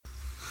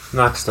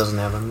Knox doesn't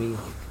have a me.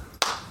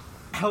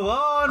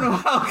 Hello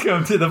and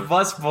welcome to the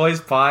Bus Boys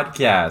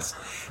podcast.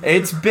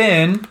 It's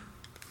been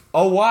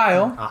a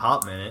while. A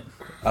hot minute.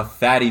 A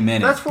fatty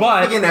minute. That's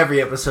what we begin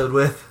every episode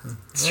with.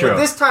 It's true.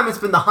 This time it's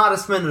been the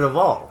hottest minute of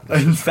all.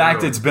 In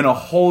fact, it's been a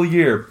whole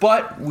year,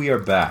 but we are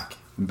back.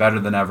 Better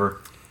than ever.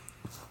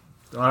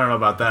 I don't know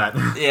about that.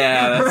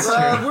 Yeah, that's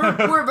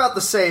true. We're about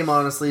the same,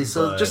 honestly.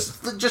 So But-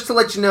 just to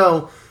let you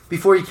know,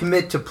 before you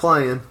commit to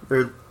playing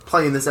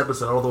this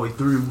episode all the way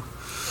through.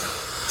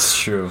 It's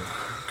true.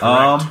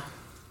 Correct.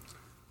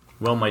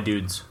 Well, my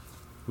dudes,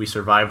 we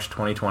survived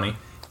 2020,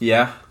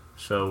 Yeah.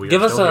 so we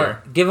Give are us still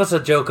here. a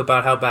joke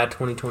about how bad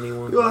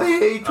 2021 was. I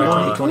hate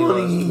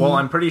 2020. Well,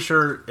 I'm pretty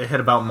sure it hit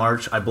about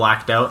March. I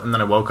blacked out, and then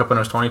I woke up and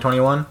it was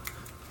 2021,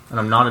 and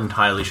I'm not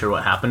entirely sure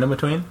what happened in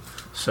between.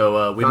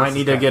 So we might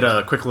need to get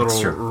a quick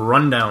little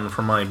rundown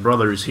from my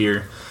brothers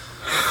here,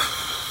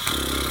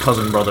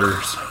 cousin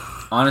brothers.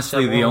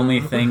 Honestly, the only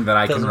thing that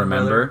I can Cousin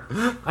remember...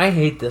 I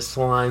hate this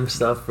slime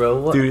stuff, bro.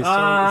 What? Dude, it's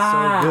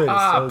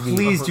so good.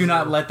 please do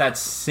not let that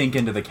sink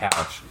into the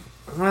couch.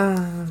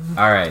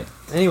 Alright.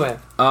 Anyway,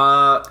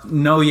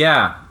 No,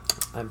 yeah.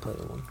 I'm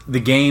playing one.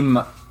 The game...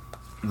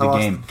 The I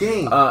game. lost the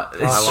game. It's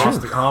I lost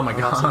true. the, oh my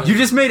god. You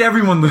just made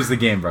everyone lose the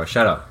game, bro.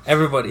 Shut up.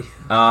 Everybody.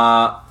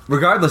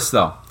 Regardless,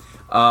 though,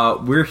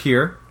 we're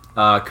here,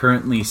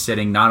 currently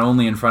sitting not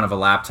only in front of a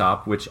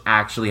laptop, which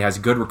actually has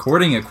good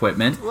recording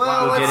equipment.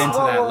 We'll get into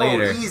that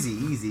later.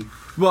 Easy.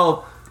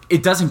 Well,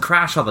 it doesn't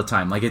crash all the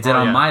time like it did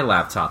on my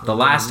laptop the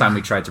last time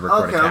we tried to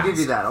record Okay, a cast.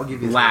 I'll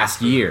give you that.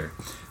 Last year.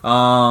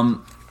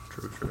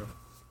 True.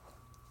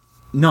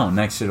 No,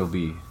 next it'll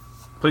be...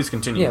 Please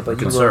continue. Yeah, but you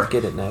Good will sir.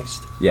 get it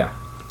next. Yeah,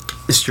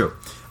 it's true.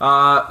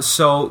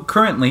 So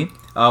currently,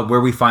 where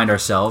we find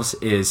ourselves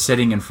is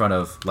sitting in front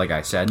of, like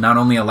I said, not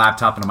only a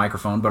laptop and a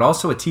microphone, but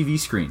also a TV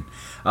screen,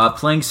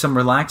 playing some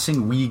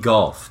relaxing Wii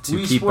golf to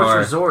Wii keep Sports our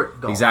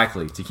Resort golf.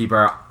 Exactly, to keep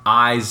our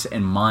eyes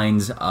and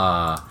minds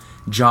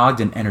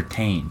jogged and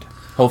entertained.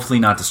 Hopefully,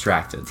 not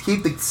distracted.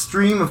 Keep the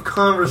stream of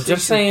conversation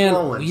Just saying,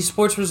 flowing. Wii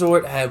Sports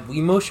Resort had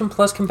Wii Motion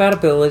Plus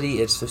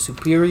compatibility. It's the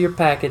superior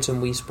package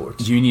in Wii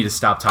Sports. You need to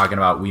stop talking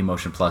about Wii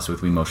Motion Plus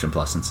with Wii Motion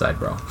Plus inside,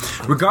 bro.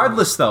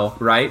 Regardless, though,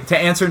 right, to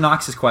answer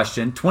Knox's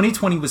question,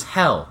 2020 was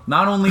hell.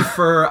 Not only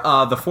for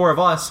the four of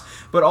us,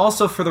 but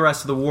also for the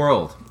rest of the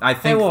world. I Hey,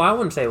 think... well, I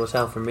wouldn't say it was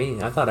hell for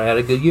me. I thought I had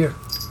a good year.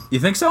 You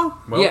think so?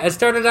 Well, Yeah, it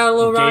started out a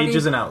little rocky. Gage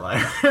is an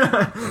outlier.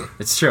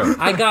 It's true.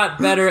 I got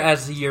better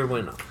as the year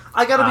went on.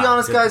 I gotta be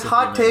honest, Good- guys. good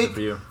Hot for you, man, take. good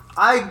for you.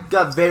 I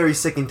got very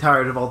sick and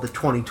tired of all the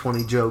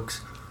 2020 jokes.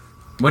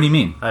 What do you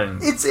mean? I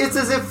didn't. It's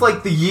as if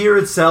like the year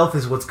itself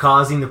is what's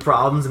causing the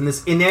problems, and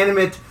this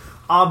inanimate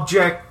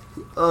object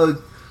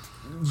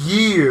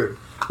year.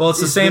 Well, it's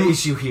the is same...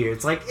 issue here.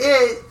 It's like,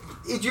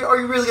 are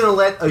you really gonna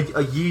let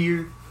a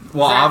year?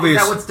 Well, is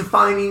that what's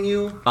defining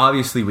you?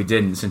 obviously we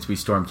didn't, since we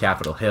stormed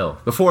Capitol Hill.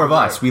 The four of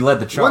us, we led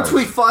the charge.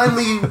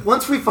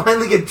 Once we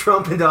finally get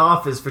Trump into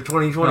office for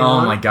 2021.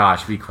 Oh my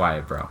gosh, be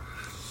quiet, bro.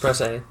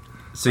 Press A.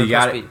 So Or you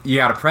press got B. you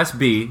got to press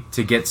B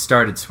to get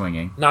started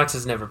swinging. Knox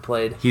has never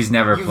played. He's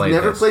never You've played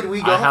never this. played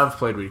Wii I golf? have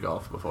played Wii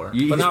golf before.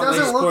 You- But not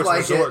doesn't Wii look Sports like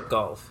Resort it.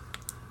 Golf.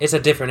 It's a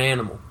different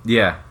animal.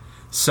 Yeah.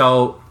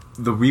 So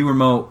the Wii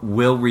remote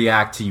will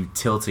react to you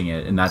tilting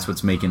it, and that's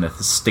what's making the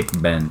stick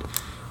bend.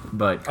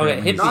 But Okay,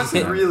 hit Not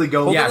B. to really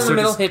go. Hold Yeah, it in so the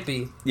middle, just- hit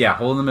B. yeah,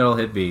 hold in the middle,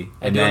 hit B,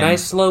 And do a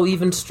nice, slow,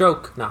 even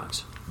stroke,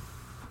 Knox.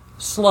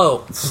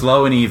 Slow.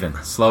 slow and even,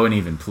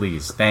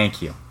 please.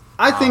 Thank you.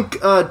 I think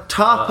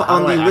top How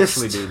on do the I list.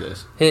 actually do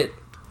this? Hit,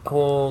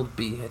 hold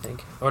B, I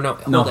think. Or no,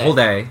 hold No, A. hold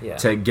A Yeah.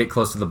 to get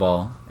close to the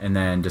ball, and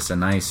then just a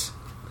nice.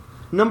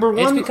 Number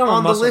It's one become a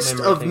on the muscle list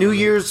memory of thing New for me.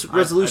 Year's I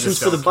resolutions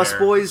just for the don't bus care,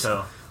 boys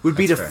so- would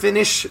be to That's fair.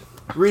 finish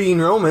reading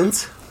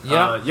Romans.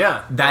 Yeah.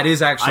 Yeah. That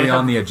is actually I on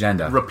have the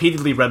agenda.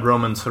 Repeatedly read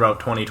Romans throughout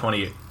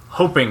 2020,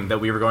 hoping that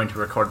we were going to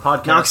record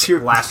Knox, podcasts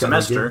you're- last Scott,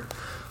 semester,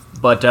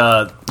 but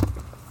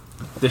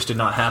this did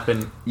not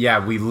happen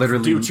Yeah, we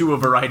literally. due to a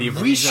variety of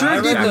We reasons. sure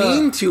read did the-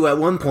 mean to at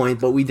one point,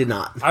 but we did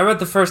not. I read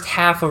the first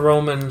half of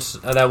Romans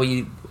that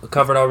we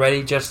covered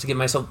already just to get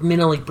myself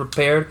mentally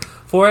prepared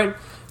for it.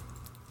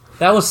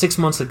 That was 6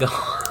 months ago.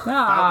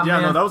 Ah, Yeah,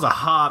 man. no, that was a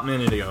hot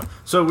minute ago.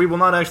 So we will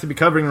not actually be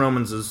covering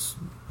Romans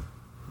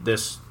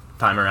this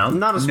time around.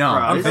 Not a No,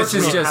 surprise. this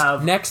is We just-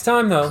 have Next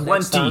time, though.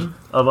 Next plenty time.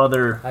 of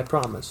other I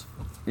promise.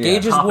 Yeah.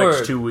 Gage's topics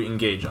word. to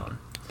engage on.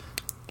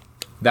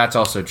 That's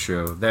also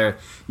true.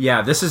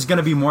 Yeah, this is going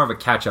to be more of a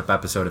catch-up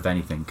episode, if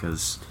anything,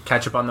 because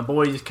Catch up on the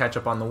boys, catch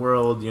up on the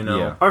world, you know.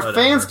 Yeah. Our whatever.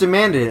 fans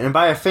demanded it, and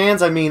by our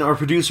fans I mean our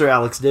producer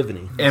Alex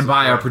Divany. and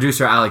by our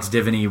producer Alex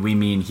Divany, we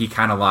mean he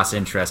kind of lost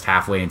interest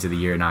halfway into the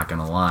year. Not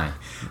going to lie,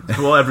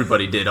 Well,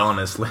 everybody did,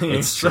 honestly.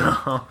 It's true.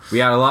 So, we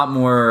had a lot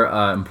more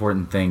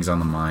important things on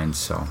the mind.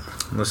 So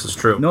this is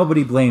true.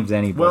 nobody blames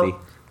anybody. Well,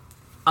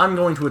 I'm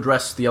going to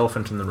address the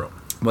elephant in the room.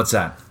 What's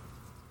that?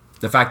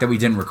 The fact that we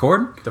didn't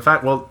record? The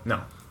fact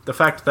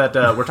that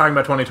we're talking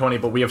about 2020,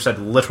 but we have said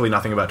literally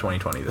nothing about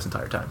 2020 this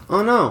entire time.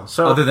 Oh no.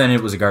 So, Other than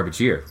it was a garbage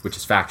year, which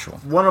is factual.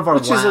 one of our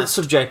Which is last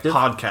subjective.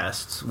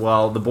 podcasts,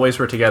 while the boys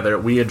were together,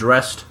 we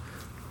addressed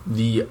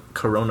the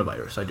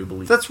coronavirus, I do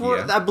believe. That's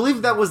what I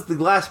believe. That was the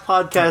last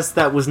podcast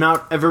that was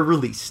not ever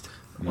released.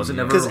 Was it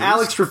never Because released?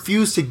 Alex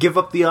refused to give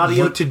up the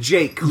audio to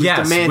Jake, who's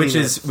demanding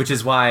which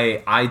is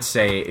why I'd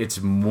say it's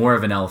more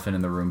of an elephant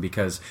in the room,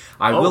 because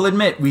I will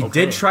admit we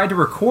did try to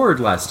record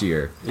last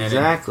year.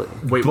 Exactly.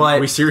 Wait, but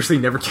we seriously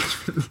never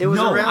came. It was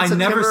No, around I never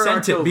September or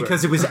sent it October.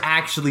 because it was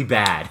actually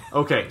bad.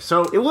 Okay,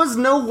 so It was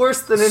no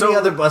worse than any So-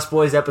 other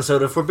Busboys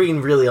episode, if we're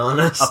being really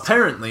honest.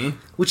 apparently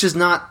Which is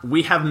not.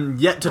 we have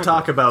yet to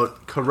talk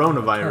about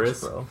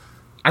coronavirus. Bro.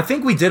 I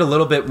think we did a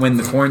little bit when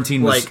the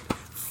quarantine was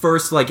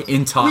first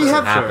in talks We of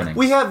have happening.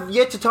 we have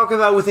yet to talk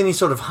about with any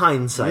sort of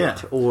hindsight Yeah.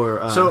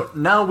 or. So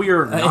now we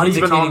are not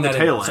even on the Indicating that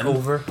tail it's end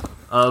over.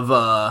 of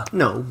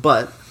no,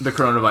 but the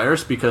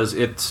coronavirus because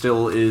it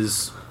still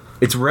is.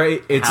 It's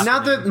right. It's now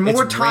that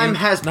more It's time rain-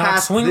 has Nah,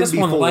 passed swing than this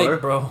before, one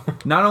light, bro.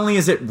 not only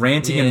is it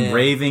ranting Yeah. and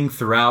raving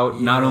throughout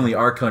not Yeah. only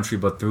our country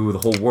but through the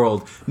whole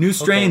world, new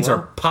strains well.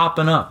 are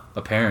popping up.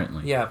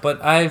 Apparently, Yeah, but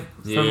from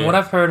Yeah. what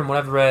I've heard and what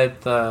I've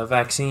read, the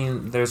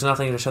vaccine, there's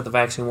nothing to show the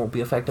vaccine won't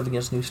be effective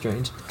against new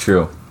strains.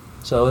 true.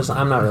 So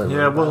I'm not really.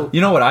 Yeah, worried about well,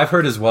 You know what I've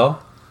heard as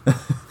well?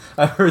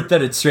 I've heard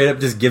that it straight up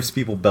just gives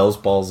people Bell's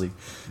palsy.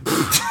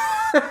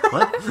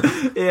 what?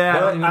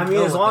 Yeah, even I mean,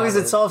 know as what long that as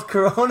it is. solves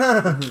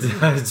Corona.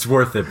 it's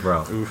worth it,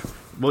 bro.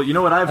 Well, you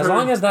know what I've As heard.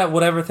 long as that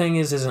whatever thing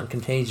isn't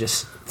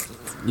contagious.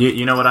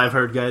 you know what I've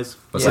heard, guys.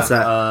 What's Yeah.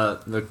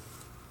 What's that?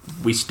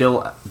 We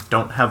still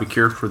don't have a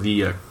cure for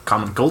the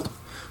common cold,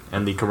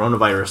 and the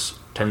coronavirus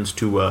tends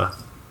to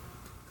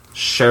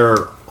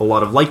share a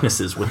lot of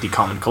likenesses with the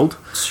common cold,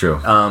 It's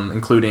true.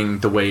 including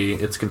the way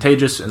it's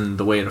contagious and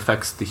the way it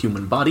affects the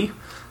human body.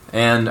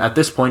 And at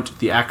this point,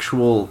 the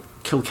actual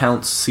kill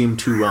counts seem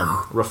to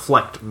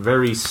reflect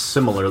very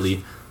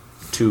similarly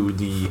to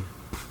the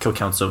kill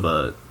counts of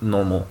a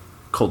normal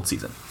cold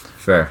season.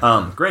 Fair.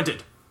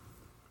 Granted,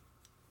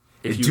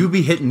 if It you do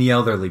be hitting the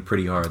elderly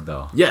pretty hard,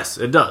 though. yes,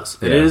 it does.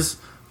 It Yeah. is.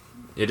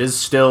 It is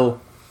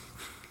still.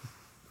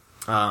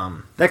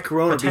 That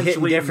Corona be hitting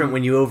Potentially- different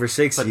when you over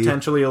 60.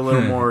 Potentially a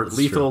little more It's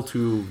lethal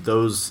to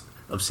those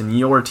of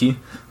seniority.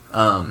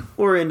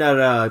 Or in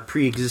that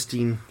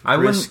pre-existing I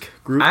risk wouldn't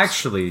groups.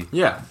 Actually,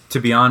 yeah. To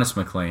be honest,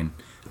 McLean,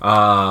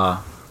 I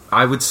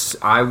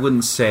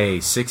wouldn't say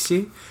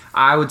 60.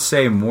 I would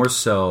say more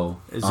so.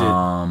 Is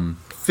it-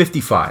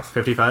 55.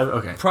 55?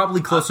 Okay. Probably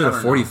closer I to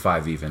don't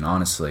 45, even.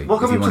 Honestly, if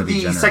Welcome you want to to be the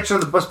generous. section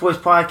of the Busboys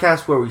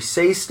podcast where we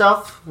say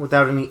stuff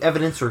without any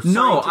evidence or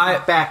No,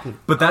 scientific backing.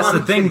 But that's I'm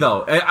the thing, kidding.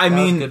 though. I That was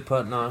mean, good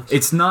putt, Knox.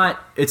 it's not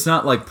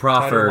like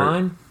Tighter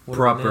line? What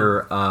do we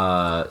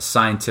proper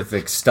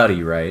scientific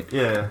study, right?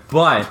 Yeah.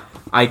 But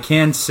I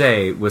can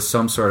say with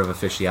some sort of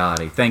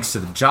officiality, thanks to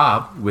the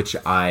job, which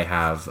I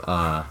have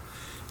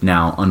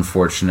now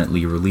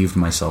unfortunately relieved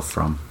myself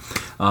from,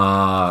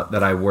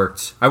 that I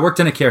worked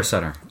in a care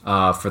center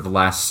for the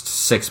last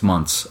 6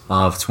 months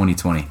of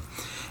 2020.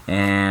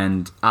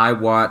 And I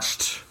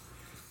watched,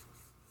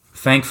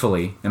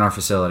 thankfully, in our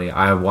facility,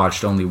 I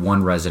watched only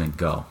one resident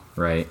go,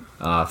 right,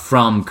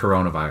 from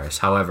coronavirus.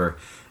 However,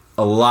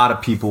 a lot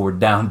of people were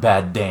down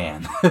bad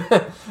Dan.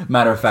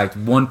 Matter of fact,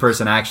 one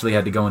person actually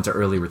had to go into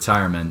early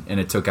retirement, and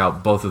it took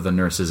out both of the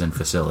nurses in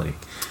facility.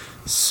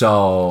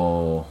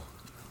 So,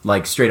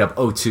 straight up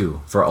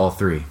O2 for all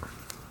three,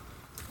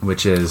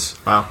 which is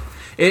Wow.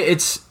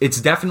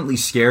 it's definitely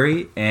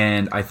scary,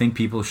 and I think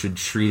people should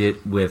treat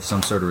it with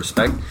some sort of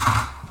respect.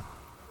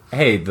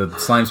 Hey, the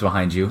slime's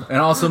behind you, and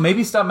also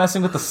maybe stop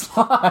messing with the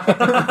slime.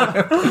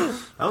 That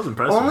was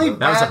impressive. Only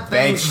That was a bad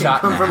bang things can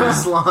shot come in from the a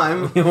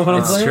slime. You wanna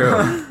It's play?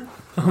 true.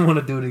 I want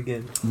to do it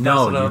again.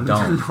 No, Pass it you up.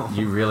 don't.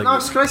 You really.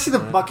 Knox, can I see the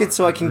bucket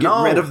so I can get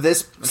No. rid of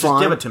this Just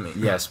slime? give it to me.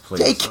 Yes, please.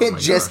 They can't my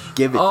just gosh.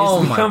 give it.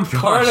 Oh It's my become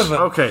part gosh. of it.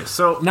 Okay,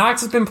 so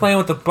Knox has been playing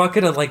with a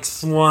bucket of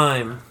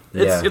slime.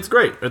 Yeah. it's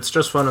great. It's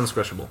just fun and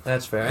squishable.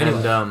 That's fair.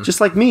 Anyway, And Just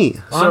like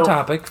me. on so-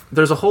 topic.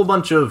 there's a whole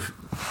bunch of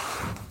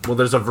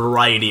there's a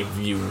variety of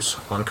views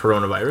on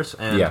coronavirus,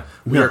 and Yeah.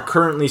 we are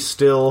currently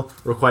still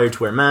required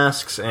to wear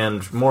masks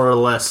and more or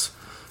less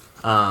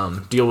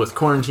deal with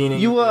quarantining.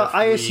 You if we-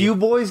 ISU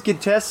boys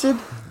get tested?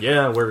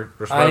 Yeah, we're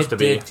I supposed to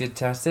be. did get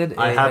tested.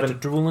 I I had to haven't-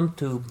 drool in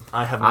tube.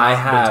 I have not I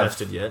have- been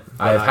tested yet.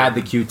 I have but had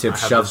the Q-tip I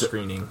have shoved- the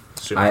screening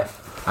soon.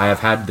 I have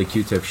had the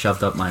Q-tip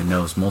shoved up my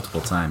nose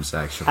multiple times.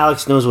 Actually,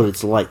 Alex knows what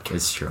it's like.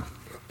 it's true.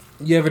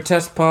 You ever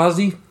test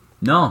posy?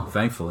 No,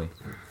 thankfully.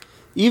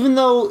 Even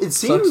though it to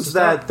seems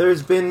that suck.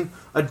 there's been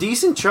a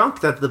decent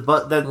chunk that the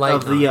Light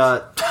of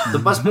the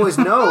busboys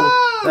know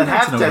that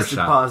That's have an tested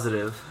overshot.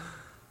 positive.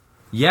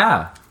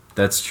 Yeah,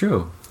 that's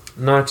true.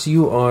 Knox,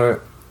 you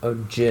are a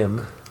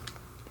gym.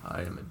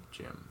 I am a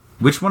gym.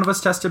 Which one of us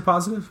tested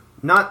positive?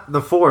 Not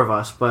the four of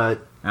us,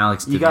 but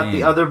Alex. you got Devane.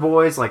 the other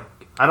boys. Like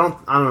I don't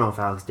know if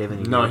Alex did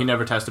any. No, he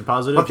never tested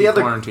positive. But the He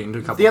other- quarantined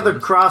a couple The other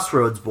times.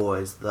 Crossroads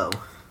boys, though.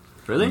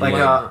 Really? like,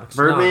 Knox,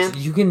 Birdman? Knox,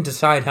 you can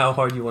decide how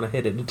hard you want to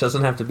hit it. It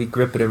doesn't have to be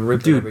grip it and rip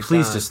it Dude, every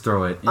please time. just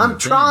throw it. In I'm the bin.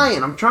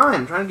 trying. I'm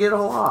trying to get it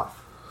all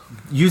off.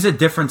 Use a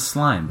different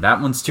slime.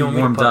 That one's Do you too want me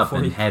to warmed put up for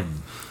and you? heavy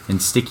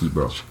and sticky,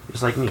 bro.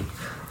 Just like me.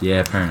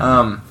 Yeah,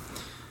 apparently.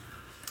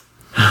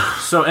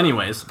 So,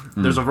 anyways,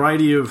 there's a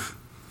variety of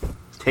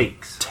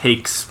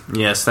takes.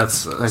 Yes,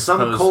 that's I Some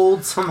suppose,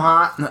 cold, some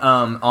hot.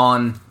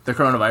 on the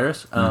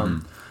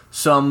coronavirus.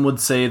 Some would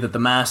say that the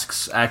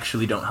masks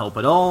actually don't help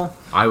at all.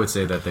 I would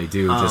say that they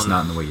do, just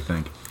not in the way you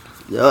think.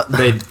 Yeah.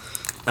 They,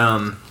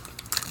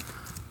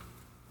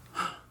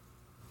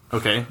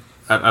 okay.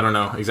 I don't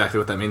know exactly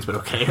what that means, but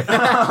okay.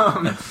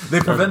 They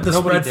prevent the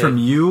Nobody spread did. from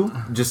you,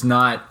 just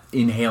not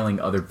inhaling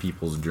other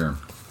people's germ.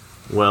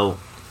 Well,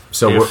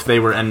 So if they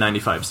were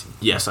N95s,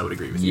 yes, I would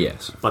agree with you.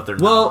 Yes. But they're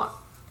Well- not.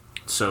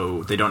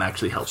 So they don't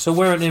actually help. So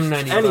we're at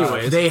M95.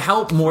 Anyway, they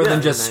help more than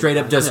Yeah, just straight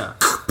up just Yeah.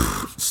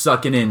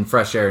 sucking in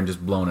fresh air and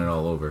just blowing it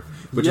all over.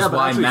 Which Yeah, is but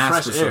why actually masks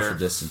are fresh social air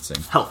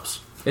distancing. Helps.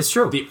 It's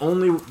true. It's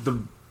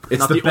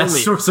not the best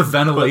only, source of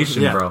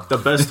ventilation, but, yeah, bro. The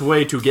best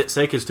way to get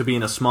sick is to be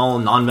in a small,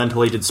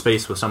 non-ventilated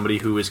space with somebody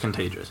who is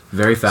contagious.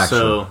 Very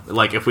factual. So,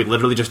 like, if we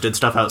literally just did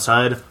stuff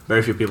outside,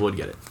 very few people would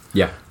get it.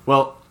 Yeah.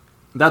 Well,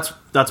 that's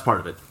part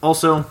of it.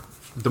 Also,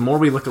 the more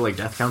we look at like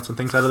death counts and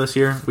things out of this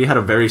year, we had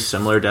a very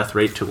similar death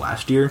rate to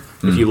last year.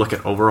 If you look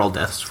at overall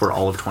deaths for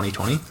all of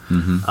 2020,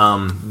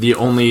 the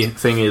only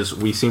thing is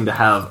we seem to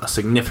have a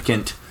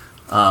significant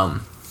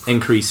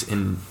increase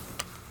in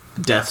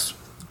deaths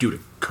due to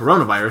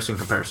coronavirus in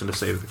comparison to,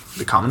 say,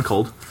 the common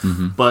cold.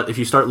 But if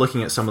you start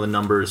looking at some of the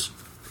numbers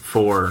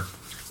for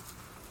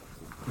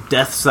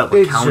deaths that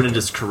were counted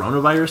as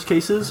coronavirus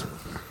cases,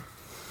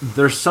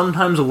 they're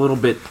sometimes a little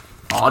bit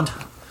odd.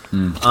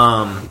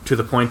 To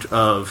the point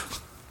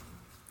of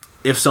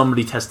if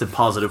somebody tested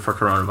positive for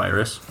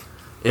coronavirus,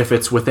 if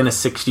it's within a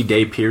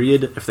 60-day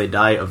period, if they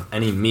die of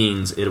any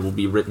means, it will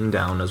be written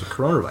down as a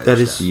coronavirus That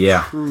is- death.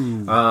 Yeah.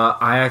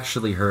 I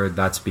actually heard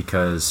that's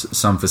because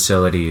some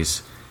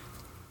facilities,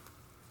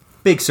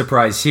 big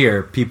surprise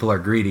here, people are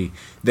greedy.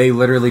 They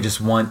literally just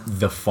want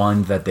the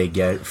fund that they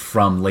get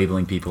from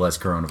labeling people as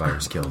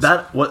coronavirus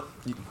kills.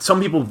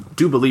 Some people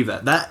do believe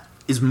that. That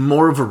is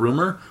more of a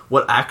rumor.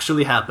 What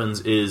actually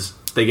happens is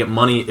they get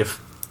money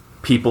if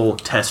people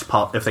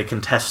if they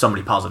can test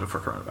somebody positive for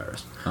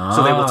coronavirus.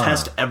 So they will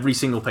test every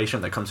single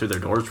patient that comes through their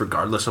doors,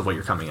 regardless of what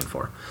you're coming in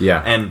for.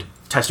 Yeah. And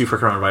test you for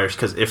coronavirus,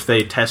 because if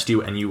they test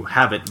you and you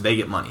have it, they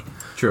get money.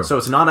 True. So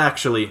it's not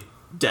actually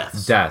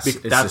deaths. Deaths. It's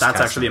just That's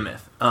testing. actually a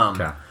myth.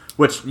 Okay.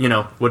 Which,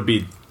 would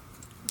be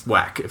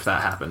whack if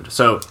that happened.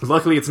 So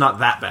luckily it's not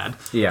that bad.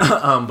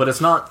 Yeah. But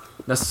it's not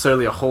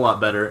necessarily a whole lot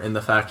better in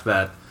the fact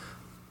that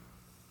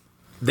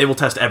they will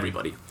test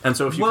everybody. And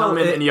so if you come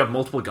in and you have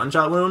multiple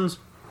gunshot wounds,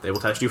 they will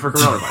test you for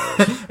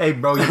coronavirus. Hey,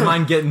 bro, you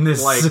mind getting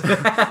this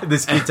Like-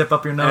 this Q-tip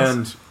up your nose?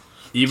 And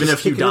even Just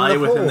if you kick it in die the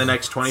within hole. the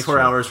next 24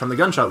 hours from the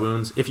gunshot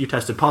wounds, if you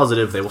tested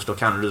positive, they will still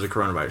count it as a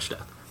coronavirus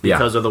death. Yeah.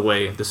 Because of the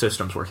way the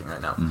system's working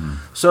right now.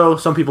 So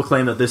some people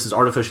claim that this is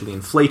artificially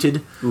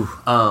inflated.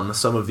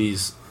 Some of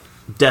these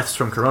deaths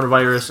from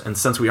coronavirus, and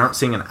since we aren't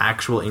seeing an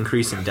actual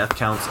increase in death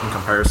counts in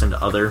comparison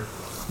to other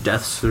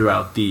deaths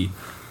throughout the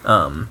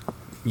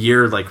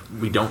year, like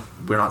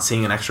we're not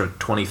seeing an extra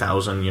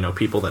 20,000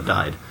 people that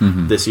died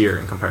this year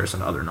in comparison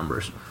to other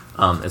numbers.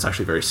 It's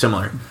actually very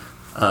similar.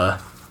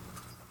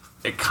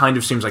 It kind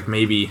of seems like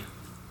maybe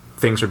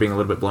things are being a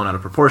little bit blown out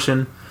of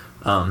proportion.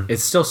 It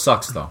still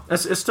sucks, though.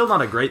 It's still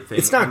not a great thing.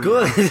 It's not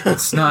good.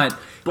 It's not.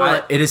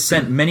 But- it has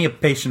sent many a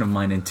patient of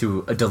mine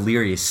into a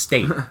delirious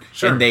state,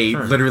 Sure, and they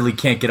sure. literally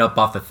can't get up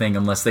off the thing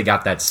unless they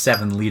got that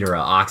 7-liter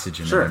of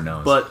oxygen Sure, in their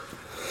nose. but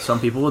some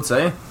people would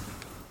say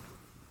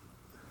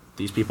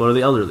these people are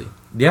the elderly.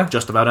 yeah,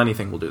 Just about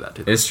anything will do that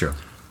to them. it's true.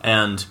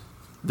 And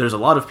there's a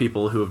lot of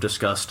people who have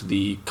discussed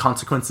the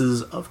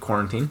consequences of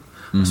quarantine,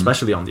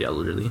 especially on the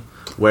elderly,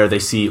 where they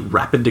see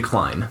rapid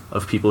decline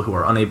of people who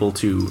are unable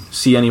to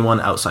see anyone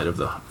outside of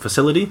the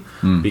facility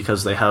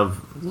because they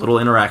have little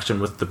interaction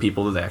with the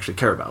people that they actually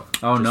care about.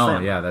 Oh which is no,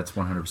 family. yeah, that's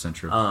 100%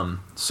 true.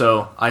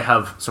 So I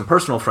have some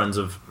personal friends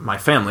of my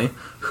family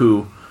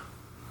who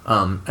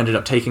ended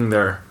up taking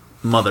their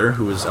mother,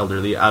 who was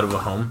elderly, out of a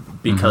home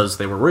because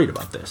they were worried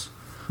about this.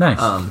 Nice.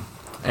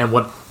 And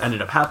what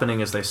ended up happening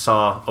is they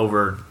saw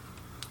over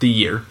the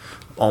year,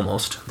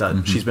 almost,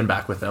 that she's been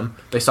back with them,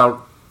 they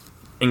saw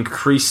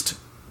increased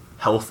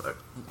health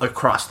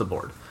across the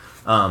board.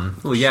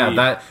 Well, yeah,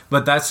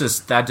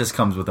 that just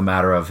comes with a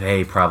matter of,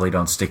 hey, probably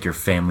don't stick your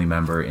family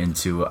member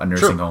into a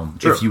nursing home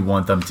true. if you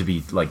want them to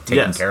be like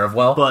taken Yes. care of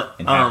well But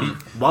and happy.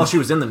 while she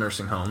was in the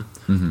nursing home,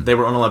 they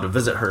were unallowed to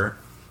visit her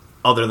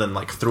other than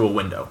like through a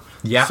window.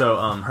 Yeah. So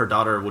her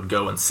daughter would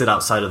go and sit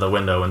outside of the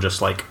window and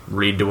just like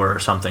read to her or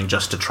something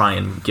just to try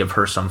and give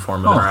her some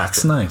form of Oh,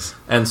 that's interaction. nice.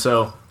 And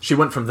so she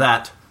went from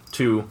that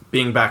to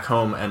being back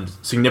home and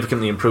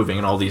significantly improving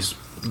in all these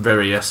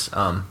various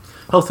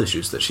health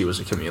issues that she was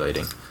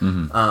accumulating.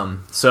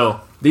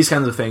 So these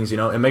kinds of things,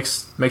 it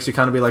makes you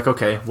kind of be like,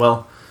 okay,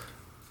 well,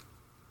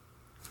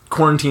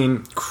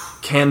 quarantine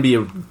can be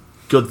a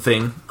good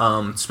thing,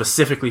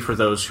 specifically for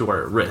those who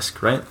are at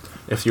risk, right?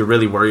 If you're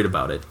really worried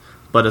about it.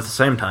 But at the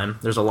same time,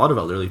 there's a lot of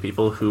elderly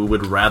people who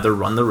would rather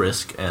run the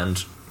risk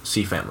and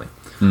see family.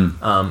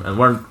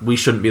 And we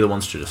shouldn't be the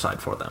ones to decide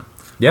for them.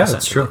 Yeah,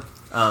 that's essentially.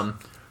 true.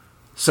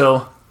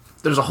 So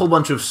there's a whole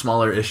bunch of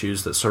smaller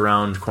issues that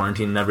surround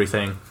quarantine and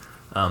everything.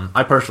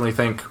 I personally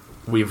think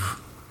we've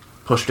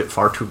pushed it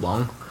far too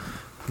long.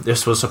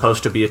 This was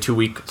supposed to be a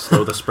 2-week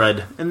slow the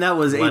spread. And that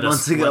was 8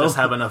 months ago. Let us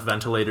have enough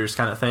ventilators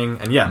kind of thing.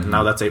 And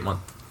now that's 8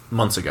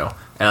 months ago.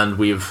 And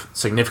we've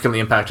significantly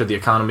impacted the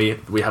economy.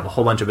 We have a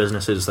whole bunch of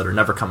businesses that are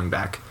never coming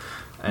back.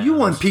 And, You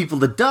want people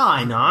to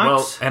die, well,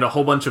 Knox. and a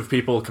whole bunch of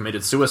people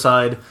committed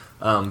suicide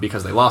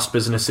because they lost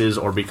businesses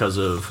or because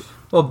of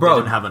Well, bro,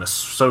 they didn't have a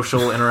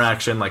social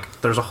interaction. Like,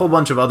 there's a whole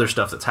bunch of other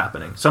stuff that's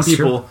happening. Some That's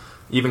people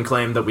even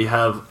claim that we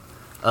have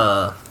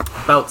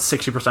about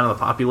 60% of the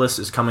populace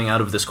is coming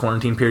out of this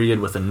quarantine period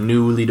with a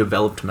newly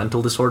developed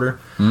mental disorder,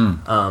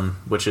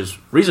 which is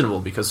reasonable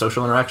because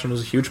social interaction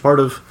is a huge part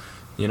of,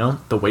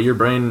 the way your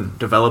brain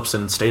develops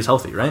and stays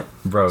healthy, right?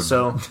 Bro.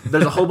 So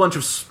there's a whole bunch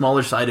of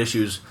smaller side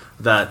issues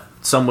that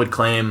some would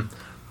claim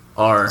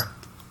are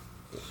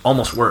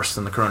almost worse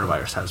than the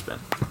coronavirus has been.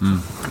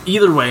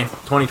 Either way,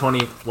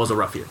 2020 was a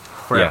rough year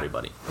for Yeah.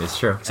 everybody. it's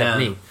true. Except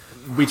me.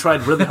 We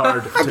tried really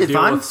hard to did deal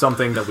fine. with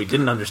something that we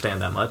didn't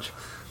understand that much,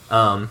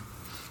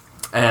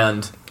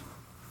 and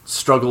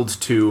struggled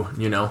to,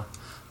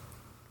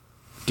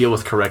 deal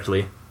with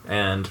correctly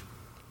and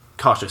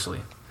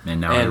cautiously. And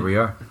now here we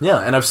are. Yeah,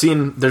 and I've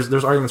seen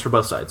there's arguments for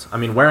both sides. I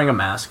mean, wearing a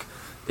mask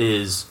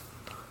is,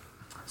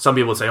 some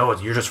people would say, oh,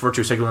 you're just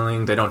virtue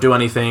signaling, they don't do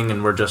anything,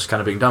 and we're just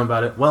kind of being dumb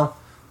about it. Well,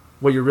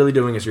 what you're really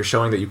doing is you're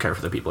showing that you care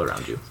for the people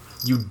around you.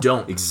 You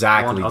don't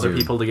Exactly, want other dude.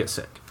 people to get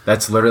sick.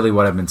 That's literally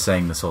what I've been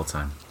saying this whole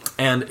time.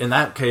 And in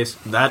that case,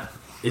 that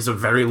is a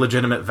very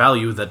legitimate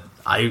value that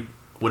I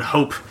would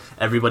hope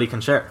everybody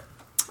can share.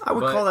 I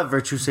would But- call that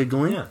virtue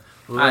signaling. Yeah.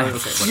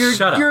 You're,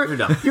 Shut up. You're, You're you're,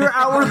 dumb.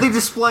 outwardly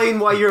displaying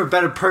why you're a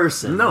better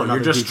person. No, than you're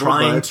other just people,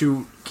 trying but-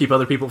 to keep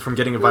other people from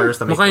getting a virus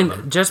that makes them.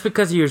 McLean, just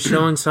because you're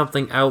showing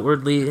something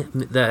outwardly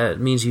that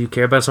means you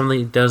care about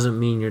something doesn't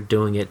mean you're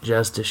doing it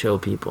just to show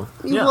people.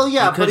 Yeah. Well,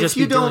 yeah, You could but just if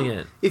you be doing don't,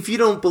 it. if you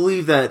don't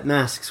believe that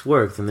masks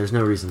work, then there's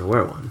no reason to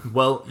wear one.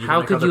 Well, you How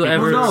make could other you people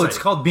ever- No, feel it's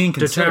safe. called being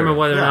considerate. Determine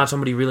whether or Yeah. not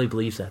somebody really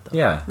believes that, though.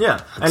 Yeah.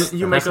 Yeah, and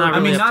you make that's not other I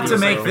mean, really people up not to to you,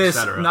 make so, this,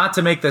 etc. not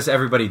to make this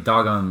everybody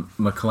dog on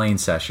McLean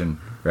session,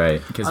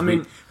 right? Because I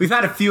mean, we've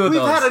had a few of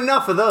We've those. had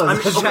enough of those. I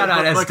mean, Shout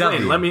out but SW.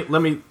 McLean,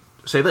 let me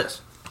say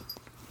this: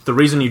 the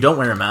reason you don't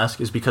wear a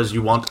mask is because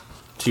you want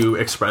to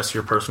express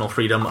your personal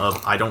freedom of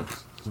I don't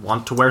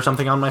want to wear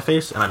something on my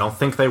face, and I don't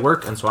think they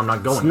work, and so I'm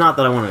not going. it's not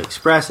that I want to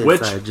express it, Which-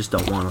 it's that I just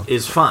don't want to.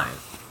 is fine.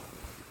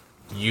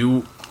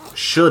 You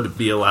should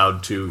be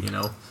allowed to,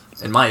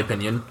 in my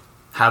opinion,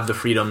 have the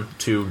freedom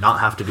to not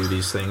have to do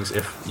these things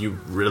if you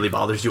really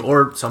bothers you.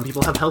 Or some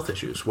people have health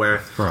issues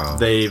where Bro.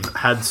 they've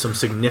had some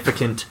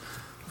significant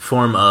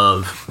form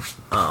of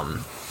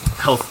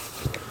health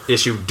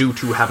issue due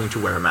to having to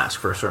wear a mask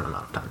for a certain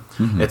amount of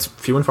time. It's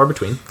few and far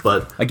between,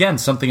 but Again,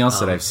 something else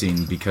that I've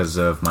seen because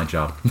of my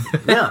job.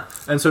 yeah.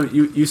 And so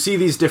you see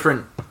these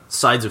different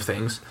sides of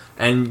things,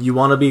 and you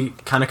want to be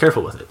kind of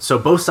careful with it. So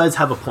both sides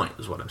have a point,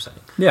 is what I'm saying.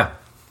 Yeah.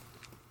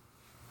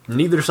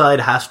 Neither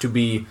side has to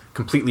be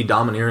completely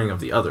domineering of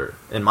the other,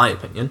 in my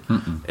opinion.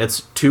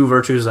 It's two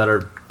virtues that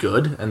are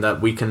good and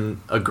that we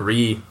can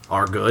agree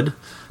are good,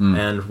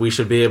 and we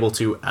should be able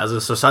to, as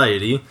a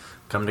society,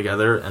 come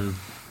together and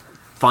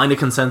find a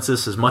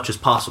consensus as much as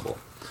possible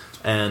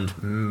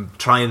and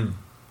try and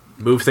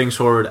move things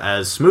forward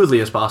as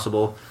smoothly as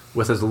possible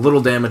with as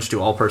little damage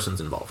to all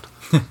persons involved.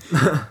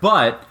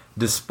 But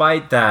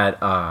despite that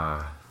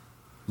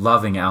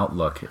loving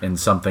outlook and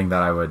something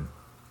that I would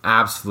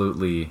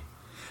absolutely...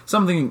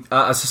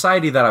 a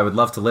society that I would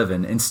love to live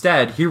in.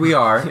 Instead, here we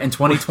are in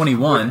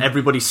 2021.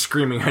 Everybody's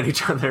screaming at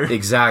each other.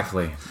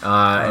 Exactly.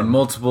 And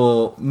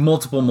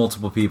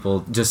multiple people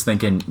just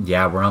thinking,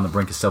 yeah, we're on the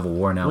brink of civil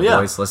war now, Well, yeah.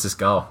 boys. Let's just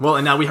go. Well,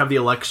 and now we have the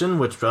election,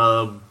 which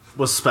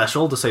was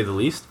special, to say the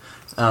least,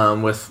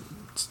 with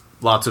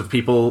lots of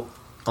people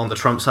on the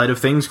Trump side of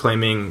things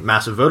claiming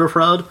massive voter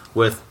fraud,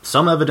 with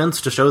some evidence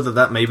to show that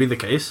that may be the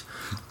case.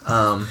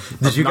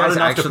 Did you Not guys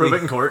enough to prove actually...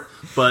 it in court,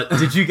 but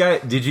Did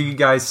you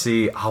guys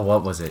see... Oh,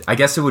 what was it? I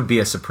guess it would be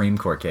a Supreme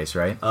Court case,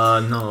 right?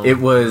 no, It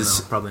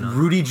was... no, probably not.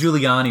 Rudy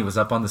Giuliani was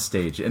up on the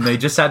stage, and they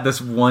just had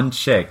this one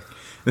chick.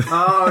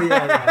 Oh,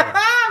 yeah.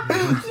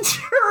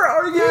 You're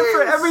arguing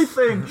for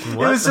everything.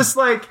 What? It was just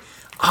like,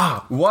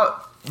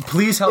 what?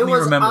 Please help It me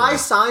was, remember. I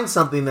this. signed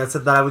something that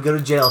said that I would go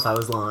to jail if I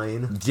was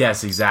lying.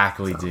 Yes,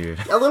 exactly, dude.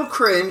 A little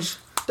cringe.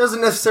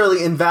 Doesn't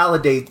necessarily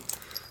invalidate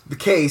the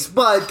case,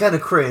 but kind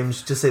of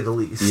cringe, to say the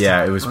least.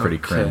 Yeah, it was pretty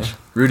Okay. cringe.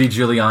 Rudy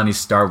Giuliani's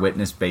star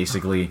witness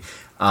basically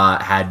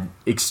had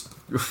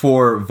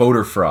for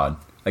voter fraud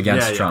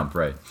against Yeah, yeah. Trump,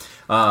 right?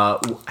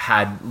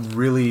 Had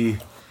really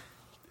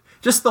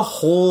just the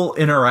whole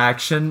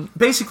interaction.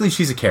 Basically,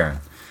 she's a Karen.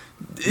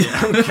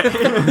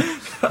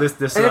 This,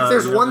 And if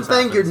there's one this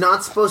thing you're happens,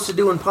 not supposed to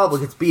do in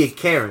public, it's be a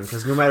Karen,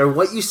 because no matter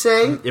what you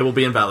say, it will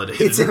be invalidated.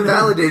 it's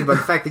invalidated by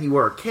the fact that you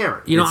are a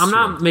Karen. You know, It's I'm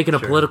not true. making a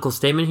Sure. political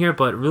statement here,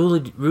 but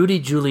Rudy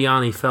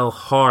Giuliani fell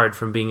hard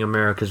from being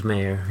America's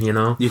mayor, you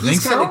know? You think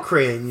He's kind so? of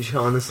cringe,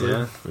 honestly.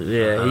 yeah.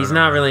 Yeah, he's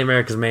not really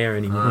America's mayor Oh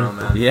anymore.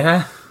 man.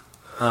 Yeah.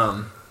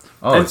 Um,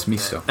 Oh, and- it's me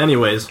still.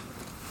 Anyways,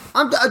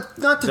 I'm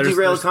not to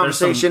derail the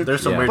conversation,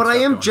 there's some Yeah. weird but I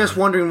stuff am going just on.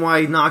 wondering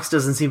why Knox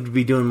doesn't seem to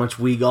be doing much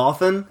Wii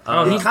golfing.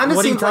 Oh, It kind of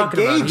what are you seems like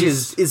talking about? Gage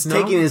is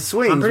No? taking his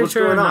swings. I'm pretty What's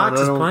sure going on? Knox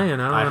I is don't- playing.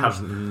 I I don't have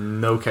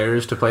understand. no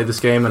cares to play this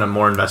game, and I'm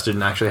more invested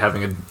in actually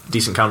having a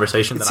decent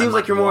conversation. It that seems I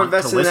like might you're more want to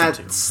invested in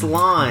listen that to.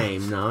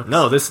 slime, Knox.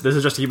 No, this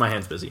is just to keep my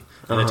hands busy,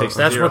 and it takes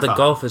That's zero what the thought.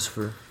 golf is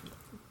for.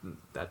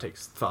 That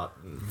takes thought.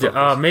 and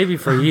focus. Maybe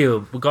for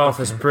you, golf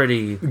is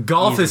pretty.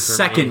 Golf easy is for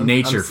second me.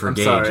 nature for I'm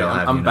Gage. sorry, I'll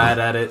have I'm you know. bad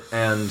at it,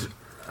 and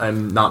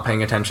I'm not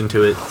paying attention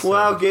to it.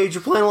 Wow, Gage,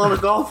 you're playing a lot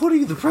of golf. What are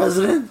you, the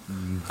president?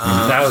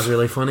 That was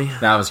really funny.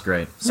 That was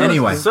great.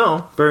 Anyway,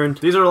 So Burned.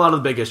 these are a lot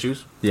of the big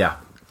issues. yeah.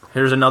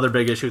 Here's another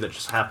big issue that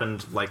just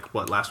happened,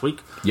 last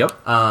week. Yep.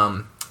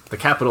 The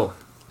Capitol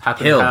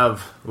happened Hill. to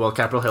have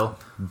Capitol Hill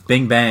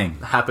Bing bang.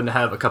 happened to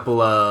have a couple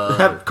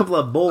Have a couple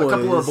of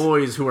boys.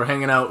 boys who were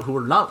hanging out who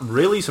were not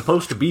really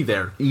supposed to be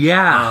there.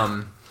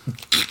 Yeah.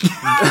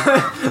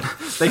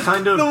 They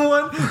kind of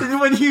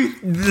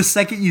The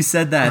second you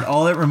said that,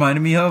 all it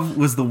reminded me of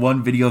was the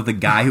one video of the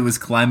guy who was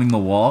climbing the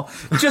wall,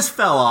 just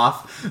fell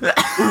off, and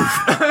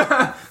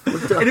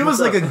it was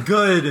like a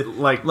good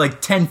like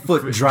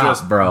 10-foot drop,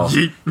 Just bro.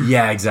 yeet.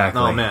 Yeah,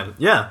 exactly. oh man,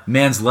 yeah.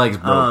 Man's legs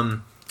broke.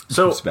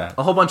 So It's bad.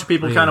 a whole bunch of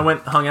people kind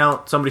of hung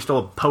out. Somebody stole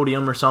a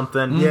podium or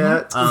something.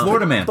 Yeah.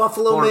 Florida man.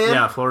 Buffalo Man.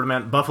 Yeah, Florida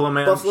man. Buffalo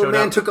man. Buffalo showed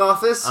Man up. took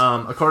office.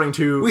 According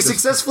to we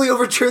successfully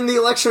overturned the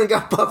election and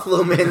got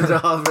Buffalo Man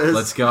into office.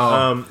 Let's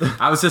go.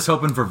 I was just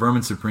hoping for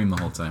Vermin Supreme the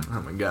whole time.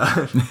 Oh my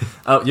god.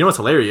 You know what's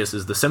hilarious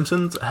is the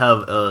Simpsons have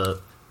a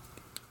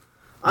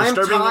I'm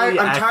disturbingly tired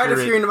of accurate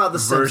hearing about the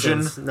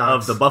version Simpsons.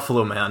 Knox. of the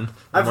Buffalo Man. in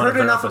I've one of heard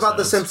their enough about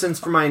the episodes. Simpsons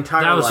for my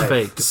entire That was life.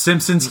 fake.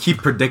 Simpsons keep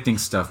predicting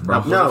stuff, bro.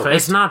 Was it No. fake?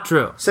 It's not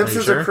true.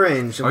 Simpsons Are you are sure?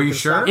 cringe. and Are we you can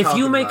sure? start If you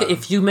talking make about it.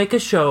 if you make a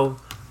show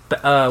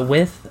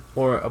with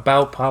or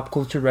about pop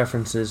culture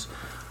references,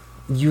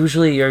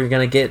 usually you're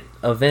gonna get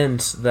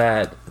events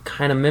that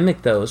kind of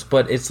mimic those.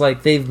 But it's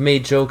like they've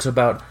made jokes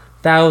about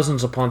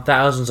thousands upon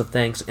thousands of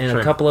things, and Sure.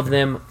 a couple of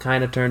them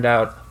kind of turned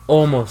out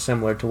almost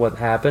similar to what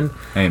happened.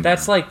 Hey,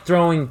 That's like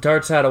throwing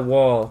darts at a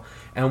wall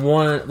and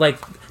one Well,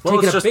 taking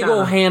it's a just big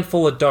old kinda-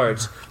 handful of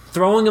darts.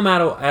 Throwing them at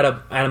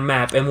a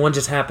map, and one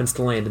just happens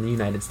to land in the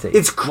United States.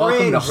 It's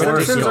Welcome to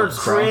cringe. Simpsons are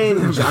Horoscopes, bro.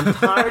 cringe. I'm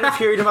tired of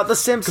hearing about the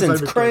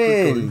Simpsons.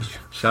 Cringe.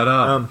 Shut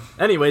up.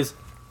 Anyways,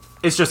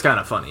 it's just kind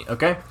of funny,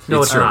 okay?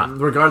 No, it's not.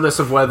 Regardless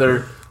of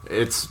whether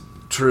it's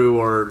true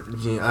or,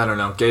 I don't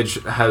know,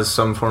 Gage has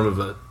some form of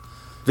a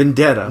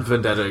Vendetta.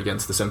 vendetta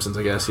against the Simpsons,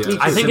 I guess, yeah.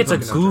 I think it's a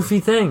Simpsons. goofy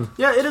thing.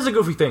 Yeah, it is a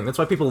goofy thing. That's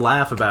why people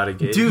laugh about it,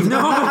 Gage. Dude,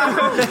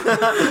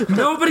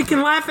 Nobody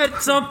can laugh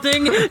at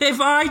something if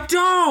I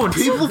don't.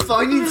 People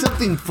finding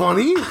something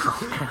funny?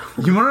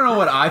 you want to know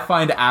what I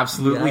find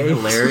absolutely Yikes.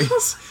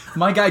 hilarious?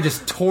 My guy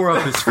just tore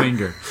up his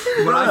finger.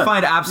 What I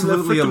find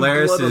absolutely freaking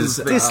hilarious blood on is,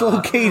 his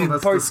Dislocated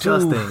that's part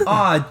disgusting. 2.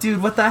 ah,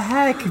 dude, what the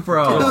heck, What's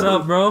bro?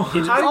 up, bro? How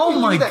did Oh you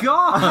my do that?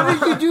 god! How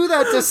did you do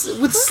that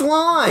with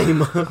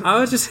slime? I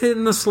was just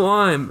hitting the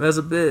slime as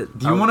a bit.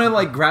 Do you want to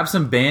like grab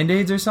some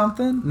band-aids or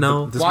something?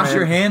 No. Wash man-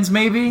 your hands,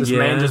 maybe. This Yeah.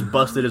 man just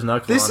busted his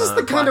knuckle. This on is a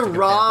the kind of plastic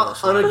raw, example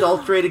slime.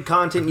 unadulterated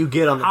content you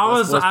get on the I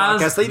was- Plus I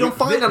was- podcast that you don't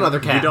find on other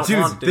You cats. don't Dude,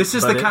 want it, this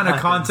is but the it kind of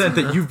happens. content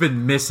that you've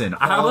been missing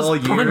I was all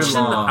year punching.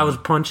 long. I was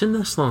punching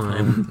the slime.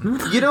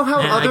 You know how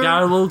And I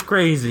got a little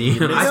crazy.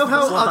 you know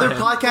how slime. other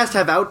podcasts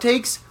have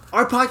outtakes?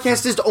 Our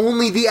podcast is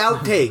only the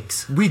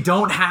outtakes. We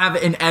don't have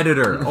an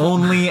editor,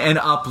 only an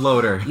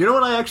uploader. You know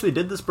what I actually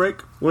did this break?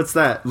 What's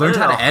that? Learned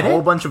how to A whole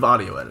edit? bunch of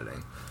audio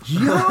editing.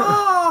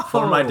 Yeah!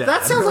 For my dad.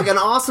 That sounds like an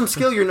awesome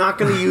skill you're not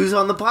going to use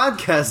on the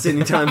podcast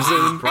anytime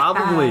soon.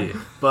 Probably.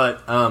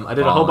 But I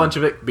did a whole Ballin'. bunch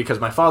of it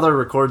because my father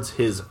records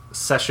his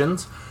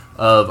sessions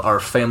of our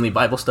family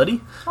Bible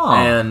study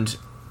Aw. and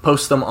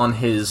posts them on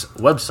his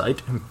website,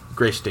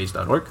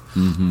 gracedays.org.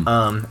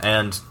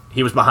 And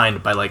he was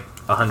behind by like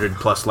 100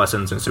 plus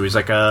lessons, and so he's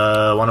like,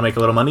 want to make a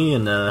little money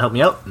and help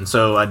me out. And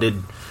so I did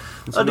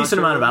a decent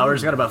amount of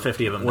hours. Got about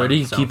 50 of them. Where do done,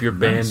 you so, keep your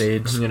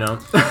band-aids? You know,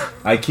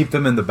 I keep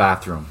them in the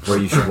bathroom where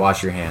you should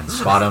wash your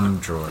hands. Bottom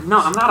drawer. No,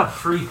 I'm not a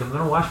freak. I'm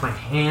gonna wash my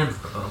hands,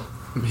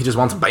 though. he just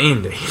wants a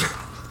band-aid.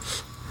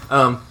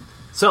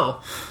 So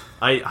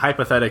I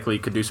hypothetically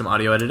could do some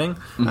audio editing.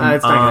 It's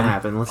not going to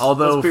happen.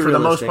 Although, let's be for the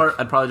most realistic. part,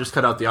 I'd probably just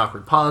cut out the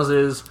awkward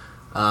pauses,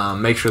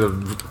 make sure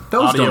the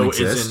Those audio don't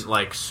exist. isn't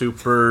like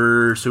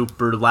super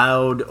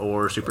loud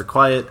or super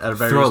quiet at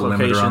various Throw a limiter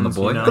locations. on the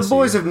boy. You know? The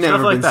boys have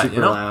never like been that, super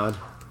you know? loud.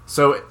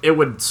 So it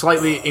would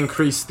slightly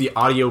increase the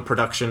audio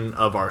production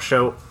of our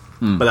show,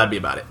 but that'd be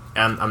about it.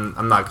 And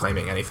I'm not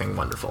claiming anything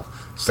wonderful.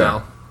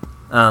 So,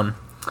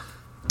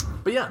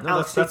 but yeah, no,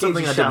 Alex, that's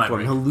something I did my He'll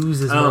break. lose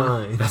his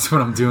mind. That's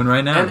what I'm doing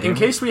right now. And in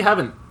case we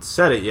haven't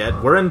said it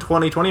yet, we're in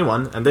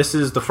 2021, and this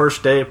is the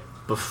first day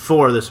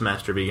before the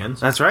semester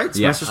begins. That's right.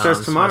 Yeah. Semester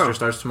starts tomorrow. Semester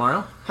starts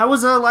tomorrow. How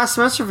was last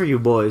semester for you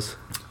boys?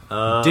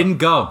 Didn't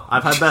go.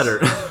 I've had better.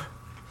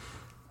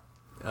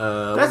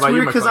 That's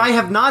weird because I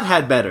have not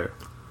had better.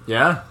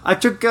 Yeah? I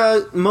took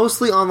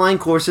mostly online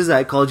courses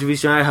at College of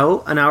Eastern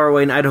Idaho, an hour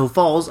away in Idaho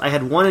Falls. I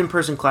had one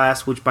in-person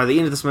class, which by the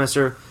end of the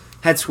semester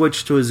had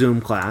switched to a Zoom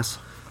class.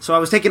 So I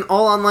was taking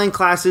all online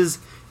classes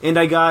and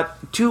I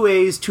got 2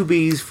 A's, 2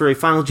 B's for a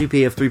final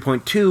GPA of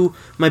 3.2,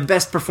 my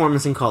best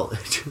performance in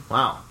college.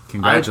 Wow.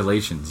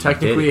 Congratulations. I you did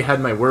technically it. had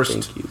my worst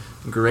Thank you.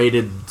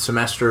 graded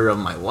semester of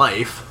my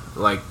life.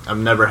 Like, I've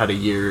never had a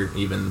year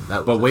even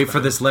that. But was wait bad. for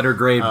this letter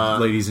grade,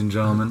 ladies and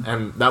gentlemen.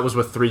 And that was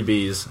with 3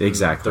 B's. and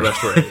Exactly. The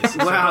rest were A's.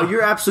 Wow,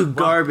 you're absolute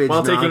garbage.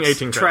 While taking Knox. 18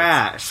 credits.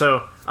 trash.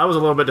 So I was a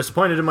little bit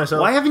disappointed in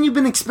myself. Why haven't you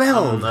been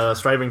expelled? I'm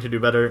striving to do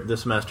better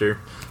this semester.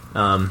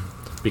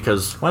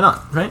 Because why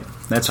not, right?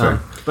 That's right.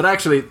 But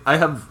actually, I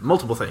have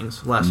multiple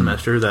things last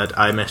semester that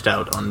I missed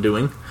out on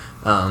doing.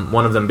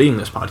 One of them being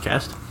this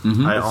podcast.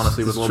 I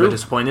honestly was a little bit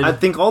disappointed. I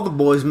think all the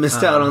boys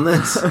missed out on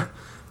this.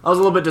 I was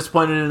a little bit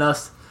disappointed in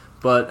us,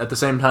 but at the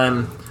same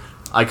time,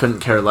 I couldn't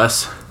care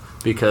less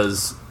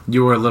because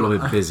You were a little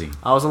bit busy.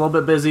 I was a little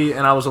bit busy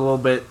and I was a little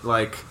bit,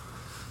 like,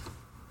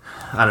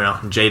 I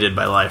don't know, jaded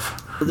by life.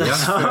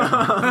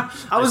 I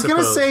was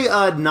gonna suppose. say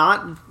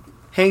not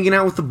hanging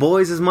out with the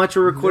boys as much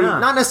or recording, Yeah.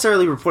 not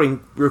necessarily recording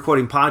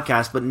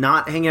podcasts, but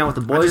not hanging out with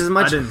the boys as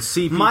much. I didn't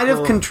see might have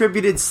people.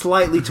 contributed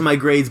slightly to my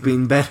grades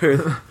being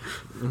better.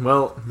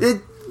 Well,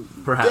 It,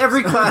 perhaps.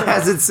 every class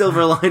has its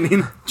silver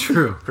lining.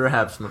 True.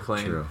 Perhaps,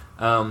 McLean. True.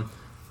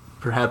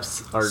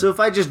 Perhaps our... So if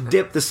I just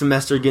dip the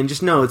semester again,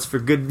 just know it's for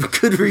good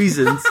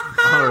reasons.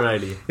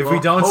 Alrighty. If Well, we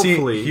don't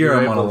hopefully hear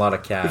you're him on a able- lot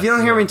of casts. If you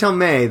don't hear me until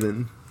May,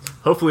 then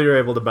Hopefully you're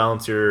able to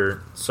balance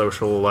your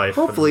social life.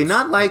 hopefully, and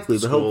not likely,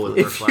 but school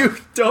hopefully. and If work you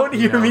life. don't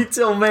hear No. me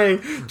till May,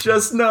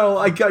 just know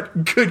I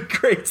got good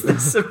grades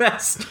this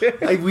semester.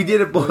 We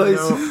did it, boys.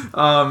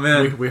 Oh,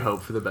 man. We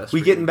hope for the best. We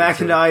for getting you. back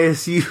into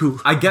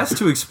ISU. I guess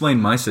to explain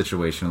my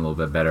situation a little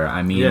bit better,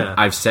 I mean, Yeah.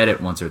 I've said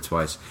it once or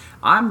twice.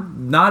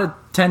 I'm not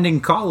attending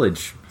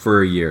college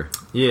for a year.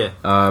 Yeah.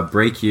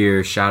 Break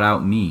year, shout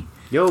out me.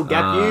 Yo,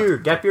 gap year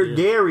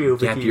Gary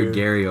over Gap here. year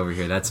Gary over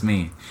here, that's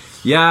me.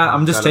 Yeah,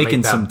 I'm just Gotta make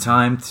taking that some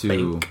time to...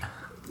 bank.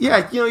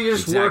 Yeah, you're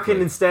just Exactly.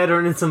 working instead,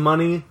 earning some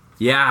money.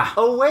 Yeah,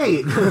 Oh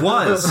wait,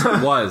 was.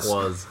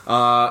 Was.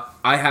 I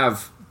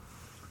have...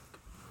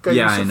 Got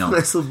Yeah, yourself I know. a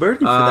nice little birdie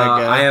for that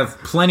guy. I have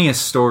plenty of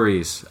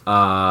stories,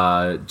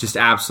 just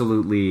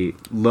absolutely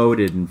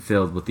loaded and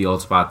filled with the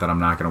old spot that I'm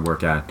not going to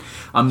work at.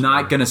 I'm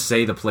not going to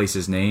say the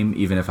place's name,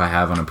 even if I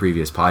have on a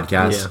previous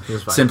podcast, Yeah,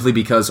 that's fine. simply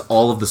because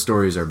all of the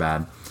stories are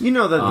bad, You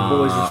know that the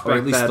boys respect or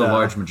at least that. the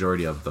large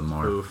majority of them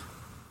are. Oof.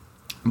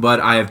 But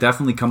I have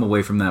definitely come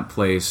away from that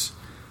place,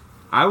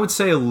 I would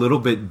say, a little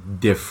bit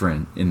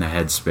different in the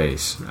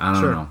headspace. I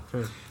don't know.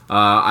 Sure.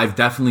 I've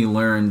definitely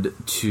learned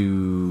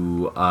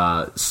to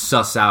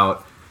suss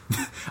out.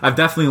 I've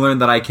definitely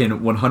learned that I can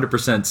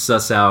 100%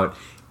 suss out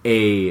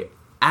a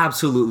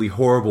absolutely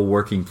horrible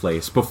working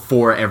place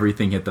before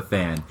everything hit the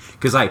fan.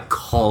 Because I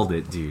called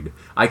it, dude.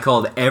 I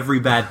called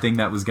every bad thing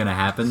that was going to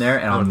happen there,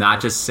 and I'm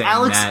not just saying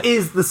Alex that.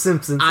 is the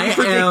Simpsons. I He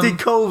predicted am-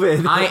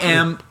 COVID. I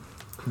am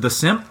the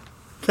simp.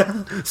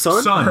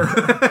 Son,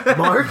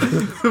 Mark.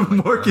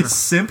 Mark is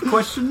simp?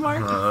 Question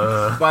mark.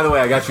 By the way,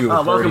 I got you a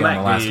welcome birdie on back,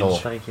 the last Gage. hole.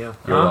 Thank you.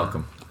 You're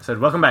welcome. I said,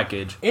 welcome back,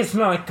 Gage. It's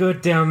not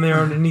good down there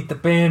underneath the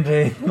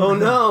band-aid. Oh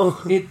no.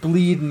 It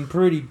bleeding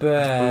pretty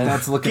bad.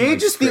 That's looking.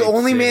 Gage is the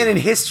only man in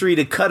history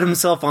to cut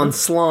himself on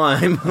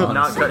slime.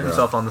 Not cut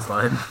himself on the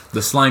slime.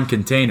 the slime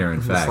container. In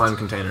The fact, slime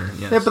container,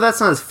 yes. Yeah, but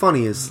that's not as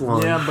funny as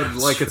slime. Yeah, but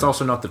like it's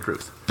also not the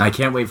truth. I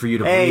can't wait for you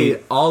to Hey,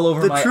 bleed all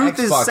over the my truth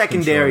is Xbox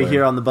secondary controller.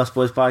 here on the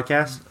Busboys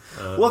podcast.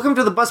 Welcome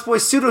to the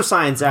Busboys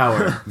Pseudoscience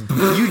Hour.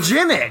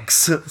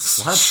 Eugenics.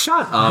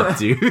 Shut up,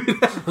 dude.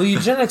 Well,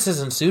 eugenics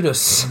isn't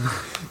pseudos.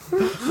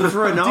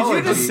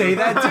 Phrenology.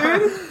 that,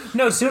 dude?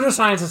 No,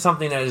 pseudoscience is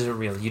something that isn't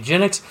real.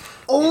 Eugenics.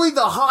 Only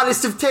the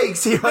hottest of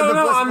takes here on No, the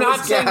no, Busboys I'm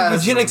not saying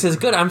cast. eugenics is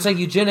good. I'm saying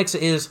eugenics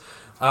is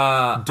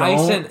ice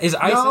in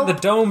No. the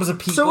domes of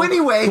people. So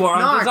anyway, who are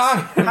Knox,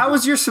 undesired. how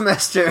was your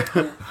semester?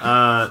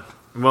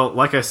 Well,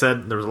 like I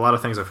said, there was a lot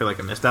of things I feel like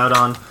I missed out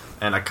on,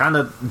 and I kind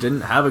of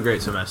didn't have a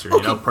great semester.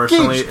 You know, Okay,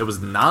 personally, Gage. it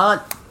was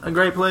not a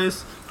great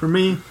place for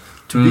me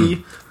to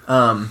be.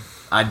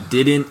 I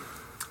didn't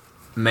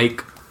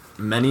make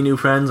many new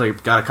friends. I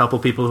got a couple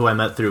people who I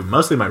met through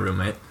mostly my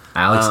roommate.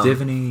 Alex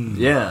Divney.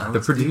 Yeah, The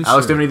producer.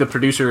 Alex Dimney, the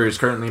producer, is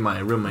currently my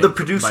roommate. the by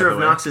producer the of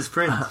way. Knox's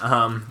Prince.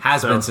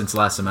 Has So- been since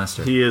last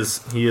semester. He is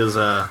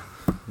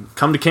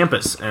come to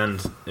campus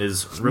and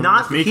is rooming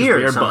Not with me 'cause here,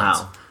 we are somehow.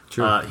 buds.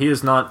 True. He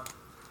is not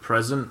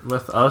present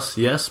with us,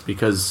 yes,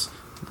 because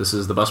this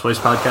is the Busboys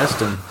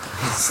podcast, and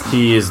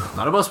he is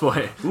not a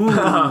busboy.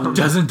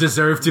 Doesn't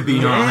deserve to be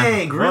on.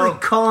 Dang, really Well-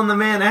 calling the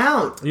man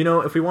out. You know,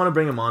 if we want to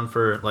bring him on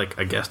for like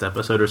a guest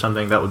episode or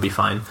something, that would be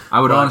fine. I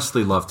would But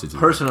honestly love to do.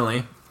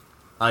 personally,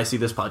 I see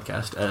this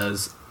podcast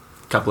as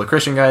a couple of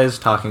Christian guys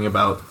talking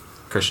about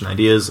Christian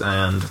ideas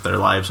and their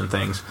lives and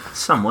things.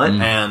 Somewhat.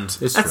 And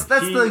It's That's true.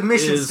 He the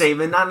mission is-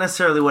 statement, not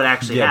necessarily what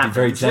actually Yeah, be happened.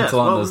 very gentle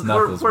on well, those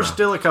knuckles. We're bro.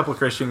 still a couple of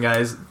Christian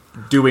guys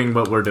doing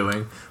what we're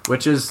doing,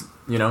 which is,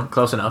 you know,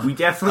 close enough. We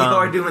definitely Um,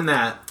 are doing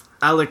that.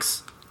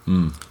 Alex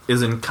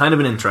is in kind of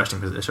an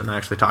interesting position. I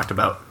actually talked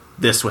about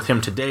this with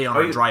him today on Are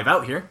our you- drive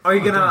out here. Are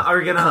you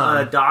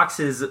gonna dox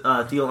his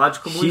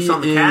theological beliefs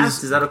on the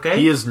cast? Is that okay?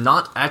 He is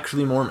not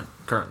actually Mormon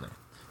currently.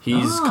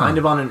 He's kind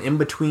of on an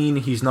in-between.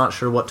 He's not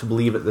sure what to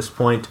believe at this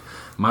point.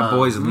 My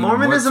boys, lean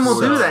Mormonism more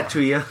will do towards- that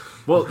to you.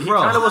 Well, he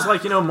kind of was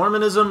like,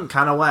 Mormonism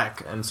kind of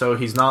whack, and so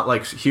he's not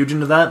like huge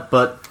into that.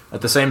 But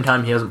at the same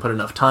time, he hasn't put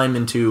enough time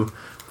into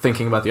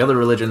thinking about the other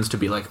religions to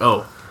be like,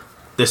 oh,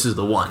 this is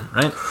the one,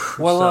 right?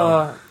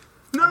 Well,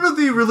 None of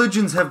the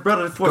religions have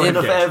brought forth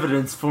enough ahead.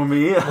 evidence for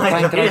me.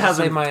 Frank, can I He just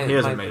say hasn't, my, he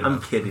hasn't my made it. I'm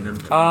up. kidding. I'm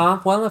kidding.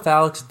 well, if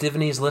Alex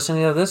Divney's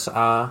listening to this,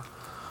 I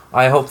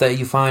hope that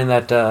you find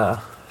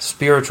that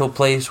spiritual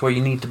place where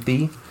you need to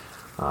be.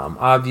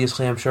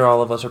 Obviously, I'm sure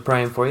all of us are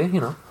praying for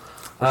you,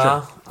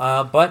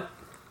 but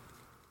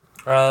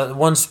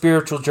one's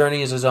spiritual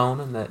journey is his own,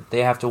 and that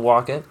they have to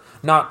walk it.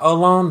 Not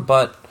alone,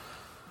 but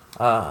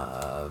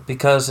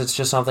because it's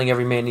just something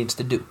every man needs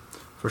to do.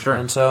 For sure.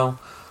 And so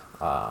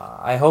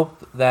I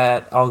hope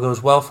that all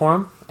goes well for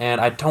him,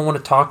 and I don't want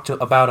to talk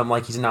about him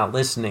like he's not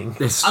listening.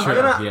 It's I'm true.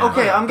 gonna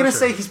yeah. I'm gonna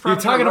say he's You're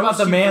probably talking gonna about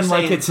the roast you man for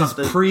like saying it's his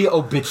something.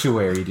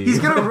 pre-obituary, dude. He's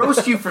gonna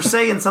roast you for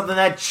saying something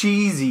that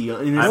cheesy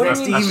in his next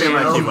I email. feel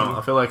like he won't.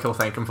 I feel like he'll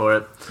thank him for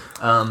it.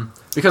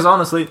 Because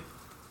honestly,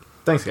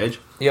 thanks, Gage.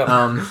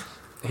 Yep.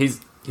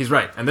 He's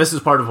right, and this is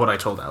part of what I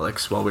told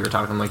Alex while we were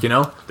talking. Like,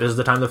 this is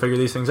the time to figure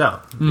these things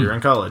out. You're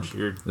in college.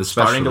 You're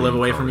starting to live in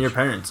away from college. your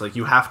parents. Like,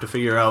 you have to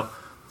figure out,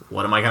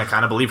 what am I going to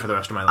kind of believe for the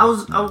rest of my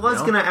life? I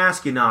was gonna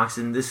ask you, Knox,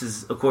 and this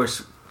is of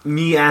course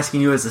me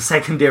asking you as a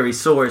secondary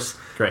source.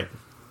 Great.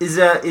 Is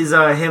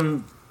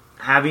him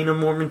having a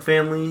Mormon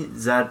family?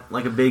 Is that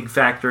like a big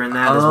factor in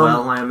that as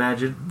well? I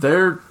imagine.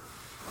 They're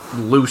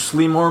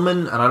loosely Mormon,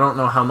 and I don't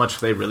know how much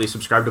they really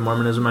subscribe to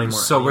Mormonism anymore.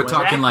 So we're anyway.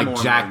 talking Jack like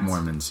Mormons. Jack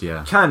Mormons,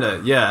 yeah.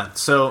 Kinda, yeah.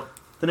 So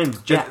The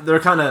name's Jack. they're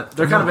kind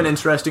of an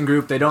interesting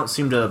group. They don't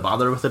seem to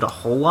bother with it a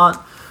whole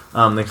lot.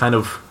 They kind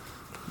of,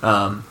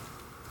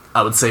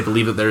 I would say,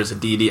 believe that there is a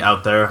deity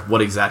out there.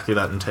 What exactly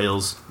that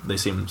entails, they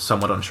seem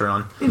somewhat unsure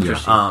on.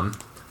 Interesting.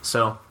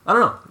 So I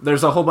don't know.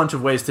 There's a whole bunch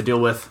of ways to deal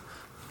with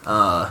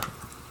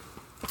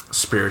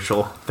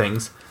spiritual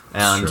things,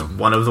 and True.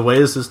 one of the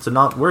ways is to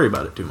not worry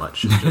about it too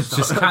much.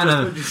 Just kind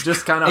of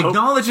Just kind of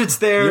acknowledge it's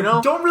there. You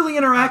know? Don't really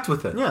interact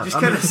with it. Yeah, Just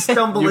I kind mean, of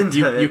stumble into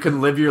you, it. you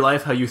can live your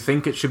life how you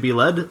think it should be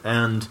led,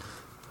 and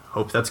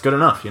hope that's good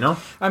enough.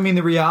 I mean,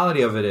 the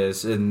reality of it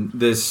is, and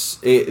this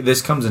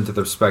comes into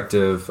the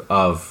perspective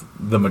of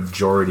the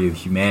majority of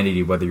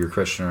humanity, whether you're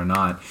Christian or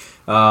not.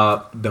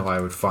 Though I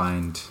would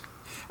find,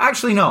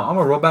 actually, no, I'm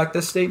gonna roll back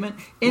this statement.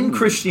 In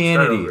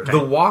Christianity, start over.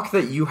 the walk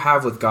that you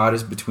have with God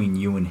is between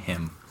you and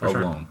Him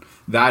sure. alone.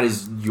 That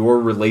is your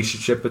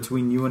relationship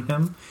between you and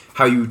Him.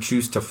 How you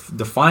choose to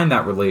define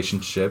that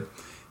relationship,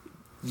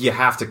 you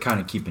have to kind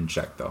of keep in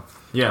check, though.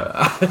 Yeah,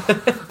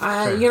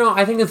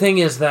 I think the thing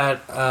is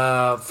that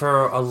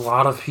for a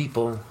lot of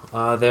people,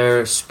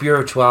 their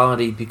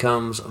spirituality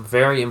becomes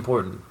very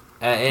important,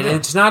 and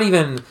it's not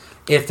even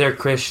if they're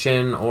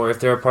Christian or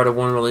if they're a part of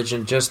one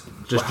religion, just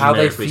how they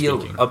generically feel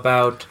speaking.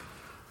 about.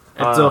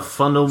 it's a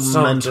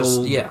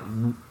fundamental. yeah.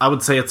 I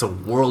would say it's a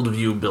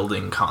worldview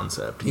building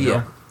concept. You Yeah.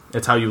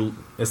 know?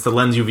 It's the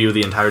lens you view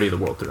the entirety of the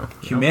world through.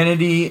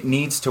 Humanity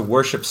needs to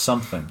worship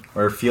something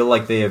or feel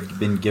like they have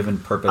been given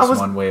purpose I was-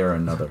 one way or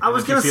another. I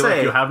was If you gonna feel say.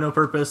 like you have no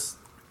purpose.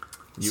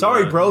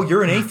 Sorry, bro,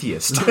 you're an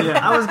atheist.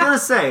 I was gonna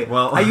say.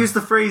 Well- I used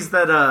the phrase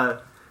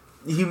that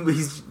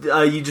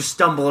you just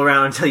stumble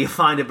around until you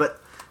find it, but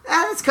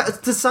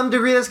to some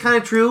degree that's kind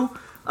of true.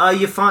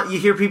 You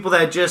hear people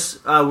that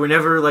just were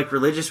never like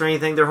religious or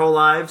anything their whole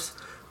lives,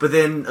 but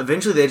then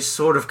eventually they just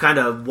sort of kind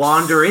of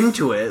wander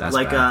into it. That's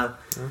like bad.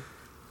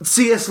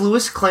 C.S.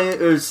 Lewis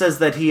says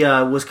that he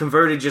was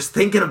converted just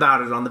thinking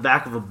about it on the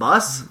back of a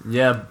bus.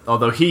 Yeah,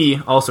 although he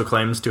also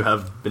claims to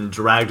have been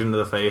dragged into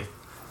the faith,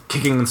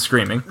 kicking and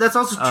screaming. That's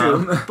also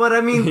true, but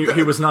I mean,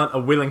 He was not a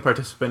willing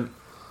participant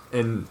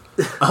in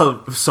a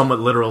somewhat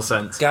literal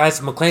sense. Guys,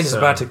 McLean is So-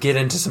 about to get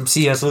into some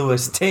C.S.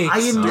 Lewis takes. I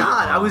am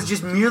not. I was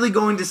just merely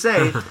going to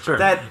say Sure.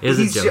 that Is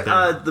a he's joke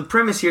there. the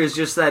premise here is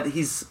just that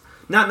he's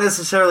not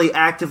necessarily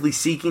actively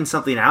seeking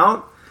something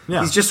out. Yeah.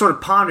 He's just sort of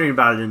pondering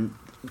about it and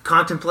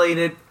contemplating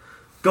it,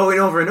 going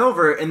over and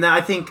over. And I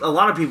think a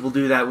lot of people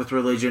do that with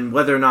religion,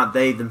 whether or not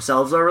they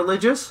themselves are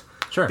religious,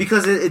 Sure.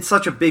 because it's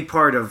such a big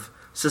part of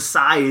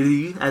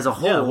society as a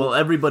whole. Yeah, well,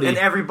 everybody- and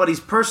everybody's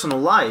personal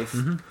life.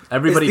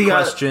 Everybody is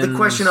questions the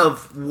question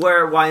of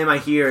why am I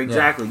here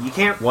exactly. You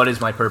can't. what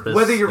is my purpose.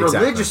 Whether you're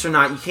Exactly. religious or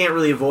not, you can't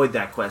really avoid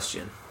that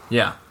question.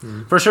 Yeah,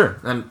 for sure,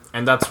 and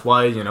that's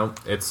why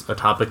it's a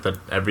topic that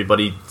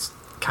everybody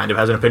kind of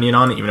has an opinion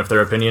on, even if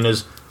their opinion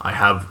is I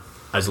have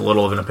as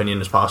little of an opinion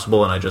as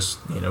possible, and I just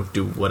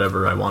do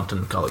whatever I want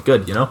and call it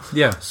good.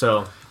 Yeah.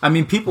 So I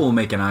mean, people will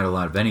make an idol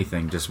out of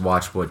anything. Just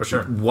watch what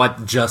sure.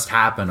 what just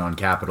happened on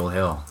Capitol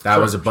Hill. That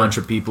was a bunch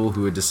of people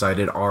who had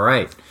decided, all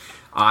right,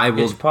 I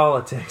will. It's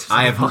politics.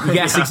 I have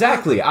yes,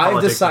 exactly. I've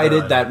Politics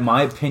decided are that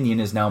my opinion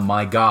is now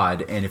my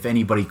God, and if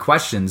anybody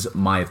questions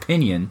my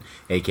opinion,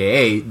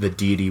 aka the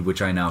deity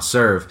which I now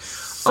serve,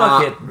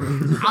 Suck it.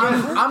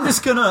 I'm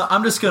just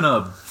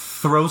gonna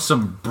throw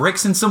some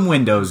bricks in some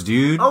windows,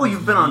 dude. Oh,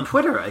 you've been on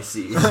Twitter, I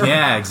see.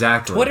 Yeah,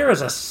 exactly. Twitter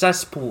is a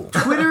cesspool.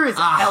 Twitter is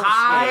a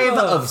hive hellscape.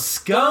 of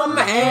scum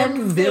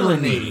and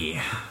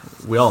villainy.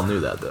 We all knew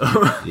that,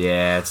 though.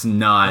 Yeah, it's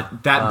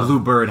not. That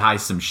Bluebird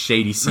hides some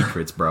shady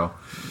secrets, bro.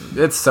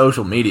 It's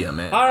social media,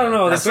 man. I don't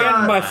know. They That's banned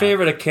not- my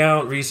favorite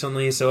account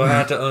recently, so I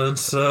had to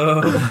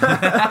unsub.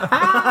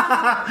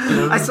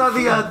 I saw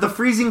the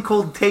Freezing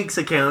Cold Takes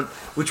account,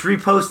 which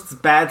reposts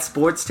bad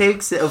sports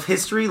takes of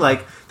history,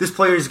 like this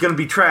player is going to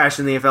be trash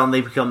in the NFL and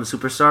they become a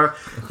superstar.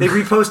 They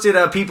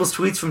reposted people's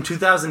tweets from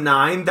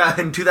 2009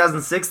 and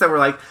 2006 that were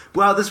like,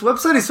 wow, this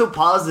website is so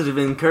positive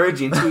and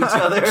encouraging to each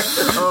other.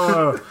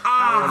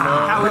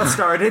 How it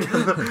started,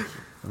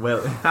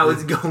 Well, how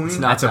it's going. It's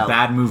not That's a how-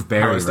 bad move, how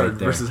Barry, it started right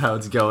there. versus how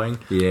it's going.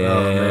 Yeah.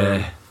 Oh,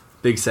 man.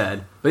 Big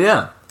sad. But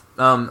yeah,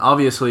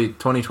 obviously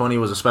 2020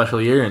 was a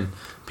special year, and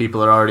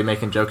people are already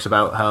making jokes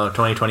about how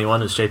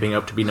 2021 is shaping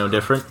up to be no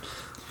different.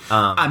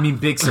 I mean,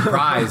 big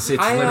surprise.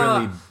 It's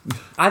literally.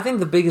 I think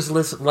the biggest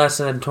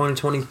lesson in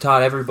 2020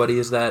 taught everybody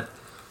is that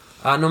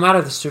no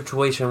matter the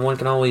situation, one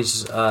can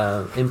always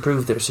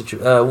improve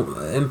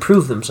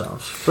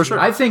themselves. For sure.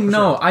 I think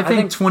no. I think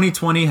think-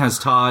 2020 has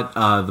taught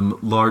the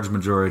large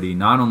majority.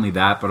 Not only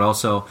that, but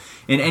also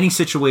in any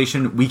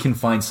situation we can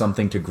find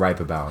something to gripe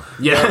about.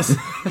 Yes.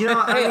 You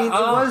know, I mean,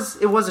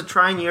 it was a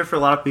trying year for a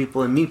lot of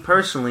people, and me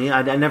personally,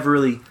 I never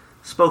really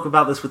spoke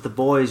about this with the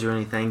boys or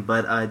anything,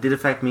 but it did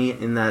affect me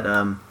in that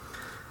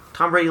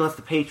Tom Brady left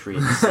the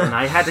Patriots, and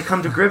I had to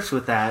come to grips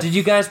with that. Did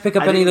you guys pick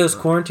up I any of didn't- those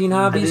quarantine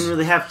I hobbies? didn't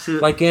really have to.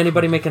 Like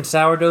anybody making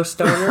sourdough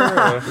starter?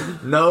 Or?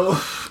 No.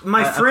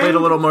 my I friend played a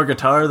little more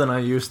guitar than I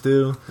used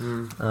to.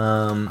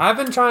 I've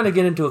been trying to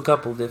get into a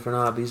couple different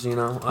hobbies, you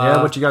know.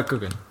 Yeah, what you got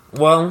cooking?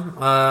 Well,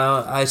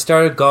 I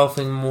started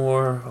golfing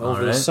more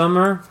over the Alright.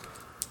 summer.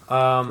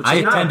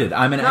 I not- attended.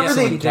 I'm an not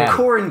excellent really dad.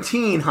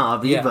 quarantine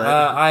hobby, Yeah,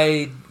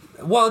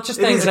 but well, it's just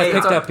It things is that I a-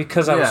 picked up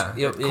because I was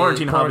Yeah,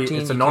 quarantine hobby.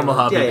 It's a normal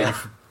hobby. Yeah, that yeah.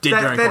 you did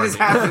during that is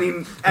quarantine.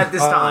 happening at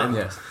this time.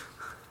 Yes.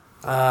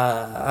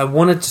 I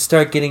wanted to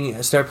start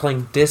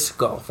playing disc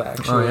golf.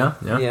 Actually, Oh,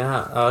 yeah?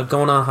 yeah.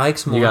 Going on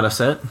hikes more. You got a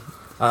set?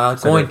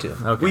 going to.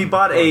 Okay. We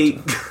bought a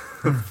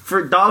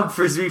for dog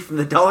frisbee from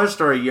the dollar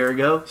store a year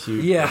ago.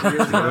 Yeah,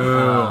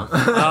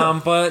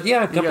 but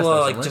yeah, a couple guys of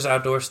have like some, just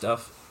outdoor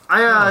stuff.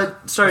 I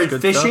started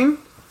That's good fishing,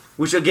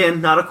 which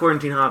again, not a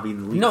quarantine hobby.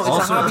 In the least. No, it's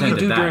Also a hobby you attended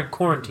do that. during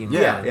quarantine.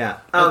 yeah.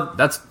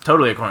 That's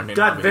totally a quarantine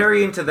Got hobby.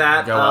 very into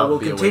that. Go out, We'll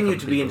be away continue from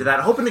to be people. into that.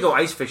 Hoping to go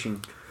ice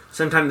fishing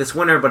sometime this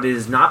winter, but it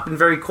has not been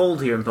very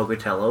cold here in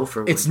Pocatello.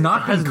 For It's winter.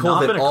 not been Has cold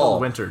not at been a all.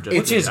 cold winter, just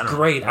Which in is general.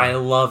 great. I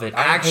love it.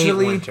 I hate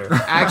Actually, winter.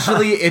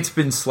 actually, it's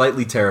been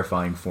slightly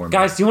terrifying for me.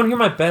 Guys, do you want to hear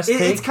my best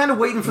take? It's kind of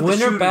waiting for the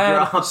Winter shoe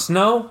bad, to drop.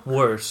 snow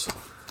worse.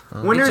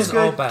 Winter It's is just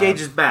all good. bad.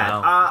 Gauge is bad.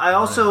 Wow. I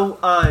also,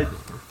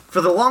 for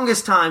the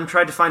longest time,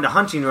 tried to find a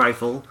hunting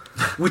rifle,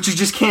 which you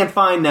just can't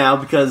find now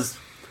because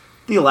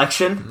the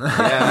election.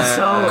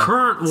 So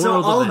Current So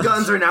world all events.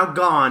 guns are now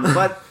gone,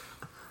 but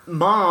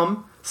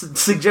Mom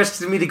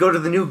suggested me to go to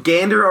the new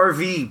Gander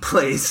RV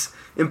place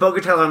in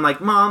Pocatello. I'm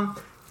like, Mom,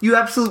 you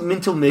absolute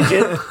mental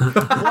midget.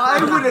 Why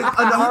would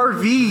an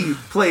RV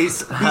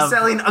place be Have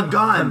selling a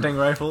gun? hunting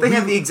rifle? They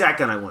have the exact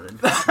gun I wanted.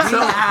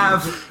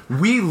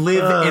 We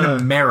live in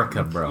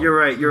America, bro. You're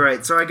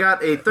right. So I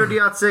got a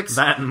 30-06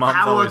 That and Mom's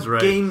always Howa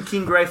right. Game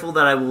King rifle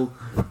that I will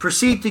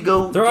proceed to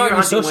go They're deer on your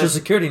hunting social with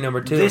security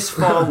number too. this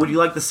fall. Would you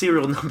like the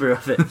serial number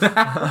of it?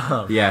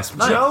 Yes.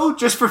 Joe,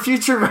 just for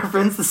future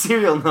reference, the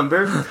serial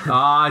number.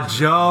 Ah,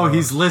 Joe,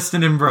 he's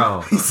listening,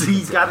 bro.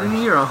 He's got an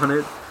ear on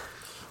it.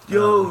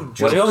 Yo,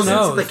 Joe, Joe listens to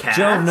knows. the cast.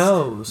 Joe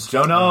knows.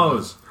 Joe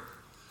knows.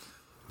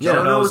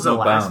 Joe knows no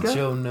Alaska. bounds.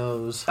 Joe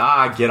knows.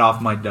 Ah, get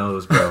off my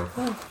nose, bro.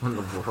 in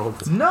the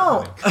world.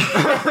 No.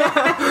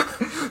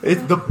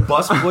 It's the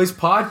Bus Boys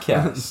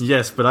podcast.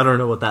 Yes, but I don't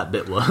know what that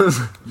bit was.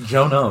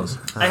 Joe knows.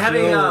 I had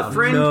a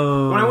friend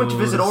when I went to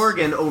visit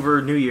Oregon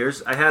over New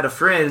Year's. I had a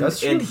friend, That's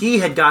true. and he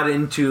had got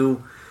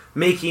into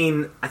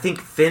making, I think,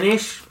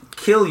 Finnish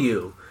Kill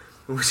You,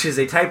 which is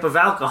a type of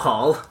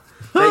alcohol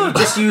that you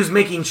just use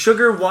making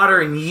sugar,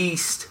 water, and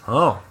yeast.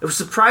 Oh, It was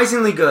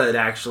surprisingly good,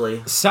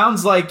 actually.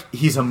 Sounds like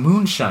he's a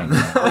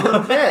moonshiner. A little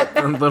bit.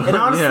 And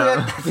honestly,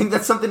 yeah. I think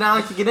that's something I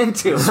like to get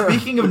into.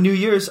 Speaking of New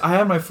Year's, I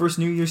had my first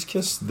New Year's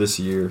kiss this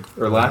year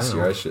or last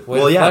year. I should. Way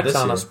well, to yeah, flex this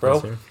on year. us, bro.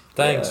 This year.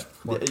 Thanks.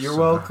 Yeah. You're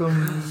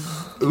welcome.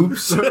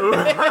 Oops. Hey,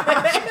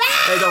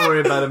 don't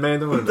worry about it,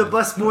 man. Don't worry The about it.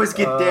 Bus Boys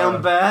get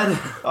down bad.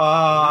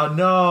 Ah,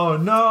 no.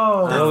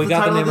 Oh, we the got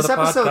the title name of this of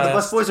the episode. The podcast.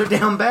 Bus Boys are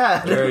down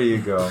bad. There you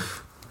go.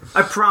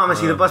 I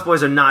promise you, the Bus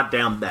Boys are not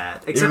down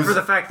bad. Except was- for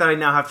the fact that I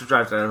now have to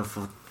drive to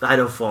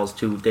Idaho Falls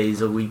 2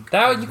 days a week.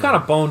 That you kind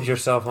of boned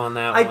yourself on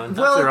that one.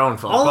 Well, your own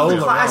fault. all of the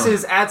Toblerone.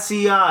 classes at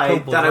CI that I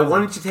Toblerone.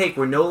 wanted to take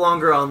were no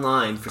longer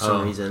online for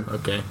some reason.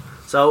 Okay.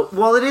 So,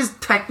 while it is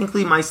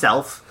technically my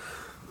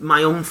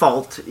own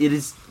fault, it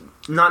is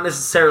not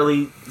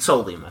necessarily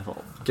solely my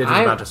fault. Gigi's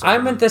about to say I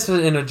meant this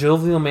in a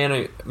jovial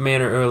manner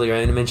earlier,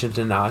 and I mentioned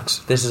to Knox.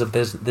 This is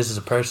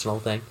a personal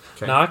thing.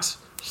 Okay. Knox,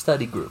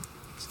 study group.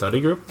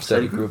 Study group?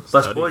 Study group.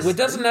 Bus Study. boys. It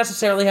doesn't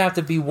necessarily have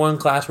to be one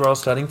class we're all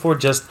studying for.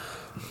 Just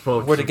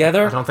Well, we're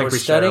together, I don't think we're we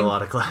share studying, a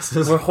lot of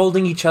classes. we're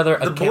holding each other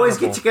The accountable. boys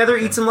get together,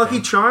 eat some Lucky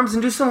Charms,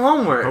 and do some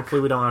homework.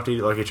 Hopefully we don't have to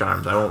eat Lucky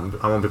Charms. I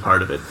won't be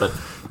part of it, but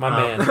My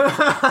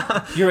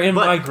man, you're in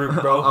my group,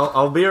 bro.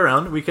 I'll be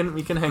around. We can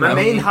hang My out.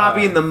 main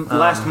hobby in the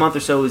last month or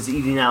so is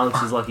eating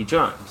Alex's Lucky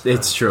Charms.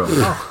 It's true.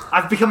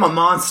 I've become a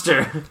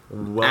monster.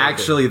 Well,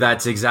 Actually,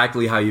 that's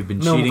exactly how you've been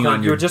No, cheating McClane,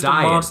 on your you're just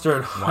diet. a monster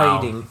in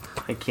hiding.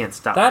 I can't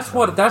stop. That's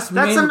what. That's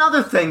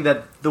Another thing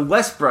that the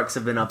Westbrooks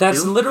have been up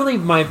That's to. literally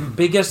my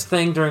biggest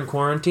thing during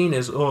quarantine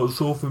is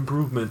self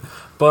improvement.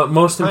 But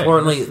most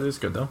importantly, it's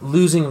good though.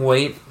 losing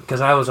weight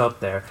because I was up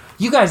there.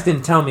 You guys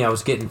didn't tell me I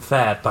was getting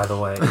fat, by the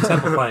way.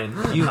 Except for playing.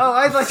 Oh,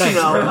 I'd let you Thanks,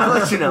 know. bro. I'd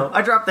let you know.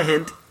 I dropped the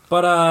hint.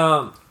 But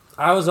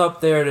I was up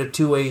there to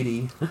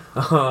 280.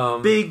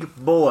 Big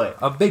boy.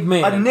 A big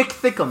man. A Nick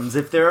Thickums,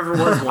 if there ever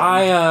was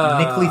one.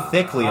 Nickly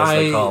thickly, as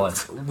they call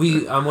it.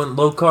 I went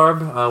low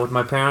carb with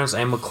my parents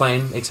and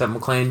McLean, except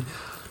McLean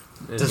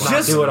does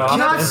not do it often.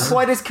 Not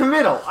quite as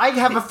committal. I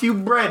have a few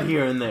bread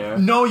here and there.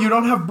 No, you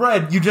don't have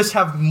bread. You just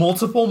have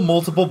multiple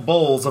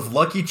bowls of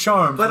Lucky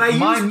Charms. But I with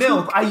my use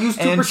milk. I use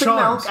 2% and milk.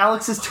 Charms.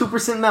 Alex is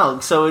 2%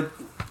 milk, so it.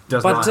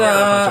 Does But, not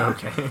have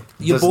okay.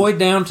 You Doesn't- boyed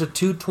down to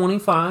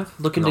 225,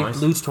 looking Nice.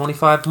 to lose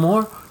 25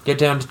 more, get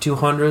down to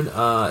 200.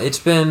 It's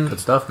been Good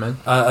stuff, man.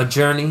 a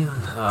journey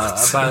about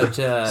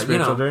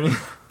Spiritual journey.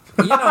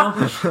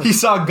 He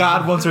saw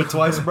God once or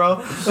twice, bro.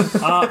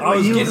 I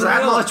was You getting lose that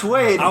real, much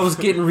weight. I was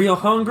getting real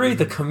hungry.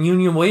 The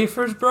communion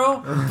wafers,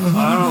 bro.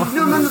 No,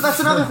 that's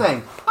another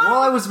thing.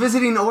 While I was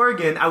visiting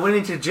Oregon, I went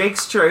into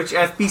Jake's Church,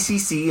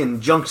 FBCC,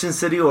 in Junction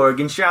City,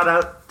 Oregon. Shout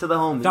out to the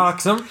homies.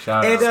 Dox 'em.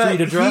 Shout And, out.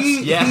 Street address?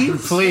 Yeah,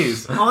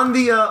 please. On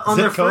the on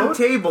Zip their front code?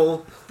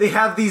 table, they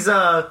have these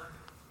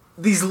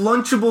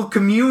lunchable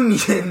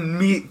communion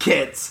meat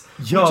kits.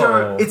 Yo. Which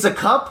are, it's a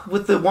cup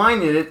with the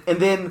wine in it, and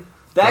then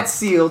that's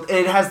sealed, and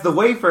it has the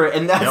wafer,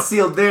 and that's Yep.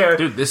 sealed there.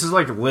 Dude, this is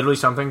like literally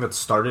something that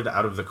started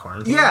out of the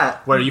quarantine. Yeah.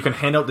 Where you can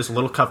hand out this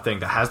little cup thing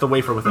that has the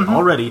wafer with it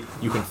already.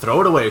 You can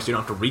throw it away so you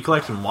don't have to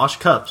recollect and wash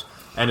cups.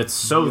 And it's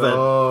so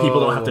that people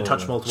don't have to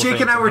touch multiple Jake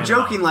things. and I were hand them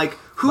out. joking, like,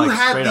 who Like,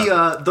 had straight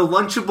the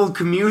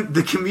lunchable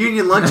the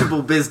communion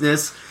lunchable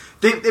business?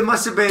 They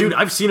must have been. Dude,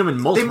 I've seen them in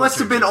multiple They must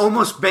have been churches.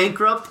 almost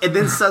bankrupt, and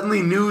then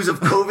suddenly news of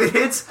COVID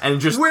hits, And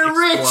just we're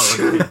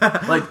explode.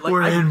 rich. like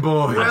We're in,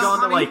 boys. I've gone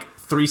to honey. like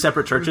 3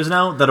 separate churches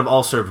now that have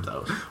all served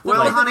those. Well,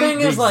 Like, the honey, thing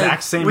The is, like,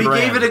 exact same we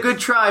brand. gave it a good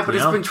try, but You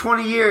it's know? been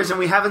 20 years and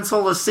we haven't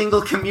sold a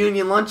single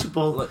communion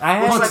lunchable. Look, I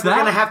had- Looks What's like we're that?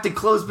 gonna have to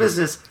close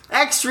business.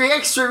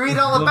 Extra, read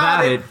all about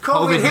About it. it.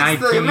 COVID hits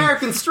the COVID-19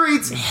 American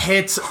streets.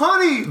 Hits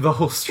Honey, the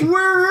whole street.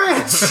 we're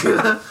rich.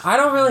 I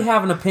don't really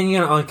have an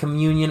opinion on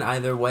communion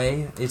either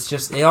way. It's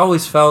just, it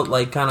always felt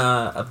like kind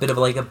of a bit of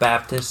like a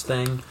Baptist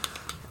thing.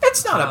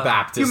 It's not a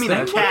Baptist you mean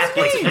thing. a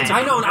Catholic thing?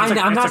 I know, It's a-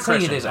 I'm it's not a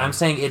saying it Christian is. thing. I'm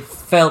saying it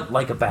felt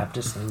like a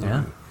Baptist thing.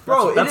 Yeah.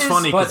 Bro, That's it is,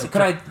 funny. But 'cause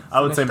could I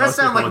would say That most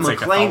sound people like would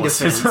say McLean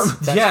Catholicism. defense.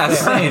 That's Yeah, fair.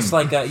 same. It's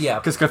like a, yeah.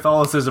 Because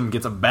Catholicism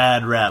gets a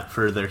bad rap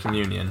for their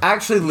communion.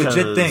 Actually,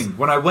 legit 'Cause thing.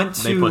 When I went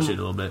to They push it a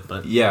little bit,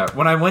 but Yeah,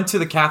 when I went to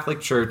the Catholic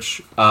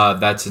church,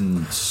 that's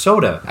in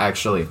Soda,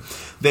 actually,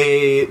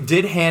 they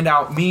did hand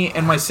out me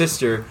and my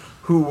sister,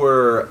 who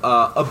were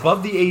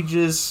above the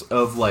ages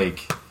of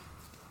like,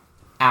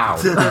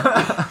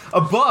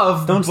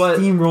 above, Don't but.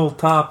 steamroll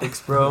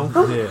topics, bro.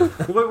 yeah.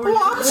 Well,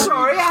 I'm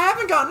sorry, I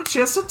haven't gotten a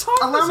chance to talk.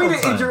 Allow this me whole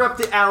to time.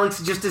 interrupt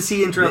Alex just as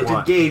he interrupted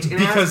Why? Gage. And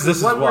Because ask, this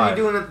is what were why. you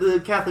doing at the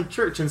Catholic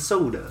church in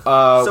Soda?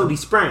 Sody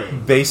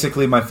Spring.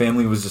 Basically, my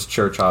family was just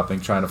church hopping,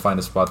 trying to find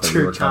a spot that we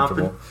were Church hopping.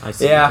 comfortable. I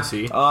see. Yeah. I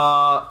see.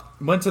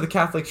 Went to the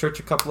Catholic church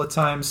a couple of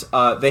times.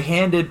 They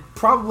handed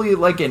probably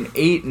like an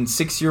 8 and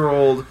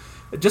 6-year-old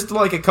just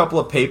like a couple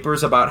of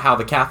papers about how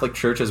the Catholic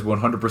Church is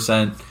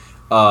 100%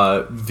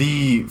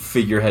 the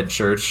figurehead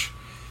church,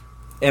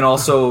 and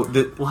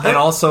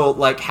also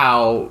like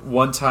how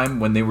one time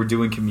when they were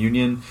doing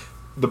communion,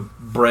 the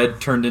bread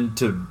turned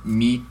into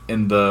meat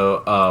and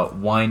the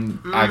wine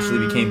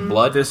actually became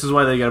blood. This is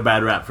why they get a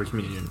bad rap for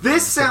communion.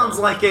 This sounds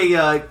like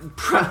a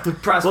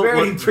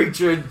prosperity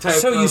preacher type.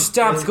 So you of-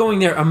 stopped going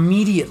there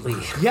immediately.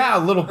 Yeah, a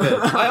little bit.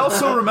 I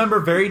also remember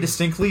very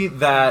distinctly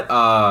that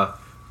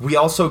we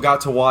also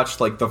got to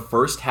watch like the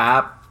first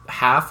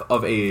half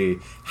of a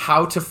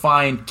How to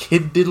Find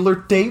Kid Diddler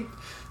tape.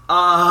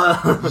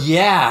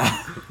 Yeah,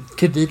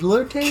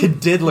 Kadiddler tape? Kid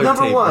Diddler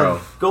Number tape, one, bro.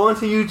 go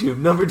onto YouTube.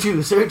 Number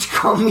two, search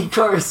 "Call Me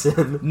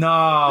Carson."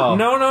 No,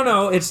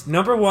 No. It's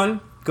number 1,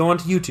 go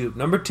onto YouTube.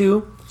 Number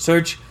 2,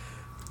 search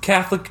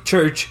Catholic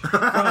Church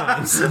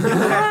crimes.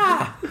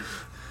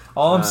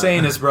 All I'm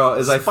saying is, bro,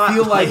 is I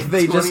feel like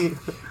they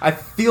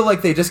Spotlight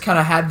 20. just kind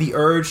of had the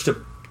urge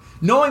to,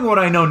 knowing what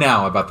I know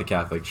now about the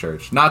Catholic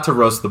Church, not to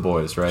roast the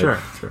boys, right? Sure.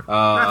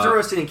 Not to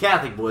roast any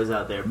Catholic boys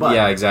out there, but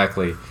Yeah,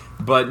 exactly.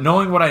 But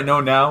knowing what I know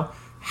now,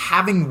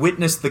 having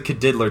witnessed the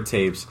Kid-Diddler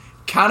tapes,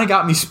 kind of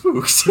got me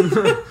spooked.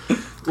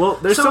 Well,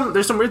 there's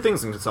So- some weird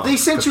things in Catholic. they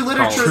sent you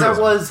literature that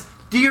was,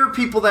 "Dear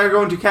people that are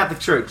going to Catholic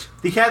Church,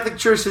 the Catholic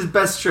Church is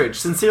best church.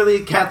 Sincerely,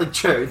 Catholic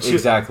Church."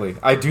 Exactly.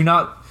 I do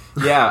not.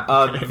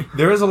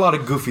 There is a lot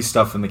of goofy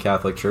stuff in the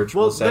Catholic Church.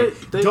 Well, We'll say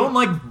they- don't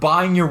like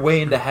buying your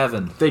way into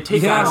heaven. They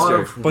take Yeah, a lot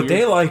of but they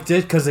weird- liked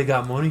it because they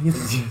got money.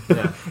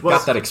 yeah. Well,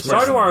 Got that expression.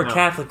 Sorry to our No.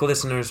 Catholic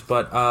listeners,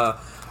 but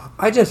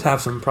I just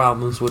have some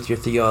problems with your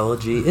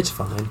theology. It's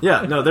fine.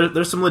 Yeah, no,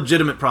 there's some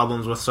legitimate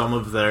problems with some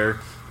of their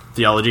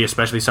theology,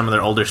 especially some of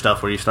their older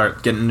stuff where you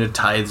start getting into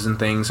tithes and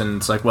things, and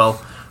it's like,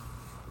 well,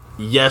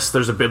 yes,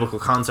 there's a biblical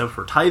concept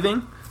for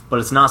tithing, but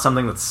it's not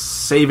something that's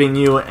saving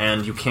you,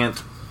 and you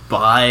can't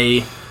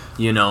buy,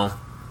 you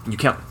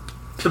can't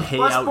The pay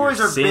Bus out Boys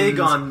your are big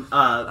sins.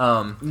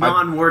 on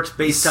non-works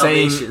based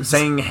saying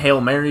salvation.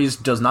 Hail Marys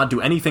does not do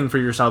anything for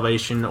your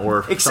salvation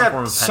or some Except,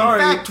 form of in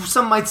fact,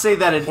 some might say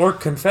that it Or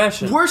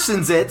confession.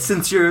 worsens it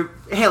since you're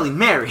hailing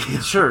Mary.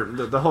 Sure,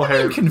 the whole I mean,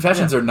 Hail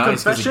confessions are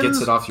nice because it Confessions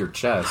gets it off your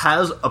chest.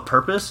 has a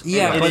purpose.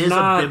 Yeah, and but it is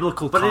not- a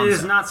biblical But concept. it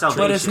is not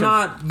salvation. But it's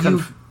not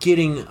you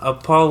getting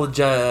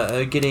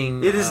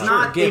getting. It is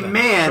not forgiven. a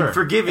man Sure.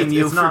 forgiving It's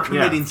you not- for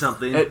committing yeah.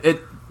 something.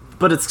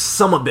 But it's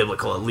somewhat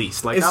biblical at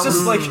least. Like It's that just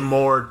was like-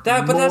 more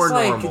That, but more that's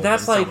like normal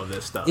that's than like some of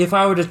this stuff. if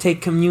I were to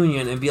take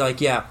communion and be like,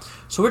 yeah,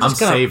 so we're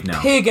just I'm gonna saved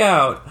now. pig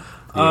out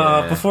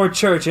Yeah. before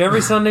church every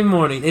Sunday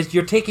morning.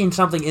 You're taking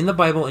something in the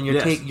Bible and you're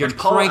Yes. you're And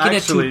Paul cranking it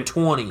actually- to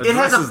 20. It has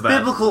a addresses that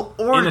biblical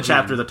origin. in a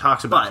chapter that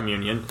talks about but-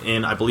 communion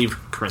in, I believe,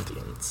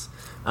 Corinthians.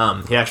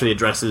 He actually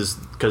addresses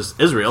because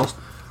Israel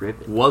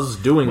was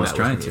doing Was that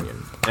trying with to.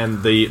 communion,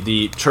 and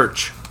the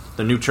church,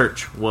 the new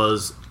church,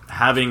 was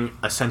having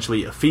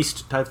essentially a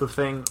feast type of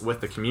thing with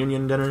the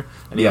communion dinner,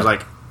 and he was Yeah.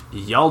 like,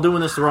 "Y'all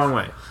doing this the wrong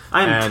way."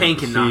 I am And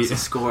tanking Nazi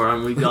score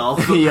on Regal.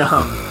 He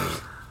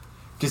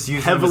Just use them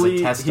as a heavily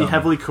test he dummy.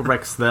 heavily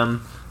corrects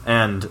them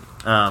and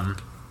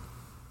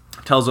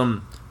tells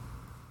them,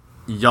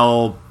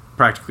 "Y'all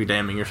practically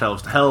damning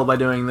yourselves to hell by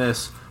doing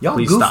this. Y'all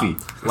Please goofy."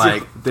 stop.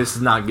 Like this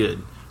is not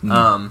good."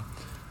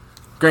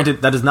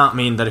 Granted, that does not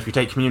mean that if you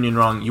take communion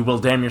wrong, you will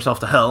damn yourself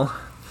to hell.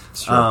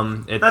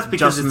 It That's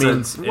because just it's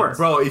means a work.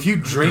 Bro, if you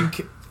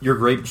drink your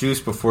grape juice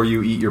before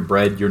you eat your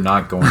bread, you're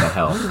not going to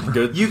hell.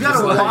 Good. You gotta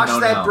Just letting wash know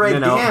that now. bread You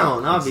know.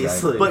 down,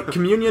 obviously. But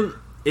communion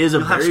is a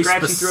You'll have very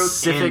scratchy throat and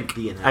specific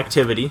be in hell.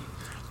 activity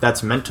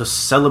that's meant to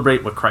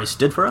celebrate what Christ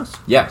did for us.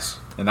 Yes,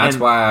 and that's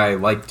And- why I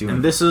like doing.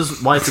 And this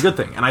is why it's a good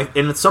thing.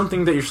 And it's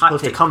something that you're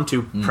supposed to take. come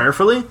to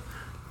prayerfully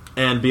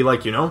and be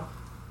like,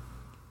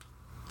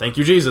 thank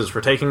you, Jesus,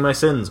 for taking my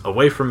sins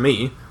away from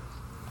me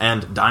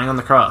and dying on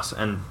the cross.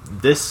 And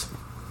this,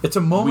 It's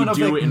a moment we of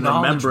do in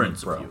acknowledgement,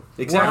 remembrance bro. of you.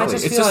 Exactly. Well, I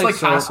just it's feel just like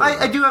like so-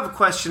 Passover. I do have a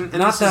question, and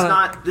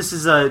Not this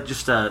is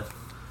just a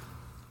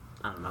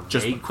I don't know,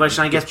 Just vague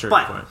question, I guess. sure,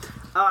 But go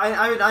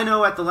ahead. I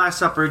know at the Last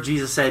Supper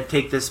Jesus said,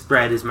 "Take this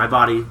bread as my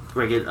body,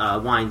 drink it,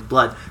 wine,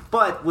 blood."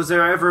 But was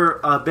there ever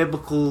a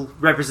biblical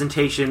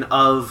representation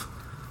of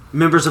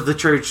members of the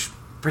church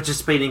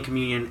participating in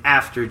communion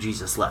after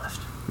Jesus left?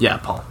 Yeah,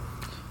 Paul.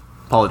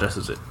 Paul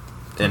addresses it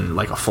in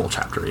like a full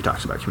chapter. He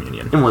talks about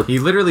communion. And what? He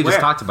literally just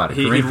Where? talked about it.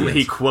 He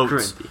Corinthians. quotes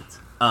Corinthians.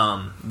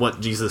 what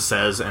Jesus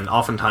says, and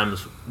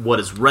oftentimes what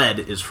is read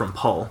is from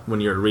Paul when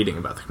you're reading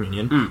about the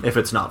communion. If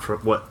it's not for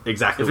what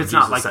exactly, If what it's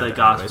not Jesus like said the there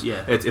gospel,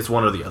 anyways. yeah. it's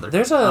one or the other.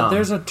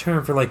 There's a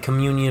term for like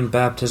communion,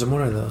 baptism.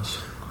 What are those?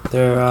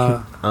 They're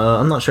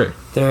I'm not sure.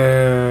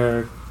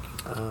 they're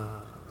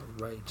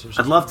rites or I'd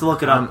something. love to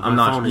look it up. I'm My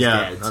not- phone is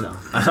yeah, dead, I'm-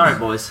 so. Sorry,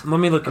 boys. Let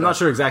me look. I'm it not up.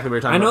 sure exactly what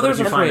you're talking I know about. but there's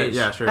if a you find it, phrase.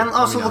 yeah, sure. And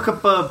also Let me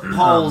look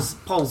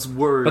up Paul's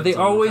words. But they on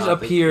the always topic,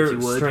 if appear you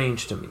would.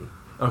 strange to me.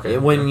 know. Okay.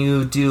 When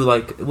you do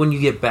when you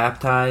get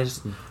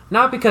baptized,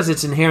 not because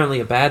it's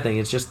inherently a bad thing.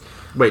 It's just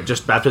Wait,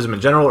 just baptism in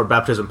general or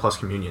baptism plus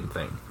communion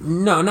thing?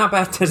 no, not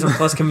baptism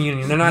plus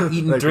communion. They're not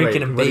eating, Like,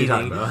 drinking, wait, and what are you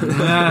bathing. talking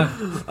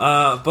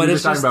about? But You're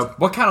it's just talking about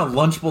what kind of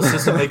lunchable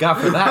system they got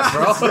for that,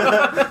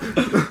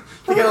 bro.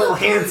 You got a little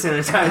hand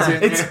sanitizer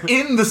in It's there.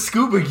 in the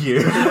scuba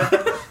gear.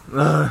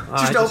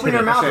 Just open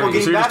your mouth while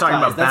Okay, so getting you're just talking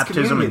baptized. about That's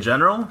baptism in communion.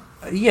 general?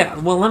 Yeah,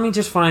 well, let me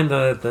just find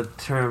the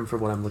term for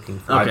what I'm looking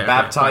for. Okay, I okay,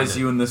 baptize find it.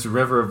 you in this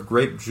river of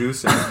grape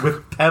juice and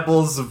with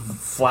pebbles of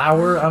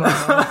flour. I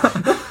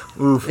don't know.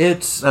 Oof.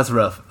 It's That's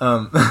rough.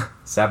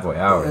 Savoy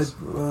hours.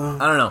 I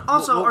don't know.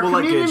 Also, are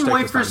let Gage communion take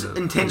wafers this time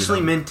to intentionally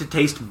figure it meant to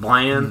taste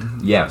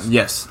bland? Yes. out.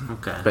 Yes,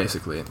 Okay.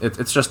 basically.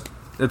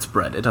 It's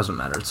bread. It doesn't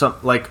matter.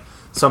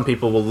 Some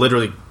people will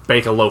literally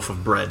bake a loaf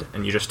of bread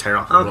and you just tear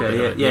off a little bit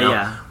Okay, of yeah, it. you know?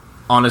 yeah.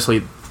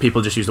 Honestly,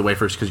 people just use the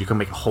wafers because you can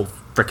make a whole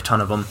frick ton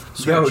of them.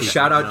 Yo, Cheap,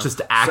 shout you out know?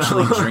 just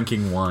actually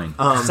drinking wine.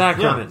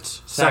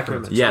 sacraments.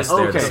 Sacraments. Yes, That's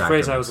they're the the phrase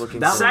sacraments. I was looking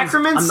That for.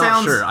 Sacrament I'm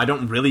sounds- not sure. I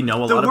don't really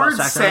know a The lot word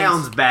about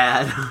sacraments. sounds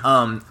bad.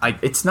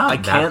 It's not I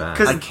that can't bad.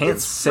 Because I can't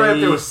it's say right up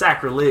there with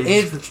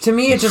sacrilege. To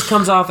me, it just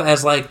comes off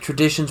as like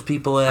traditions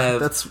people have.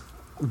 that's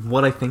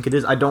what I think it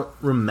is. I don't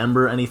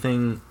remember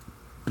anything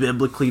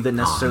biblically that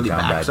necessarily God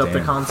backs up the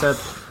damn.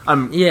 concept.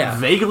 I'm Yeah.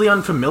 vaguely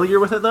unfamiliar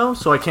with it though,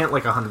 so I can't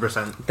like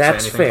 100%.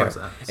 That's say anything fair. towards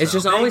that, It's so.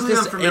 just always Vaguely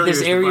this unfamiliar this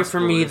is the area bus for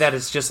me boys. that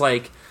it's just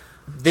like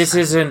this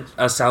isn't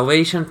a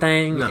salvation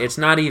thing. No. It's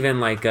not even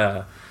like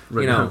a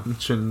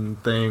redemption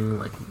thing,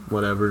 like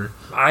whatever.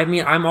 I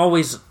mean,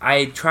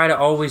 I try to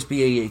always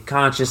be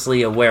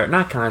consciously aware,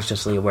 not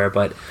consciously aware,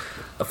 but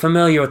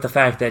familiar with the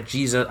fact that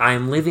I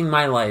am living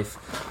my life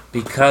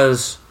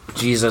because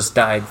Jesus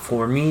died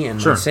for me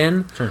and my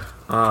sin. Sure.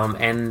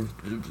 And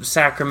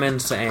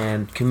sacraments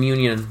and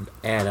communion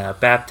and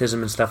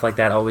baptism and stuff like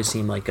that always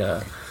seem like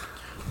hey,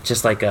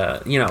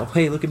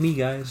 look at me,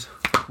 guys.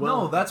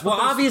 No, that's Well,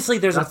 what obviously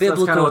there's a that's kinda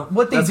biblical.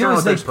 what they That's do kinda is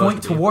what they they're supposed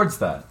point to be. towards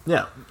that.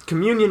 Yeah,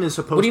 communion is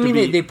supposed What do you to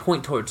mean be... they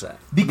point towards that?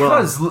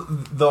 Because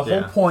the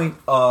whole yeah. point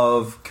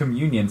of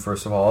communion,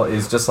 first of all,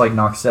 is just like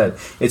Knox said.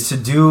 It's to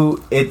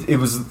do it.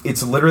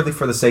 It's literally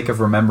for the sake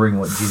of remembering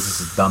what Jesus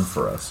has done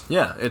for us.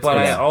 Yeah, it's... But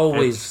I it's-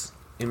 always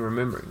am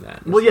remembering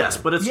that. Well, yes,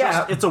 but it's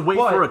Yeah, it's a way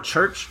but- for a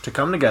church to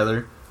come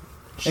together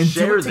And do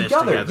share it this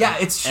together. Yeah,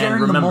 it's and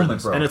sharing the remember moment,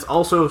 this. bro. And it's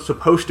also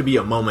supposed to be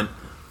a moment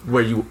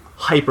where you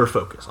hyper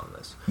focus on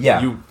this.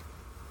 Yeah. You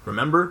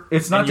remember.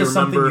 It's not and you just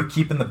something remember- you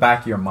keep in the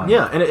back of your mind.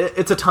 Yeah, and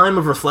it's a time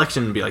of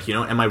reflection and be like,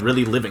 am I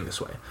really living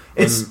this way?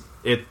 It's-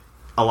 and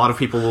a lot of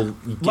people will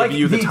give Like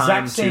you the the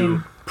time exact to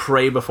same-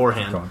 pray Go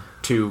beforehand on.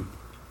 to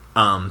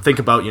think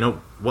about,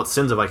 what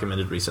sins have I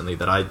committed recently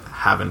that I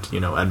haven't,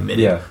 admitted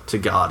Yeah. to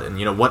God,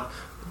 and what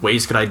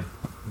ways could I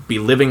be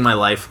living my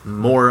life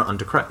more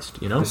unto Christ?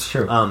 It's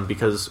true.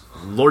 Because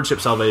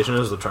lordship salvation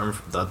is the term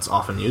that's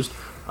often used,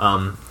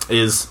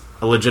 is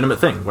a legitimate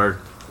thing where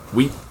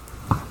we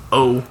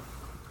owe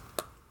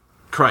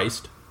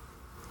Christ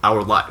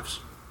our lives,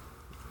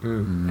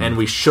 and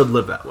we should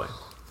live that way,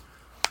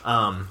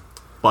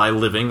 by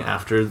living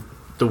after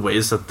the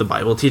ways that the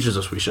Bible teaches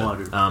us we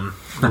should,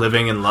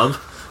 living in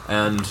love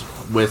and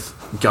with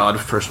God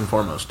first and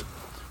foremost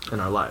in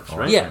our lives,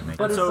 right? Yeah, And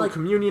but it's so like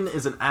communion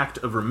is an act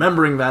of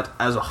remembering that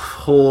as a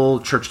whole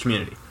church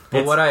community.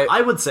 But what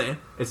I would say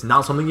it's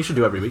not something you should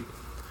do every week,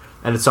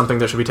 and it's something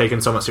that should be taken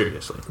somewhat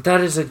seriously.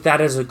 that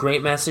is a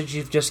great message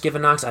you've just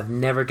given, Knox. I've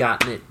never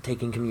gotten it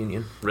taking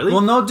communion. Really?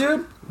 Well, no,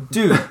 dude.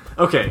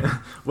 okay.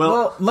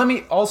 Well, let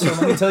me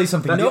tell you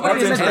something. The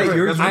Nobody argument that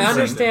you're I using-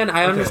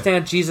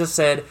 understand. Jesus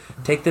said,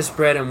 "Take this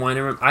bread and wine."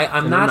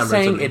 I'm In not remembrance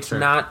saying of me, it's sure.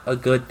 not a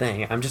good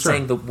thing. I'm just Sure.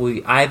 saying the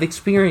way I've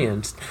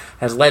experienced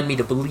has led me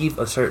to believe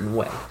a certain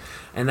way,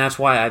 and that's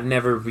why I've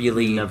never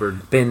really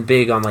been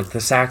big on like the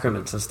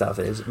sacraments and stuff.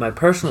 Is my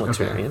personal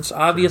experience.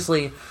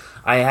 Obviously,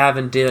 I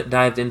haven't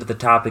dived into the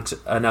topics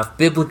enough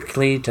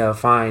biblically to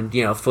find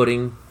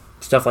footing,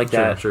 stuff like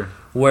that. Sure.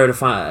 Where to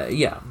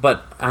find,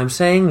 but I'm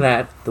saying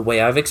that the way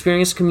I've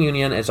experienced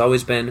communion has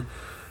always been,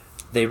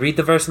 they read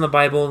the verse in the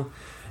Bible,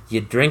 you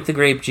drink the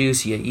grape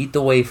juice, you eat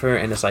the wafer,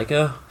 and it's like,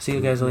 oh, see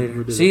you guys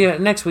later. See you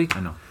next week.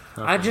 I know.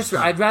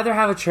 I'd rather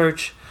have a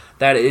church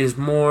that has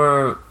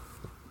more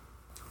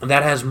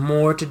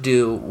to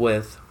do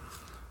with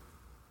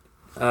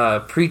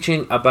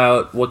preaching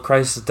about what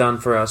Christ has done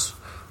for us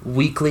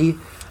weekly,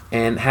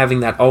 and having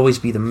that always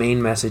be the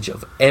main message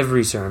of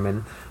every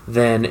sermon,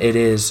 than it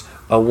is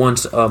a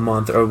once a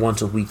month or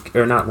once a week,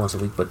 or not once a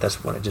week, but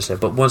that's what I just said,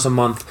 but once a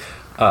month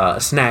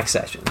snack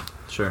session.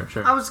 Sure.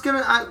 I was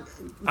gonna.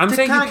 I'm to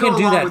saying you kinda can go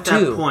do along that with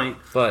too, point,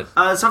 but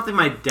something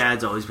my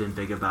dad's always been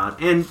big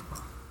about, and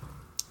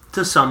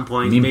to some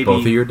point, You mean maybe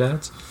both of your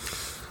dads?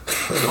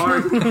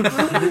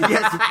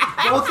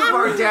 yes, both of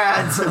our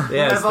dads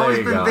Yes, have always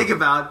there you been go. big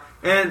about,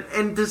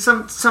 and to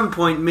some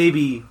point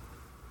maybe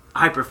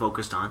hyper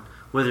focused on,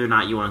 whether or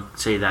not you want to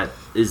say that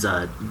is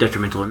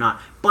detrimental or not.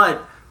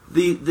 But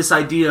this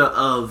idea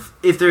of,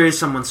 if there is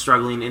someone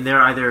struggling and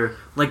they're either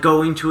like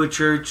going to a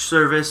church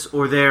service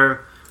or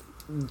they're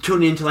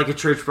tuning into like a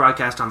church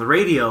broadcast on the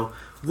radio,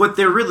 what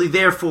they're really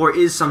there for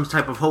is some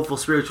type of hopeful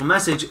spiritual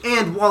message.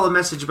 And while a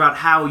message about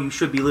how you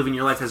should be living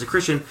your life as a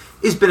Christian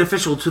is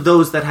beneficial to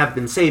those that have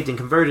been saved and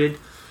converted,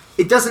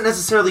 it doesn't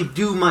necessarily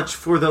do much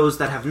for those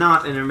that have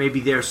not and are maybe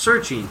there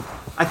searching.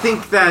 I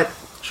think that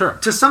Sure.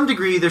 to some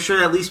degree there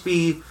should at least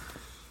be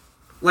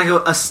like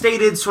a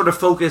stated sort of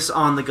focus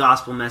on the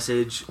gospel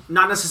message,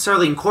 not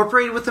necessarily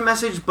incorporated with the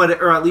message,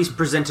 or at least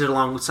presented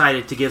alongside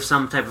it to give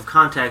some type of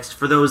context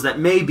for those that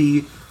may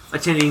be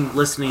attending,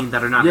 listening,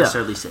 that are not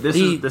necessarily saved.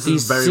 This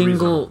is very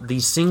reasonable. the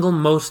single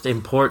most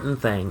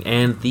important thing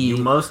and You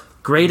the must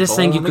greatest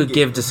thing you born could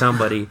again. give to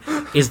somebody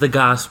is the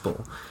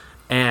gospel,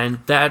 and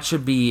that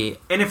should be.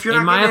 And if you're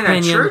in not my getting it at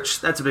opinion,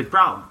 church, that's a big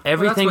problem.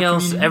 everything what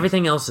else, communion is.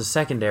 everything else is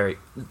secondary.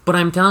 But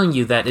I'm telling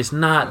you that is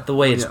not the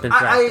way it's been I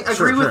practiced.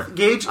 agree Sure, with sure.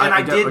 Gage, and I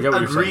I, get- I did get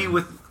what you're agree saying.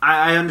 with.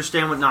 I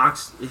understand what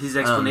Knox, his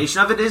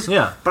explanation of it is.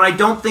 yeah. But I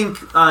don't think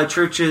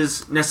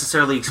churches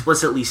necessarily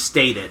explicitly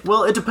state it.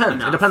 Well, it depends.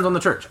 Enough. It depends on the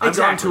church. I've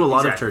gone Exactly, to a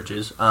lot exactly. of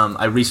churches.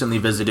 I recently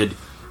visited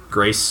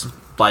Grace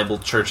Bible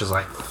Church, is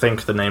I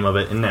think the name of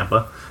it, in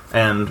Nampa,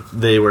 and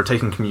they were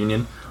taking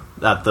communion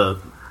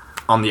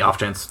on the off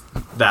chance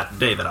that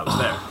day that I was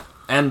there,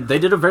 and they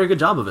did a very good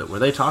job of it, where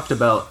they talked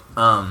about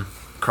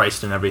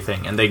Christ and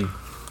everything, and they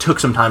took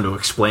some time to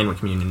explain what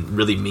communion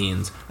really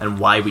means and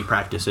why we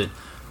practice it,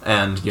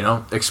 and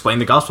explain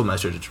the gospel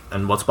message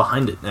and what's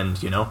behind it, and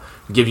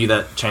give you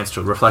that chance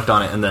to reflect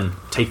on it and then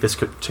take this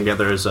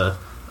together as a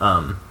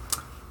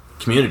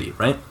community,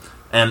 right?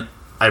 And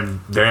I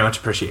very much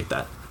appreciate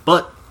that.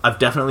 But I've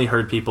definitely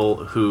heard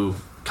people who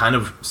kind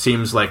of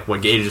seems like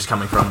what Gage is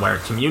coming from, where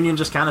communion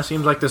just kind of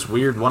seems like this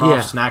weird one-off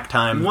Yeah. snack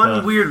time.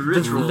 One weird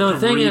ritual. The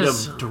thing read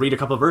is, to read a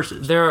couple of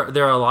verses. there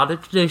are a lot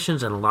of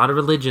traditions and a lot of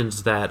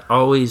religions that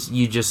always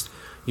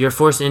you're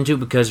forced into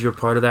because you're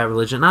part of that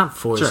religion. Not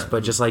forced, Sure.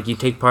 but just like you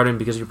take part in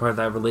because you're part of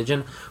that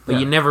religion. But Yeah.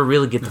 you never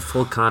really get the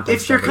full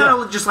context. If you're of it.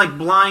 kind of just like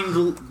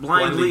blindly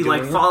like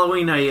doing it.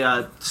 following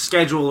a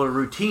schedule or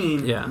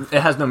routine, yeah.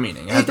 It has no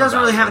meaning. it doesn't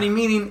really have any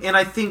meaning. And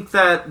I think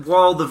that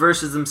while the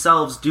verses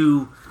themselves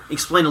do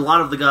explain a lot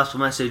of the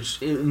gospel message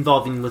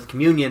involving with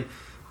communion,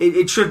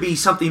 it should be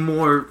something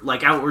more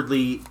like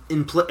outwardly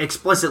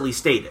explicitly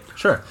stated.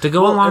 Sure. To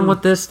go Well, along and-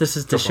 with this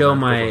is to Go for show it,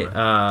 my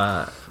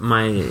go for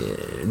my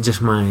Gage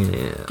is not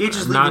leaving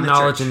the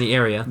knowledge church. in the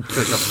area.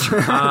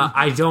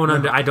 I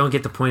don't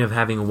get the point of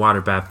having a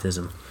water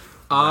baptism.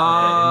 And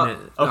I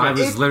Okay.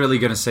 was literally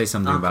going to say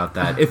something about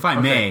that, if I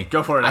may.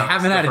 Go for it, I Alex.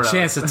 haven't Go had for a it,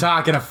 chance to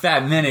talk in a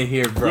fat minute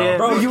here, bro. Yeah.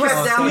 Bro, you were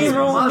Kept down his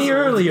steamrolling me muscle.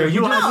 earlier.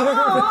 You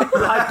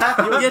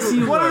yes,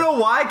 you want to were. know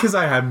why? Because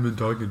I haven't been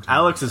talking to you.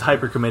 Alex is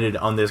hyper committed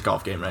on this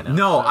golf game right now.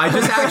 No, I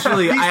just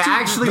actually, These I two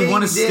actually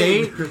want to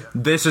banged state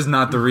this is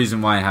not the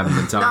reason why I haven't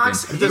been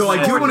talking. Not- No,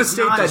 I do want to it's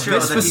state not that true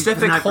this that he's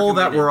specific not hole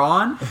that committed. we're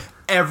on,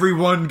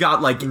 everyone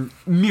got like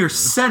mere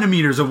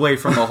centimeters away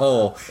from the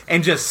hole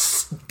and just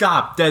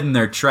stopped dead in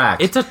their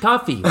tracks. It's a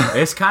toughie.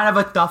 It's kind of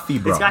a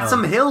toughie, bro. It's got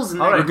some hills in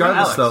there. All right,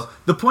 Regardless, Alex. though,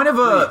 the point of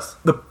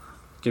Please.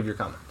 Give your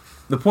comment.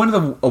 the point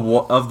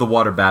of the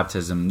water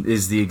baptism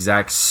is the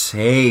exact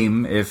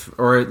same,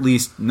 or at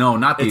least no,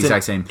 not the It's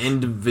exact an same.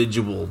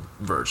 individual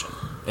version,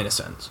 in a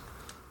sense.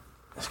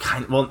 It's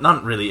well,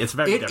 not really. It's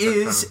very It different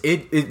is. from-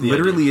 It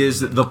literally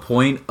is the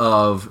point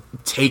of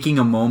taking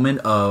a moment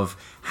of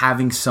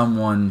having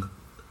someone.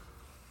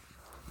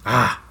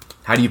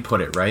 How do you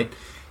put it? Right.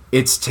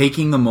 It's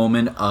taking the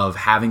moment of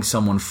having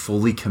someone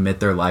fully commit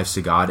their lives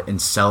to God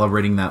and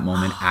celebrating that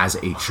moment as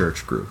a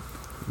church group.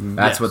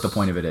 That's Yes. what the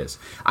point of it is.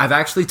 I've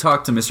actually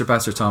talked to Mr.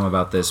 Pastor Tom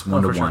about this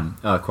one-to-one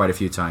quite a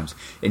few times.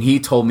 And he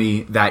told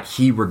me that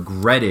he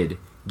regretted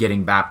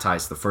getting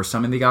baptized the first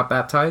time he got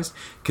baptized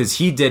because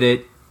he did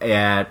it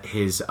at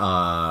his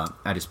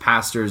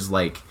pastor's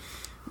like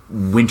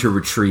winter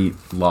retreat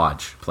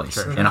lodge place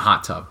in a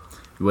hot tub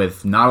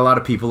with not a lot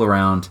of people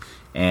around,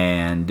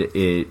 and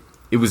it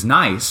was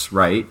nice,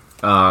 right?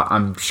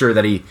 I'm sure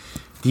that he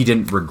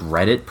didn't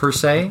regret it per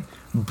se,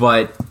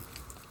 but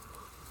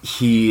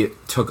he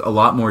took a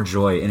lot more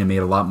joy and it made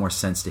a lot more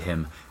sense to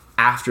him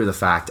after the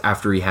fact,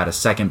 after he had a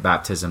second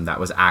baptism that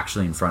was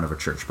actually in front of a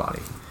church body.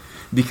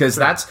 Because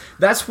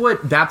that's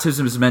what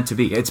baptism is meant to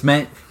be.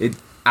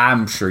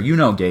 I'm sure you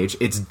know, Gage,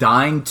 it's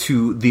dying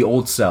to the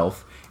old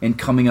self and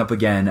coming up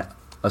again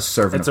a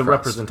servant It's a of Christ.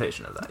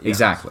 representation of that. yeah.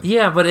 Exactly.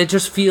 Yeah, but it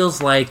just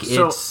feels like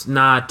So- it's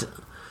not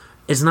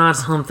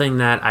something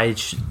that I.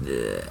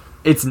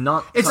 It's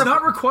not. It's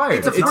not required.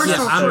 It's a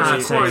personal I'm not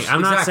choice, saying.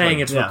 I'm not exactly. saying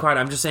it's Yeah. required.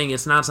 I'm just saying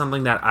it's not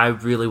something that I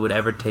really would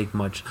ever take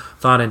much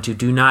thought into.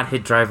 Do not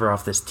hit driver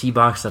off this tee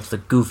box. That's the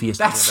goofiest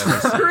That's thing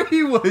I've ever seen. where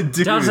he would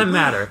do. Doesn't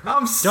matter.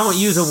 I'm Don't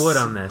use a wood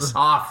on this.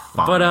 Ah,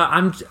 fine.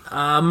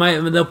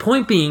 But the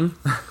point being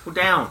Go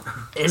down.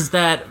 is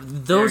that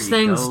those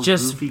There you things go,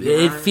 just goofy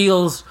it guy.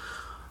 feels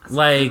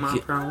like Come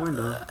out front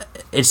window.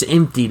 it's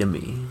empty to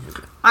me.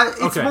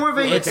 It's Okay. more of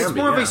a Well, it it's can be,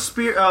 more of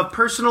yeah. a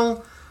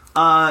personal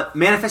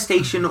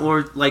manifestation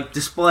or like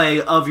display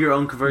of your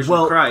own conversion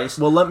to Christ.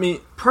 Well, let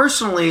me.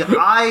 Personally,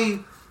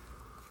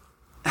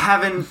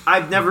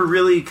 I've never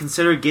really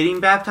considered getting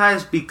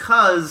baptized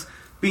because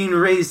being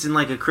raised in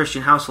like a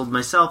Christian household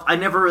myself, I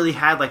never really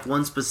had like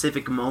one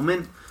specific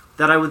moment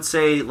that I would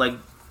say like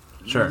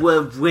Sure.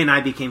 when I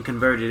became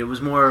converted. It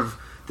was more of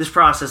this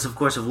process, of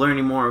course, of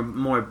learning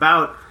more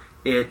about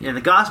it in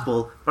the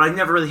gospel, but I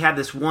never really had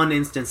this one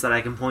instance that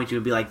I can point to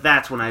and be like,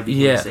 that's when I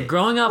became Yeah, saved.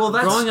 growing up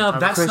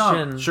that's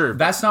Christian. not Sure.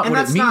 That's not And what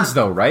that's it means, not-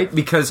 though, right?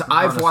 Because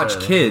I've watched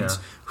necessarily, kids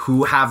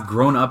who have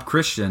grown up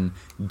Christian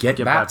get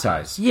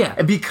baptized. Yeah.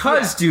 And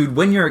because, dude,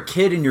 when you're a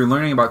kid and you're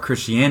learning about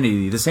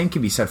Christianity, the same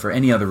can be said for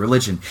any other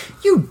religion.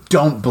 You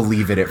don't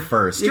believe it at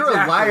first. You're a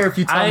Exactly. liar if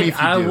you tell me if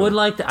you I do. would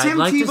like to. I'd Tim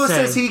like Tebow to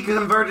say. says he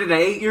converted at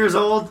 8 years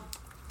old.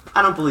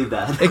 I don't believe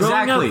that. Growing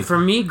Exactly. up, for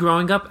me,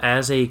 growing up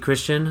as a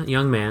Christian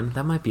young man,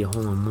 that might be a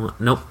hole in one.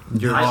 Nope.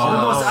 You're I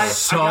almost I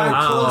so got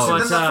it closer but,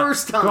 than the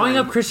first time. growing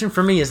up Christian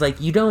for me is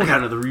like you don't. I got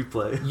another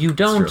replay. You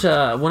don't.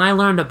 When I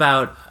learned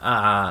about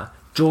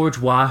George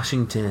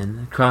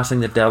Washington crossing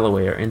the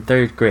Delaware in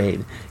 3rd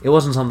grade, it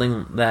wasn't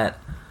something that.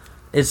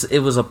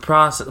 It was a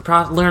process.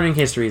 Learning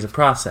history is a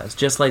process,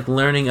 just like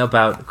learning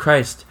about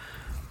Christ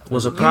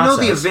was a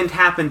process. You know the event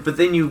happened, but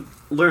then you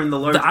learn the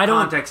larger I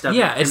don't. context of it.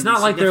 Yeah, it's and not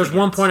the like there was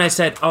one significance. point I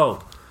said,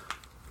 "Oh,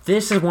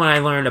 this is when I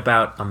learned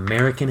about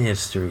American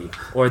history,"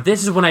 or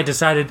 "This is when I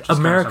decided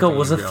America something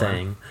was a you're going.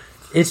 thing."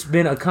 It's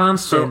been a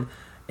constant.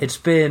 It's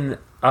been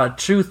a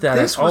truth that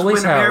This I've was always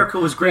when held America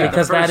was great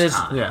because the that first is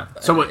time. Yeah.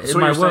 So what in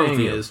my you're saying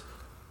worldview. is,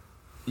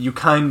 you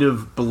kind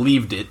of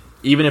believed it,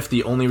 even if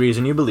the only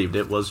reason you believed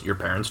it was your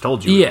parents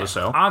told you it yeah. was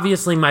so.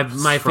 Obviously, my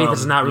faith is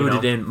From, not you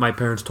rooted know- in my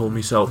parents told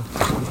me so.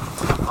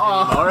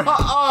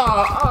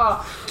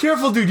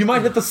 Careful, dude. You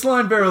might hit the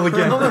slime barrel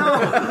again.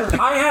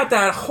 I had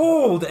that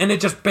hold, and it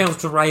just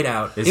bounced right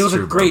out. It's it was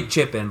true, a great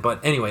chip in,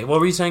 but anyway, what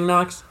were you saying,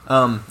 Knox? What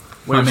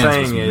My I'm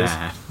man's saying was is,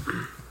 mad.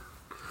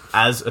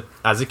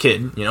 as a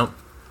kid,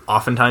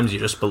 oftentimes you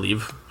just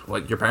believe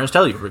what your parents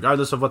tell you,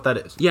 regardless of what that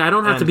is. Yeah, I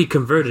don't have to And, be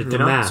converted to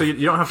math. So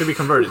you don't have to be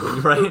converted,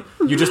 right?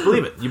 You just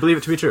believe it. You believe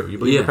it to be true. You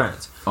believe your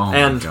parents. Oh my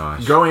and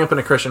gosh. growing up in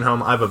a Christian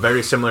home, I have a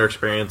very similar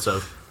experience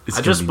of It's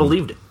I just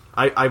convenient. believed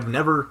it. I've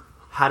never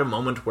had a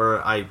moment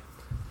where I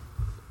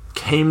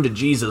came to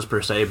Jesus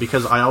per se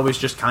because I always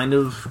just kind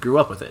of grew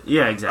up with it.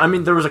 Yeah, exactly. I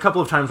mean, there was a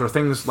couple of times where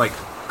things like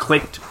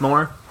clicked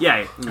more.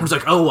 Yeah, I was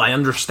like, oh, I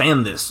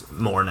understand this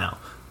more now.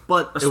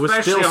 But it was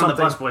especially still on the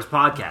something. Best Boys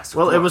podcast.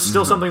 Well, it was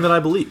still something that I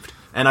believed,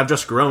 and I've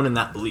just grown in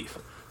that belief.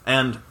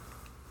 And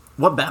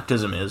what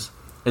baptism is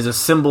a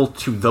symbol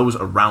to those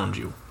around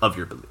you of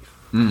your belief.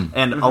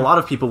 And a lot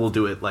of people will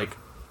do it, like,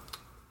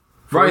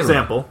 for Riley.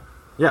 example,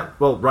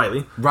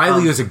 Riley.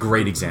 Riley was a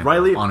great example.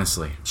 Riley-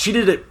 honestly. She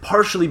did it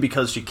partially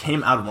because she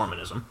came out of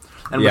Mormonism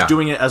and Yeah. was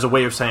doing it as a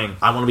way of saying,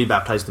 I want to be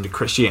baptized into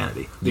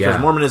Christianity. Because Yeah.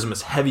 Mormonism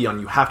is heavy on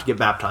you have to get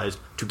baptized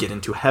to get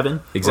into heaven,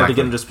 or Exactly. to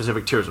get into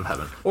specific tiers of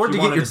heaven. Or She to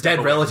get wanted your step dead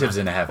away from relatives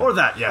that. into heaven. Or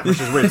that, yeah,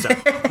 which is weird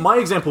stuff. My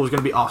example was going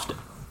to be Austin.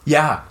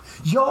 Yeah.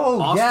 Yo,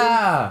 Austin?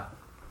 yeah.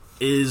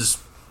 Is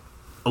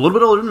a little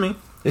bit older than me.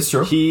 It's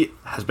true. He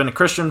has been a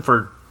Christian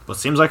for what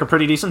seems like a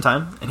pretty decent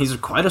time, and he's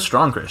quite a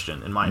strong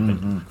Christian, in my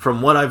opinion.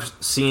 From what I've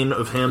seen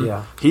of him,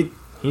 Yeah.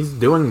 he's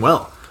doing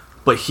well.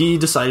 But he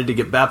decided to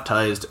get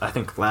baptized, I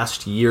think,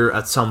 last year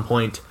at some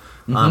point.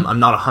 I'm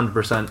not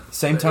 100%.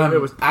 Same time.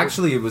 It was,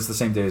 Actually, it was the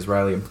same day as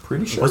Riley. I'm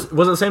pretty sure. was it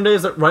the same day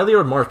as that Riley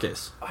or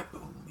Marcus? I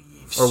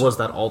believe Or was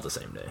that all the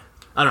same day?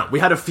 I don't know. We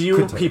had a few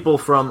Could take. people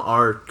from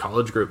our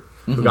college group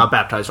who got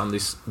baptized on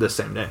this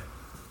same day.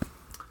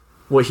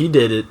 What he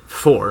did it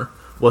for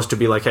was to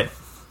be like, hey,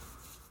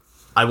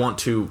 I want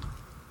to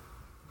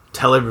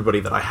tell everybody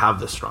that I have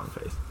this strong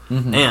faith.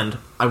 And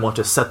I want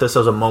to set this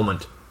as a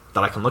moment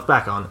that I can look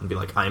back on and be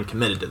like, I am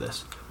committed to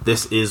this.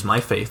 This is my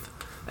faith.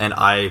 And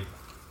I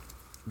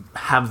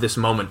have this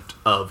moment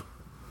of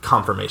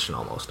confirmation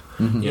almost.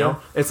 You know?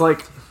 It's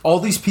like, all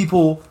these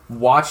people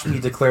watched me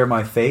declare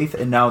my faith,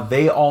 and now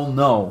they all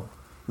know.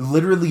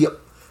 Literally,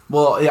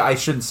 well, I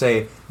shouldn't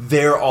say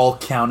they're all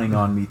counting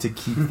on me to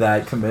keep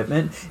that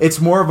commitment. It's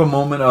more of a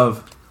moment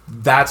of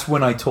that's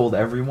when I told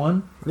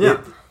everyone. Yeah.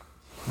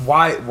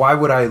 Why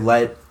would I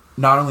let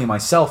not only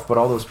myself but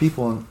all those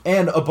people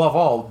and above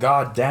all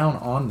God down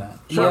on that?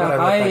 Why would I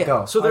let that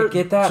go? So I there-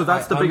 get that. so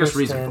that's the I biggest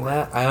reason understand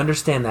for that. I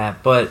understand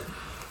that, but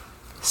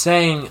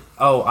saying,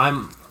 "Oh,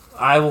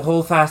 I will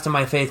hold fast to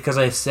my faith because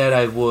I said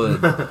I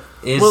would,"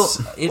 is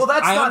Well,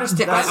 that's I not-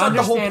 understand. that's I not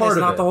the whole understand part it's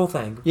of not it. the whole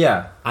thing.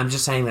 Yeah. I'm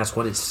just saying that's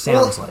what it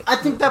sounds like. I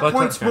think that But-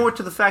 points okay. more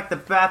to the fact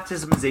that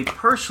baptism is a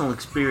personal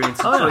experience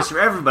and Oh, yeah. choice for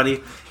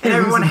everybody, and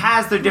everyone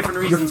has their different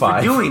reasons for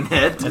five. doing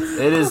it.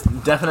 it is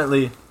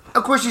definitely...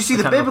 Of course, you see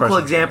the kind of a biblical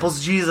personal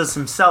examples. Jesus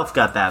himself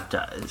got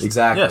baptized.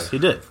 Exactly. Yes, he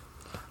did.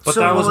 But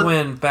So that was will it-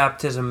 when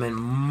baptism meant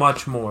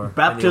much more.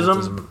 Baptism-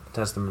 in the Old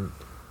Testament.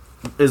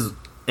 Is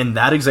in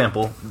that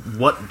example,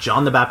 what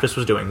John the Baptist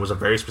was doing was a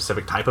very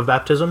specific type of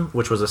baptism,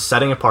 which was a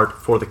setting apart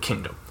for the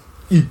kingdom.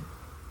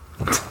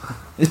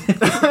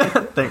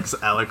 Thanks,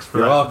 Alex, for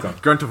You're that welcome.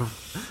 grunt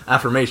of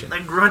affirmation. A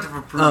grunt of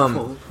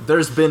approval.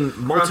 There's been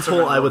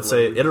multiple, are I would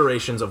say, lovely.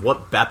 iterations of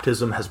what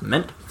baptism has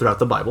meant throughout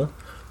the Bible,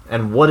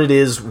 and what it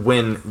is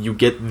when you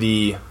get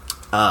the,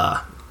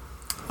 oh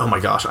my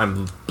gosh,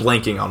 I'm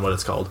blanking on what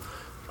it's called.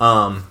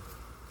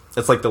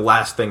 It's like the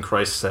last thing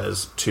Christ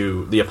says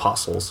to the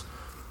apostles.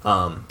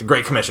 The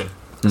Great Commission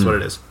is what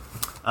it is.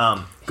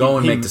 Go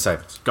and he- make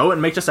disciples. Go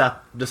and make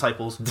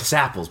disciples.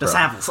 Disciples, bro.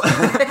 Disciples.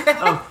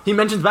 He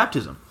mentions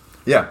baptism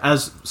Yeah.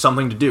 as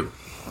something to do.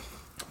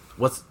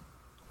 What's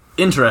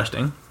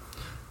interesting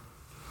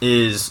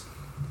is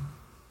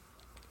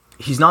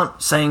he's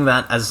not saying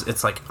that as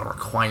it's like a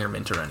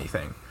requirement or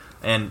anything.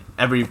 And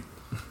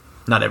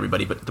not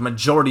everybody, but the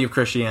majority of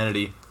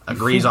Christianity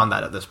agrees on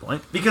that at this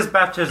point. Because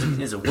baptism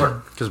is a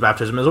work. Because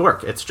baptism is a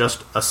work. It's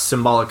just a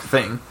symbolic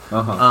thing.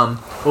 Uh-huh.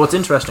 But what's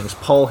interesting is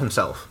Paul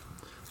himself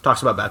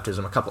talks about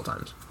baptism a couple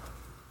times.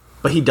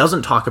 But he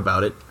doesn't talk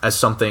about it as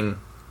something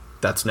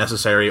that's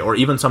necessary or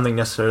even something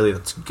necessarily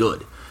that's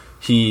good.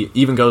 He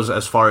even goes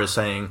as far as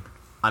saying,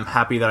 I'm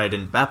happy that I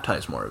didn't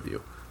baptize more of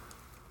you.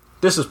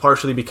 This is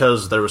partially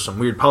because there was some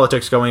weird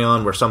politics going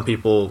on where some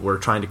people were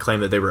trying to claim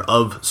that they were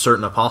of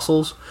certain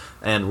apostles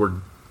and were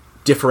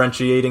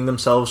differentiating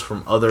themselves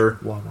from other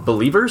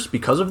believers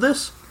because of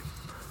this.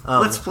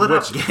 Let's split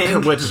up,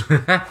 gang. Which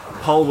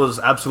Paul was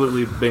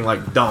absolutely being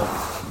like, don't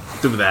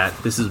do that.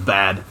 This is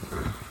bad.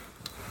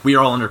 We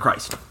are all under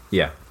Christ.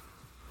 Yeah.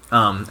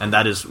 And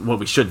that is what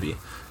we should be.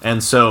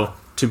 And so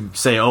to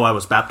say, oh, I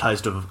was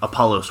baptized of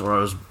Apollos or I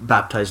was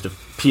baptized of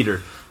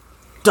Peter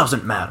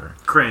doesn't matter.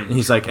 Cringe. And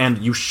he's like, and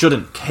you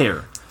shouldn't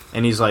care.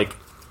 And he's like,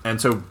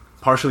 and so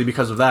partially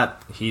because of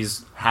that,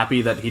 he's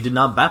happy that he did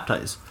not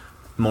baptize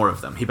more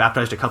of them. He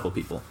baptized a couple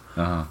people.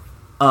 Uh-huh.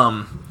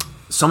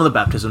 Some of the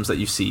baptisms that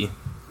you see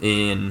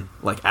in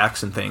like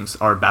Acts and things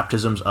are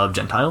baptisms of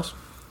Gentiles,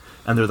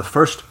 and they're the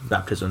first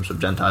baptisms of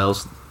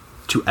Gentiles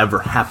to ever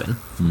happen.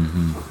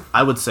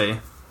 I would say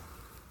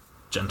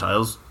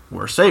Gentiles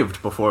were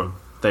saved before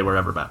they were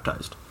ever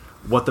baptized.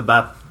 What the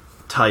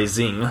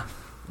baptizing,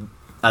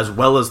 as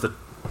well as the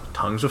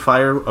tongues of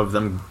fire of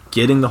them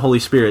getting the Holy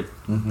Spirit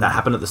that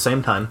happened at the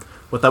same time,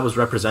 what that was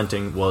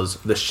representing was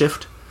the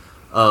shift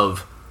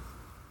of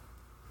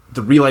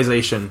the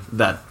realization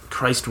that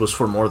Christ was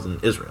for more than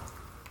Israel.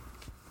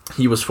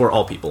 He was for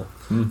all people.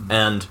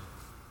 And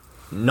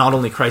not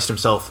only Christ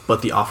himself,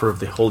 but the offer of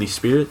the Holy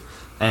Spirit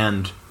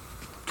and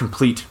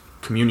complete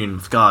communion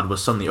with God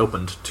was suddenly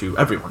opened to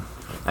everyone.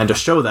 And to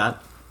show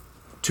that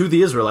to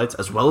the Israelites,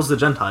 as well as the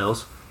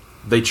Gentiles,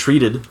 they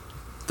treated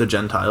the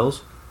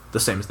Gentiles the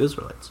same as the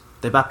Israelites.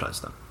 They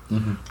baptized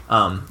them.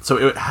 So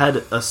it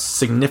had a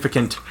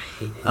significant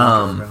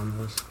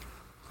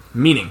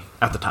meaning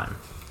at the time.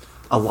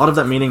 A lot of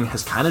that meaning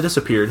has kind of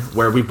disappeared,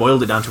 where we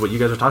boiled it down to what you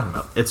guys are talking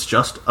about. It's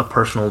just a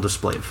personal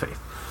display of faith.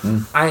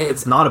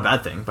 It's not a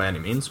bad thing by any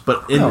means,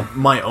 but in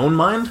my own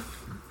mind,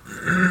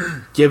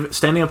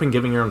 standing up and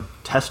giving your own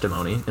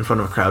testimony in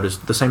front of a crowd is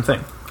the same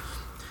thing.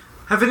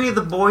 Have any of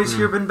the boys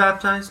here been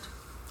baptized?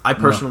 I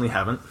personally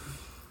haven't.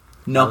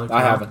 No,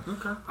 I haven't.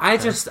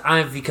 Okay.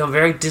 I've become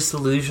very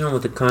disillusioned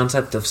with the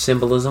concept of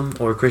symbolism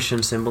or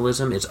Christian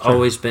symbolism. It's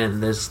always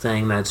been this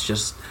thing that's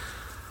just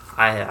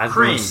I've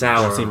grown I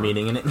sour. don't see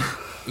meaning in it.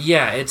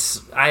 Yeah,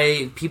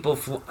 people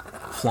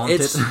Flaunt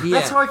it's it. yeah.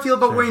 That's how I feel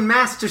about wearing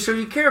masks to show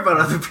you care about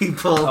other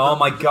people. Oh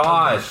my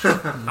gosh!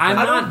 I'm I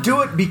not don't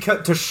do it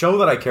because to show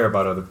that I care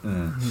about other.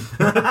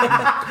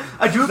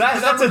 I do.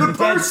 That's a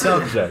dead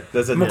subject.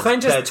 That's a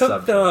McLean just dead took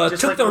subject.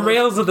 Just like the a little-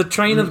 rails of the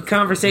train of the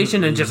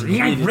conversation and just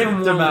ripped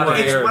ripped them out of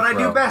It's air, what I do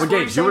bro. best. Well,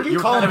 What Gage, are you you saying?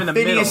 were Call kind him of in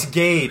the Phineas middle.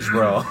 Gage,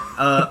 bro.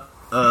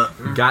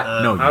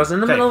 No, I was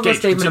in the middle of a Gage,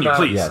 statement continue, about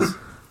please. Yes.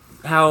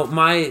 how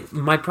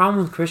my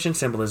problem with Christian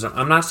symbolism.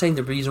 I'm not saying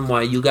the reason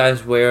why you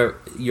guys wear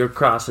your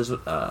crosses,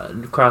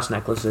 cross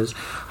necklaces.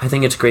 I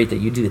think it's great that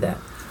you do that,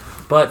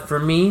 but for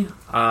me,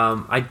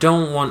 I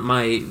don't want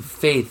my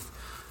faith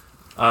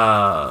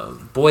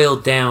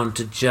boiled down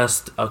to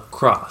just a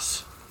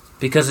cross,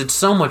 because it's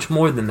so much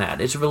more than that.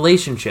 It's a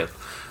relationship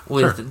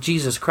with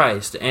Jesus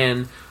Christ,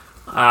 and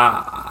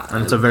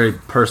And it's a very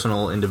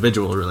personal,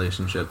 individual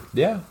relationship.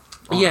 Yeah.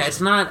 yeah, it's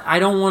not. I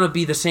don't want to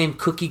be the same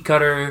cookie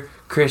cutter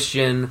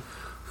Christian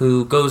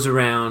who goes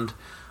around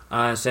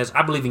says,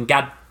 "I believe in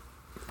God,"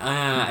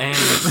 and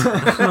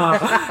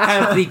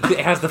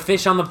has the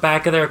fish on the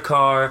back of their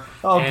car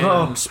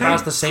and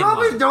spouts the same.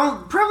 line.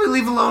 Probably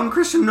leave alone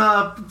Christian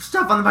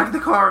stuff on the back of the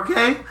car,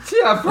 okay?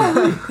 Yeah,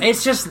 probably.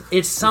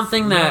 It's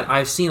something that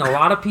I've seen a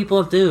lot of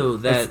people do.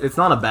 That It's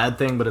not a bad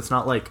thing, but it's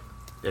not like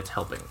it's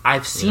helping.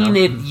 I've seen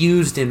it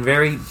used in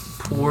very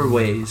poor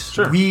ways.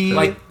 Sure. We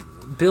Like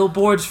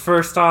billboards.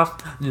 First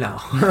off, no.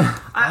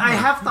 I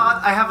have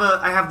thought I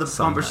have the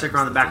bumper sticker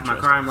on the back of my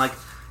car. I'm like,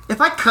 if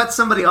I cut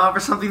somebody off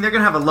or something, they're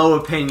gonna have a low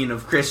opinion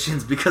of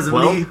Christians because of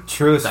Well, me.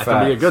 truth That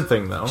fact. can be a good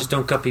thing, though. Just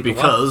don't cut people off.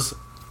 because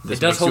this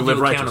It does makes hold you live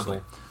you righteously.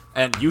 accountable.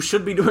 And you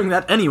should be doing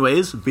that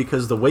anyways,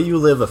 because the way you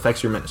live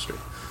affects your ministry.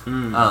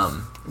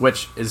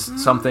 Which is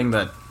something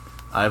that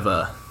I've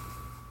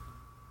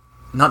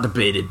not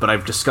debated, but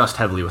I've discussed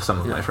heavily with some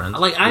of my friends.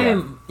 Like, I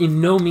am in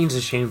no means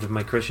ashamed of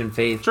my Christian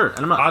faith. Sure, and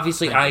I'm not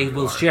Obviously, saying I you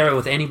will are. share it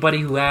with anybody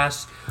who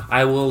asks.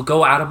 I will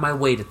go out of my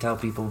way to tell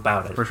people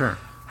about it. For sure.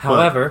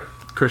 However,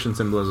 But Christian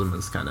symbolism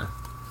is kind of...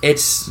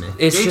 it's Meh.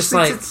 it's Gage just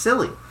thinks like it's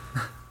silly,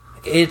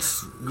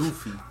 it's.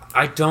 goofy,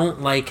 I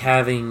don't like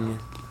having.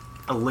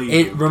 a label.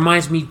 It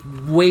reminds me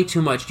way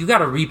too much. You got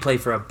to replay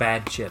for a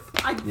bad chip.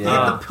 I hit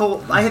Yeah. the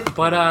pill. I hit.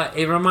 But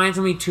it reminds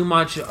me too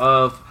much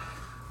of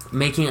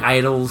making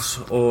idols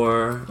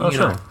or you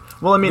know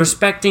Well, I mean...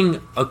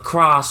 respecting a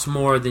cross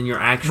more than your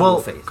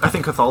actual faith. I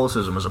think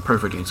Catholicism is a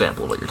perfect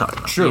example of what you're talking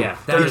about. True. Yeah,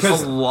 that is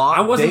Because a lot.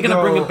 I wasn't they going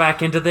to bring go- it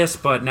back into this,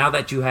 but now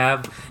that you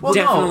have, Well,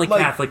 no, definitely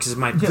like, Catholics is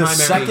my the primary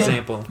second,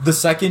 example. The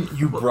second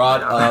you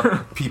brought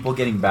up people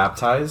getting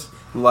baptized,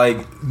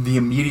 like the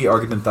immediate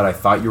argument that I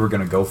thought you were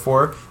going to go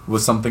for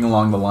was something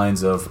along the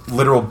lines of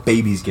literal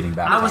babies getting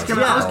baptized. I was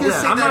gonna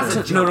say I'm that not. as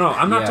a No, joke. no,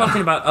 I'm not Yeah.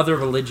 talking about other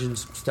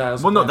religions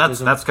styles. Well, no, of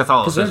baptism, that's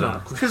 'cause they're Catholicism.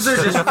 not. Because they're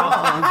just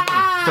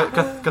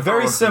wrong.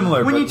 Very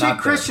similar. When but you take not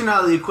that. Christian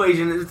out of the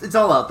equation, it's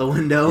all out the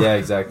window. Yeah,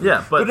 exactly.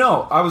 Yeah, but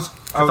no, I was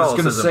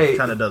going to say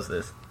kind of does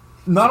this.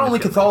 not only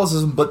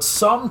Catholicism, but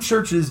some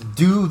churches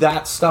do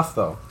that stuff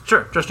though.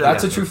 Sure, just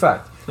That's a true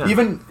fact. Yeah.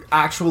 Even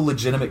actual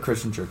legitimate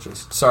Christian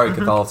churches. Sorry,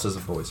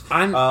 Catholicism boys.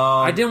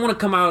 I didn't want to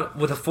come out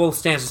with a full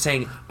stance of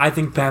saying I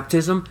think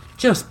baptism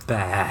just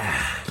bad.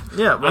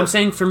 Yeah, well, I'm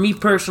saying for me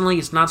personally,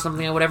 it's not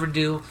something I would ever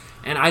do,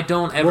 and I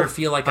don't ever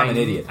feel like I'm an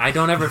idiot. I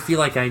don't ever feel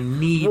like I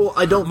need. Well,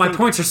 I don't My think-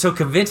 points are so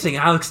convincing.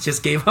 Alex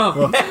just gave up.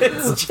 But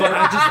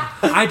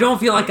I don't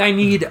feel like I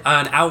need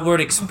an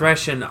outward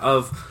expression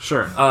of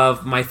Sure.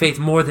 my faith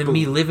more than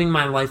me living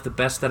my life the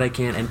best that I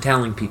can and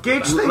telling people.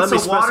 Gage about it. Let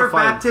thinks me a water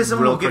specify baptism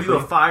real will give you a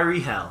quickly. fiery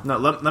hell. No,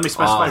 let me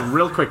specify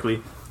real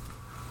quickly.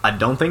 I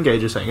don't think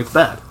Gage is saying it's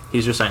bad.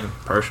 He's just saying,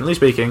 personally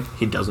speaking,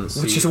 he doesn't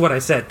see. Which is what I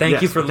said. Thank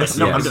Yes, you for okay.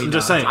 listening. No, I'm to me,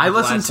 just Don. saying. I I'm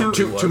glad listened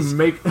somebody to was.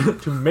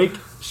 make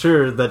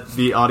sure that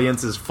the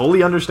audience is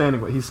fully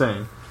understanding what he's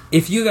saying.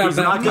 If you got He's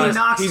not baptized, gonna,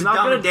 knocks he's it not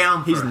dumb gonna, it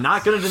down he's for us.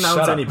 not going to denounce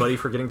Shut up. anybody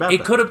for getting baptized.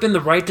 it could have been the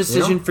right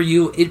decision for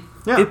you.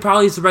 Yeah. It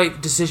probably is the right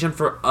decision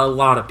for a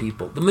lot of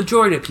people. The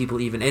majority of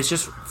people, even. It's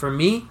just for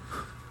me.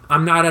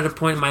 I'm not at a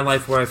point in my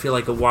life where I feel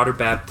like a water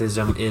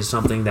baptism is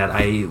something that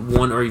I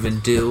want or even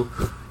do.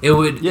 It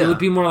would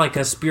be more like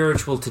a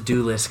spiritual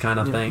to-do list kind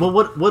of thing. Well,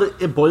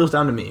 what it boils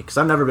down to me, because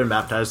I've never been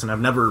baptized and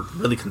I've never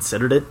really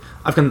considered it.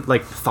 I've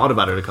thought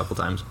about it a couple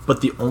times, but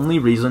the only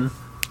reason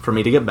for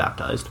me to get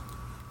baptized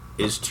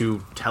is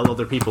to tell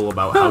other people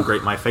about how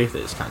great my faith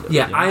is, kind of.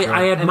 Yeah, you know?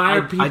 I And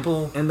admire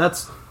people. and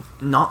that's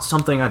not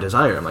something I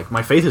desire. I'm like,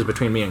 my faith is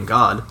between me and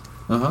God,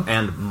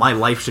 and my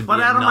life should But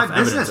be out of my enough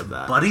evidence business, of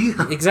that. buddy.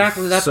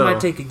 Exactly, that's So- my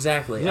take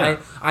exactly. Yeah.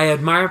 I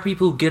admire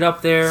people who get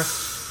up there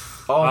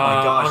Oh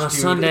my gosh, on a dude,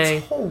 Sunday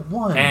it's whole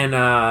one. and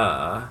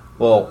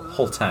well,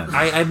 whole 10.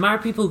 I admire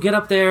people who get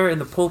up there in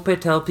the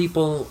pulpit, tell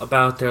people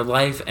about their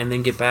life, and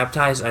then get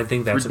baptized. I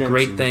think that's a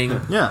great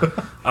thing. Yeah,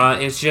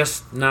 It's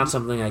just not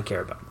something I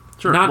care about.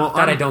 Sure. Not Well,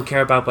 that I I'm- don't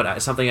care about,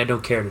 but something I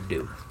don't care to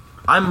do.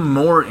 I'm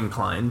more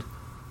inclined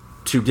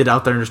to get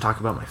out there and just talk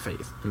about my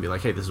faith and be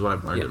like, hey, this is what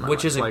I've learned Yeah, in my which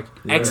life. is an like,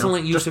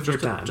 excellent use just- of your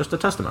just a- time. just a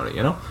testimony,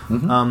 you know?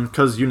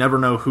 Because you never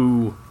know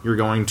who you're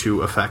going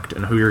to affect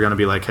and who you're going to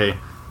be like, hey,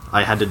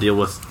 I had to deal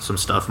with some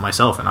stuff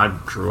myself, and I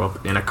grew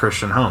up in a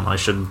Christian home. I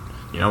should,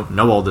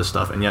 know all this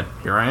stuff, and yet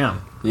here I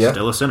am, Yeah.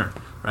 still a sinner,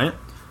 right?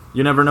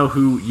 You never know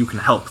who you can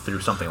help through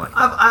something like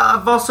that.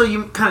 I've also,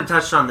 you kind of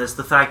touched on this,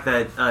 the fact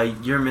that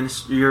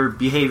your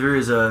behavior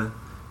is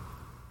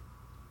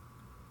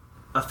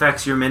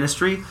affects your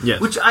ministry, Yes.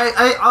 which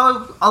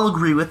I'll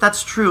agree with.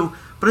 That's true,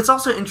 but it's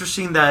also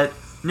interesting that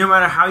no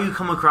matter how you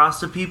come across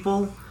to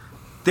people,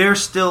 they're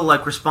still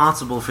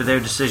responsible for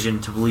their decision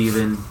to believe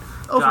in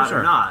Oh, for God sure.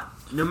 or not.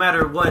 No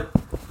matter what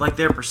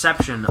their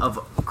perception of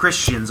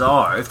Christians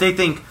are. If they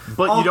think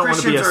But all you don't wanna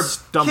be Christians a are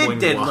stumbling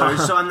kid diddlers,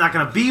 block. so I'm not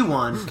going to be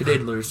one.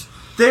 Cadidlers.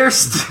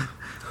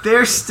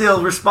 They're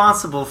still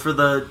responsible for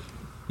the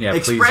Yeah,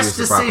 please express use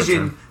the proper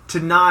decision term. to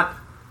not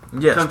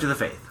Yes. come to the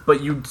faith.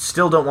 But you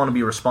still don't want to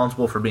be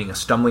responsible for being a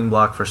stumbling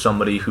block for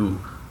somebody who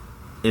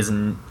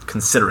isn't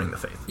considering the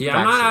faith. Yeah,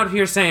 I'm not out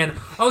here saying,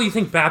 "Oh, you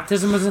think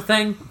baptism is a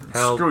thing?"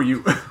 Hell, Screw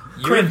you.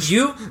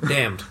 you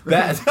damned.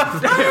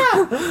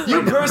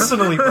 You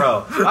personally,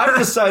 bro. I've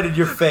decided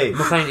your fate.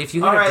 McLean, if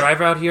you All get a right.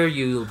 driver out here,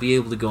 you'll be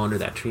able to go under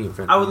that tree in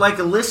front I of would like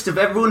a list of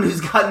everyone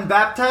who's gotten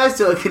baptized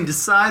so I can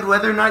decide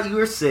whether or not you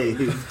are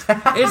saved.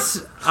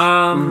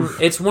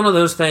 It's one of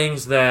those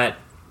things that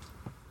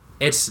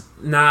it's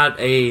not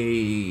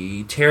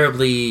a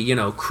terribly,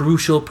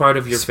 crucial part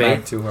of your Smack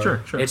faith. too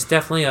hard. Sure. It's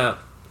definitely a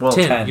Well,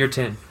 10. 10. You're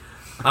 10.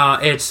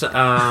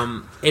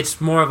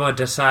 It's more of a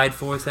decide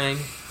for thing.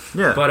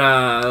 Yeah. But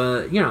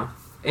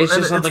it's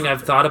and just something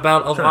I've thought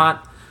about a Sure.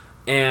 lot,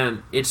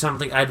 and it's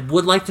something I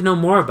would like to know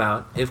more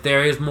about. If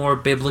there is more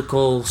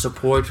biblical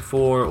support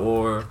for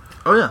or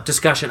oh yeah.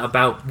 discussion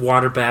about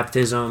water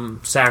baptism,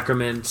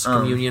 sacraments,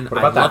 communion, What I'd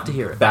about love that to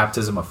hear it.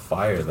 baptism of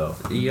fire, though?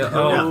 Yeah,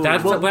 Yeah.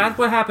 that's Well-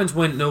 what happens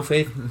when no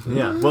faith.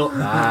 Yeah. Well,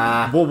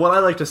 what I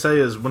like to say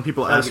is when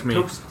people ask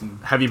me,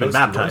 "Have you been Toasty,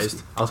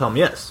 baptized?" I'll tell them,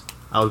 "Yes,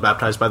 I was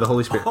baptized by the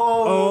Holy Spirit."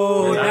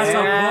 Oh, that's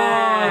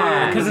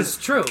a because it's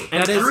true.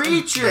 And That is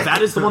Preach it!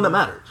 that is the one that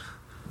matters.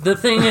 the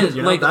thing is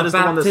That a is the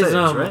one that saves,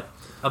 baptism. right?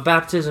 A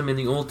baptism in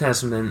the Old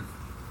Testament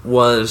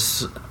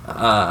was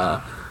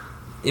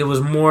it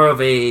was more of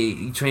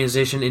a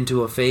transition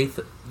into a faith,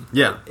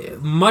 Yeah.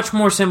 much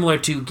more similar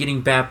to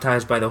getting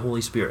baptized by the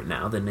Holy Spirit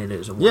now than it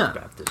is a water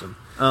Yeah. baptism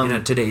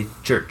in today's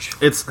church.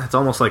 It's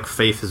almost like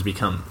faith has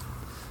become.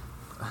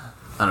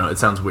 I don't know. It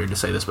sounds weird to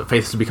say this, but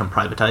faith has become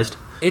privatized.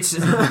 It's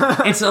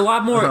a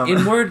lot more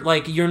inward.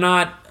 Like you're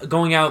not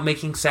going out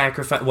making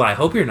sacrifice. Well, I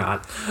hope you're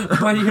not,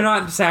 but you're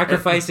not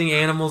sacrificing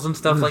animals and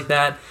stuff like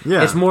that.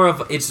 Yeah. It's more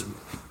of it's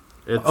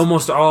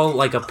almost all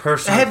like a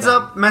personal Heads thing.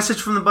 up,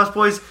 message from the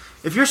busboys.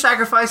 If you're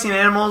sacrificing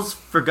animals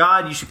for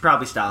God, you should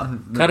probably stop.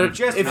 Cut it.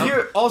 Just, If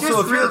you're also just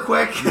if real you're,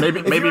 quick.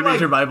 Maybe you're read like-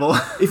 your Bible.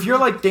 if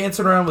you're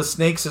dancing around with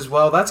snakes as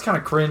well, that's kind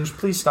of cringe.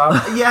 Please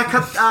stop. Yeah,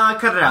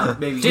 cut it out,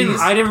 baby.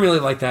 I didn't really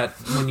like that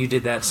when you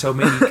did that, so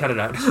maybe cut it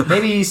out.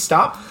 Maybe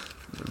stop.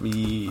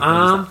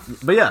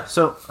 But yeah,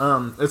 so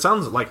it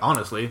sounds like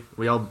honestly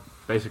we all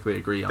basically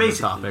agree on this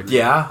Basically. topic.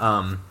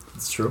 Yeah,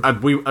 it's true.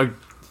 We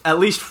at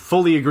least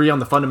fully agree on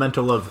the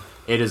fundamental of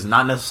it is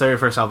not necessary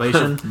for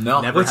salvation.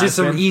 No. Never Which has is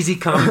some been. easy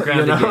common ground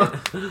You know?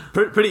 to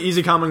get. Pretty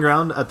easy common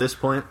ground at this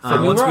point.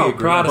 We're once we all agree.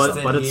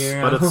 Protestant but it's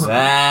here. but it's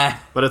Ah,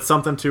 but it's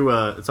something to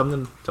it's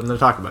something to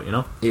talk about. You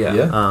know. yeah.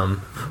 yeah.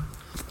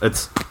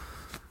 It's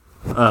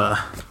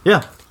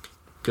yeah,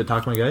 good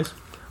talk, my guys.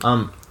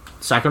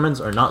 Sacraments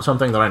are not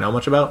something that I know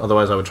much about.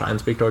 Otherwise, I would try and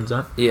speak towards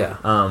that. Yeah.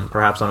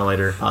 Perhaps on a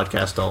later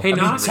podcast. I'll Hey, have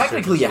no, some research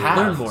technically you and have.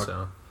 stuff, Learn more.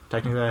 So.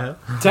 Technically, I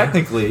have.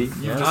 Technically, you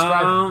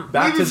described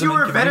baptism maybe if you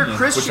were a and better communion,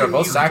 Christian, which are both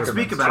you could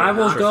sacraments. speak about I it.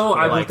 will go.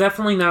 I will Like-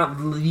 definitely not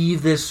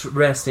leave this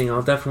resting.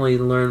 I'll definitely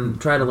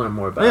try to learn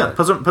more about Yeah, it.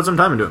 put some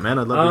time into it, man.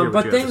 I'd love to hear what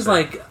But you have to things say.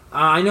 like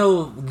I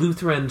know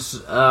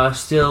Lutherans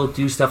still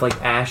do stuff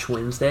like Ash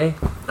Wednesday,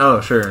 Oh,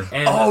 sure.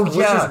 and Oh which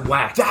yeah, is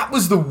whack. that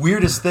was the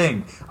weirdest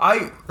thing.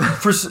 Okay,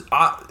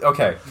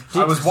 I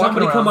Did was walking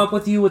somebody around. come up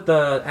with you with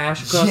the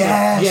Ash cross?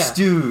 Yes,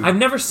 dude. I've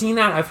never seen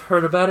that. I've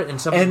heard about it, and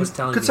somebody And was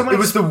telling Could me. someone It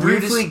was the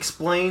briefly weirdest-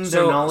 explain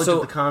their knowledge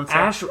of the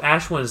concept?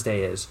 Ash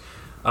Wednesday is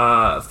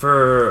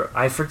for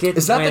I forget.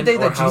 Is that the when day or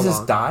that how Jesus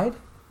long. died?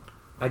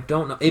 I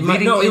don't know.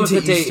 Leading it was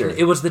into the day. Easter.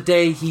 It was the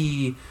day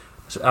he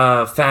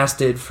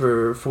fasted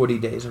for 40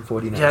 days and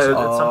 40 nights. Yeah,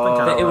 it's something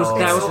kind of. That was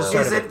the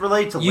start Is of it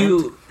related to Lent?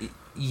 You,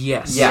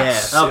 yes.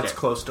 Yes. Okay. It's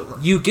close to.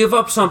 You give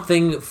up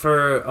something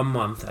for a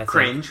month, I think,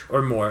 Cringe.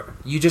 or more.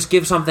 You just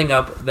give something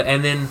up,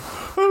 and then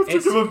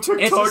it's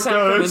a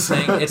sacrament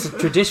thing. It's a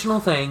traditional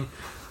thing.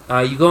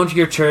 You go into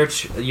your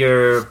church,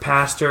 your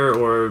pastor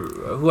or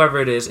whoever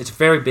it is. It's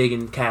very big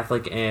in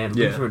Catholic and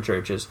Yeah. Lutheran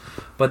churches,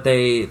 but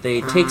they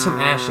take some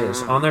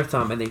ashes on their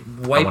thumb and they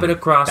wipe it wanna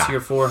across die.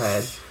 your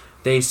forehead.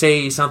 They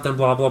say something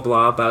blah blah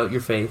blah about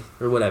your faith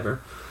or whatever,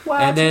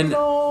 and then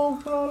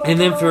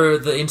for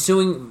the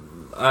ensuing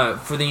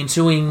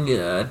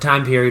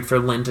time period for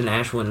Lent and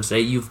Ash Wednesday,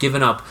 you've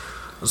given up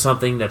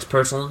something that's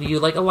personal to you.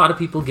 Like a lot of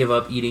people give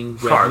up eating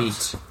red Carbs.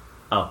 meat.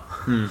 Oh.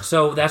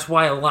 So that's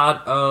why a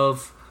lot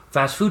of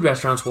fast food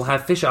restaurants will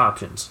have fish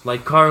options.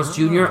 Like Carl's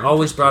Jr.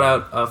 always brought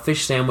out a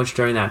fish sandwich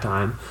during that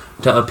time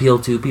to appeal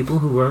to people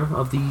who were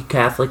of the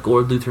Catholic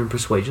or Lutheran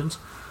persuasions.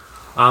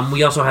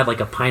 We also had like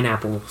a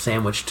pineapple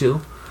sandwich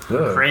too.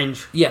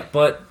 Cringe. Yeah,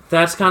 but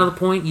that's kind of the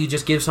point. You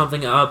just give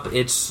something up.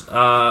 It's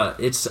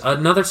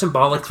another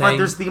symbolic That's why thing.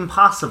 there's the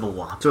impossible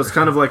one. So it's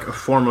kind of like a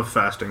form of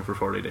fasting for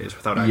 40 days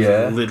without actually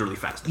Yeah. literally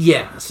fasting.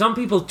 Yeah, some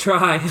people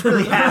try.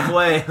 Really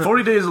halfway.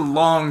 40 days is a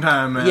long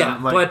time, man. Yeah,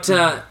 Like,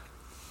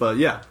 but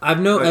yeah. I I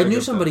knew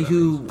get somebody that.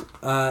 who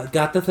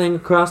got the thing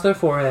across their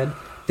forehead.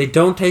 They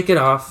don't take it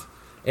off.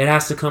 It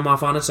has to come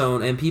off on its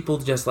own, and people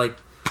just like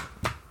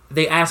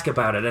they ask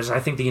about it. As I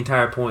think the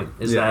entire point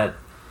is Yeah. that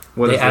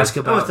What they is ask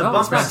this? about. Oh, it's a it's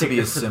bumper not- to be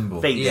a sticker for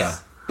symbol. Face. Yeah.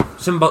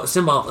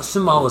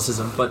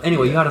 Symbolicism. But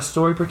anyway, you got a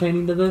story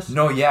pertaining to this?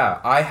 No, yeah,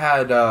 I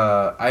had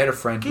a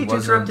friend who You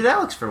was interrupted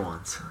Alex for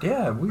once.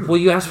 Yeah, weird. Well,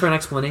 you asked for an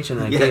explanation,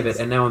 and I gave Yes.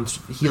 it, and now I'm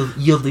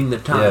yielding the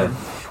time. Yeah.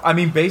 I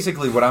mean,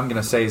 basically, what I'm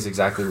going to say is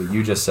exactly what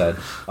you just said.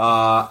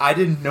 I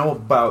didn't know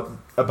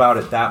about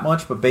it that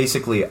much, but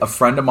basically, a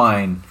friend of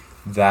mine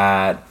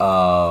that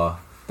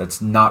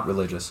that's not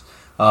religious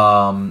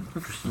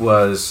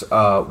was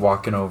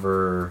walking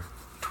over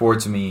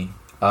towards me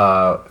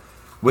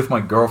with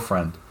my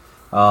girlfriend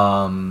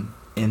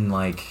in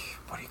like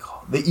what do you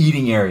call it? The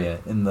eating area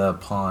in the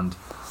pond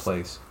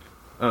place.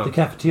 Oh. The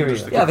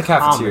cafeteria. Yeah, the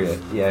cafeteria.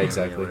 Common. Yeah, Yeah,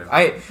 exactly. whatever.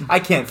 I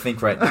can't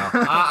think right now.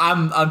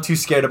 I'm too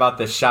scared about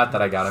this shot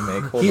that I gotta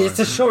make. Hold It's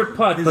on. a short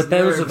putt, His but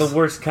those are nerves. the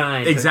worst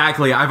kind.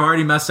 Exactly. I've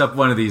already messed up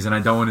one of these, and I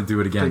don't want to do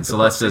it again. Take So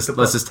the let's putt, just take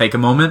the let's putt. just take a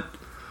moment.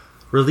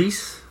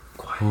 Release.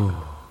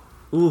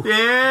 Ooh.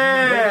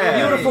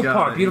 Yeah. Beautiful got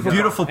part. it. Beautiful,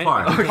 Beautiful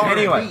part. part.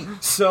 Anyway,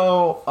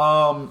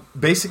 so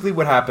basically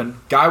what happened,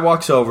 guy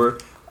walks over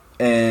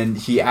and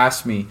he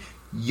asked me,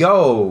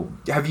 yo,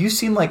 have you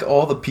seen like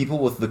all the people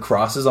with the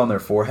crosses on their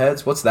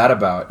foreheads? What's that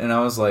about? And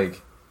I was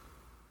like,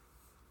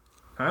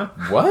 Huh?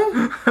 what?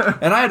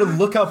 And I had to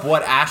look up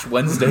what Ash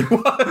Wednesday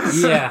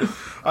was. Yeah.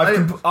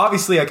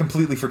 Obviously I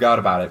completely forgot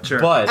about it. Sure.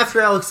 But After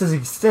Alex's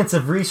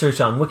extensive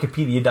research on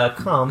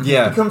Wikipedia.com,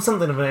 Yeah. he becomes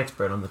something of an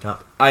expert on the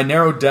topic. I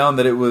narrowed down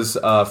that it was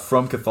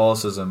from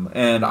Catholicism,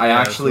 and I Yeah,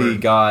 that's actually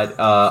weird. got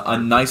a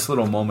nice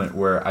little moment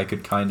where I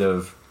could kind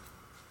of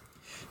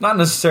not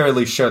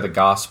necessarily share the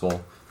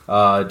gospel,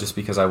 just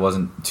because I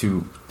wasn't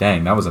too.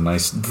 Dang, that was a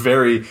nice,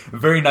 very,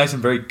 very nice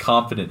and very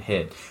confident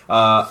hit.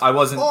 I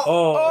wasn't.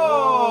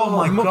 Oh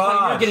my You're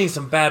god! getting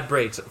some bad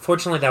breaks.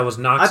 Fortunately, that was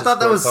I Knox's thought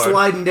that was scorecard.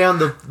 sliding down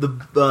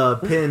the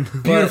pin.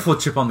 Beautiful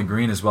chip on the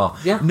green as well.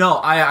 Yeah. No,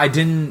 I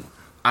didn't.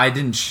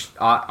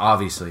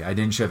 Obviously, I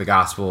didn't share the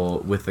gospel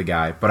with the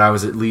guy, but I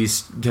was at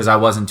least, because I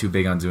wasn't too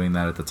big on doing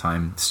that at the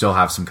time, still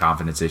have some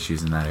confidence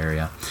issues in that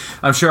area.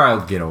 I'm sure I'll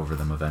get over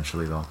them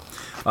eventually, though.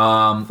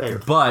 Fair.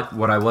 But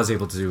what I was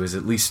able to do is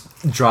at least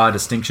draw a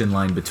distinction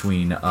line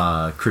between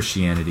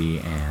Christianity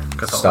and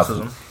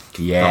Catholicism? stuff.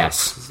 Yes.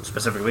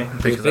 Specifically. It's a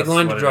because big that's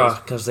line what to it draw is.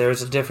 because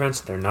there's a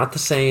difference. They're not the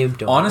same.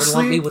 Don't Honestly- ever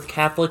lump me with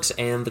Catholics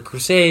and the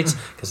Crusades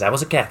because that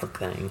was a Catholic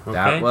thing. Okay?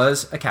 That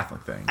was a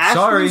Catholic thing. Ash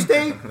Sorry.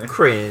 Wednesday?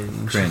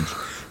 Cringe. Cringe.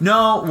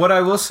 No, what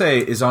I will say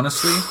is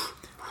honestly,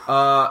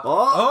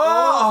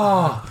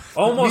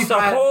 almost We've a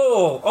had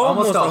hole.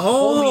 Almost a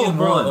hole, in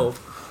bro. one.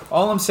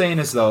 All I'm saying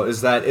is though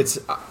is that it's.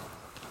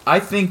 I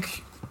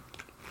think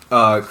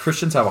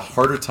Christians have a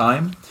harder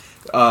time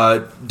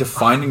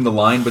defining the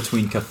line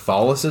between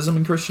Catholicism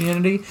and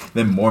Christianity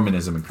than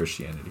Mormonism and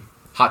Christianity.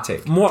 Hot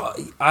take. More,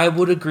 I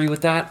would agree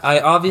with that. I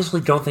obviously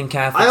don't think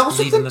Catholics I also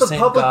believe in think the the same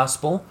public-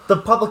 gospel. The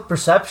public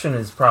perception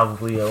is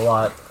probably a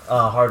lot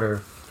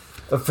harder.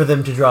 for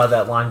them to draw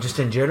that line, just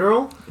in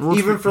general,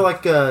 even for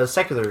like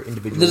secular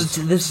individuals.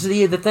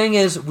 The thing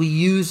is, we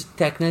use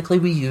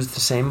the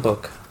same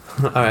book.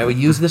 All right, we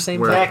use the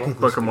same Where Bible,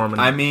 Book of Mormon.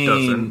 I mean,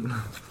 doesn't.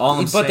 all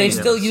I'm but they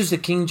saying still is- use the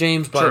King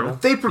James Bible.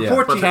 They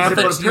purport Yeah. to,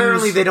 Catholics but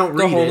apparently use they don't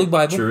the read Holy it.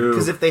 Bible. True.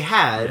 Because if they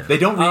had, They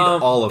don't read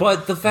all of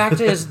But it. the fact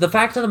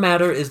of the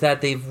matter is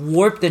that they've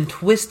warped and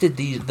twisted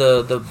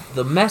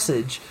the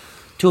message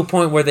to a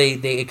point where they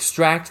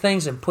extract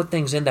things and put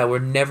things in that were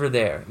never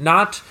there.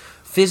 Not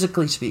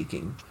physically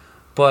speaking,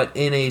 but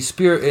in a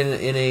spirit,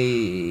 in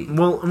a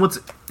Well, and what's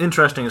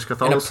interesting is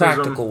Catholicism.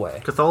 practical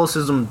way.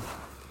 Catholicism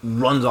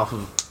runs off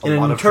of a in an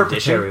lot of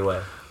tradition. interpretatory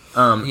way.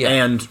 Yeah.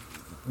 And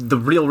the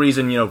real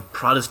reason,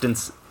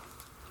 Protestants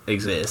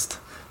exist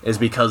is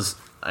because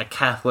a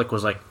Catholic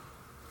was like,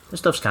 this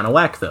stuff's kind of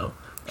whack, though.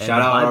 And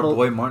Shout the out our Bible-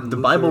 boy Martin The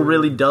Luther. Bible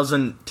really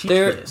doesn't teach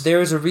this.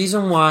 There is a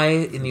reason why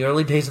in the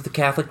early days of the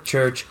Catholic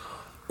Church,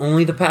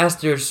 only the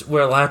pastors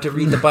were allowed to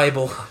read the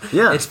Bible.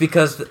 Yeah. It's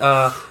because It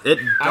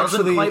doesn't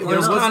Actually, quite it line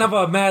was up. kind of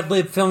a Mad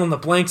Lib fill in the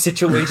blank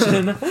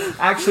situation.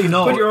 Actually,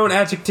 no. Put your own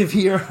adjective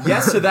here.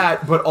 Yes to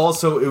that, but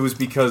also it was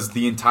because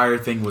the entire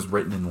thing was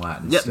written in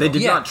Latin. Yeah, still. they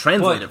did Yeah, not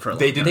translate but it for a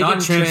They did They not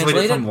didn't translate it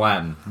translate from it.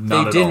 Latin. Not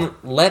They at didn't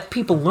all. let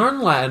people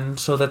learn Latin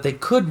so that they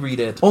could read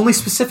it. Only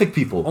specific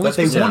people Only that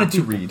they specific wanted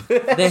to read.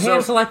 They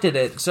hand selected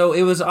it, so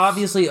it was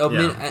obviously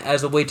Yeah.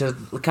 as a way to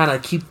kind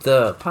of keep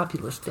the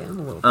populace down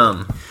a little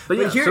bit. But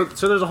yeah, here-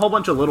 so there's a whole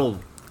bunch of little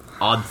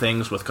odd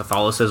things with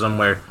Catholicism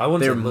where I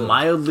wouldn't they're say little.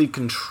 mildly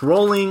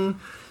controlling.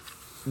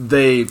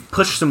 They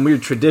push some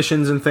weird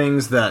traditions and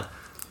things that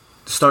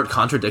start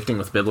contradicting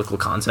with biblical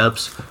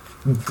concepts.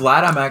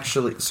 Glad I'm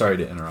actually sorry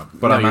to interrupt,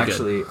 but No, I'm you're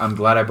actually I'm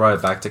glad I brought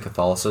it back to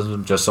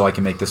Catholicism just so I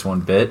can make this one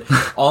bit.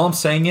 All I'm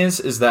saying is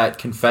that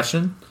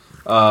confession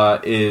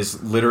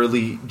is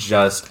literally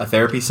just a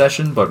therapy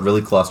session, but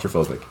really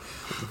claustrophobic.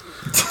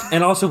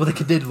 And also with a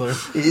cadiddler.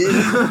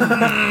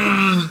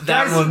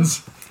 That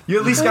one's you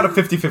at least got a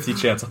 50-50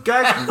 chance.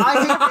 Guys,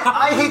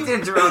 I hate to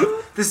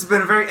interrupt. This has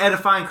been a very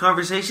edifying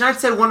conversation. I'd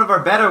say one of our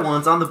better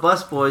ones on the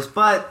Bus Boys,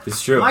 but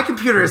It's true. my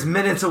computer is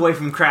minutes away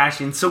from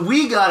crashing, so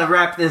we gotta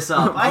wrap this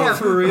up.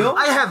 for real?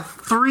 I have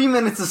 3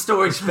 minutes of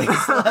storage space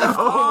left. Let's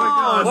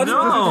go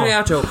through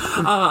the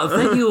outro.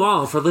 Thank you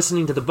all for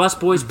listening to the Bus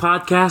Boys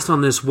podcast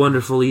on this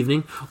wonderful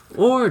evening,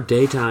 or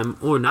daytime,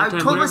 or I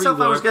nighttime. told whenever myself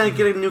you I was are. gonna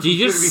get a new Did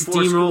you computer just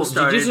before school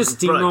started. Did you just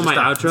steamroll my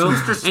Just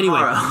outro? Just Anyway,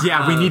 tomorrow.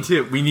 Yeah, we need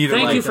it.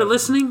 thank like you for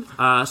listening.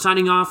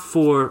 Signing off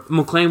for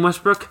McLean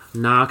Westbrook,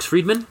 Knox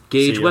Friedman,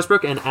 Gage ya.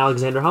 Westbrook, and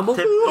Alexander Humble.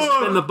 This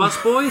has been the Bus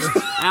Boys.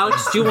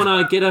 Alex, do you want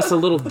to get us a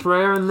little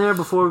prayer in there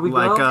before we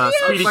Like, go?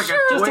 Speedy- Like a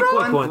Just a quick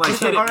quick one. Like,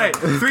 Just hit it. All right,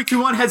 3,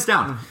 2, 1, heads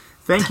down.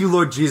 Thank you,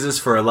 Lord Jesus,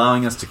 for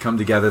allowing us to come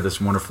together this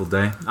wonderful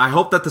day. I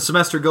hope that the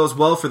semester goes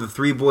well for the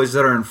 3 boys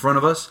that are in front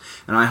of us,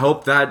 and I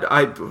hope that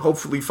I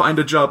hopefully find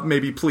a job.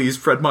 Maybe, please,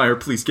 Fred Meyer,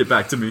 please get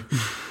back to me.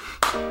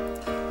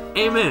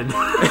 Amen.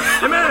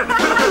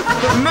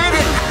 Made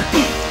it!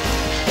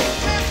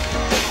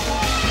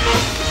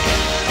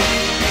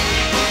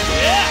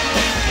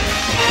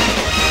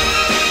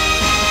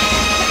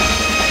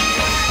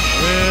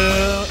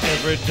 Well,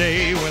 every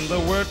day when the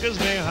work is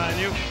behind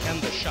you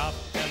and the shop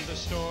and the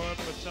store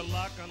puts a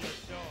lock on the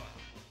door.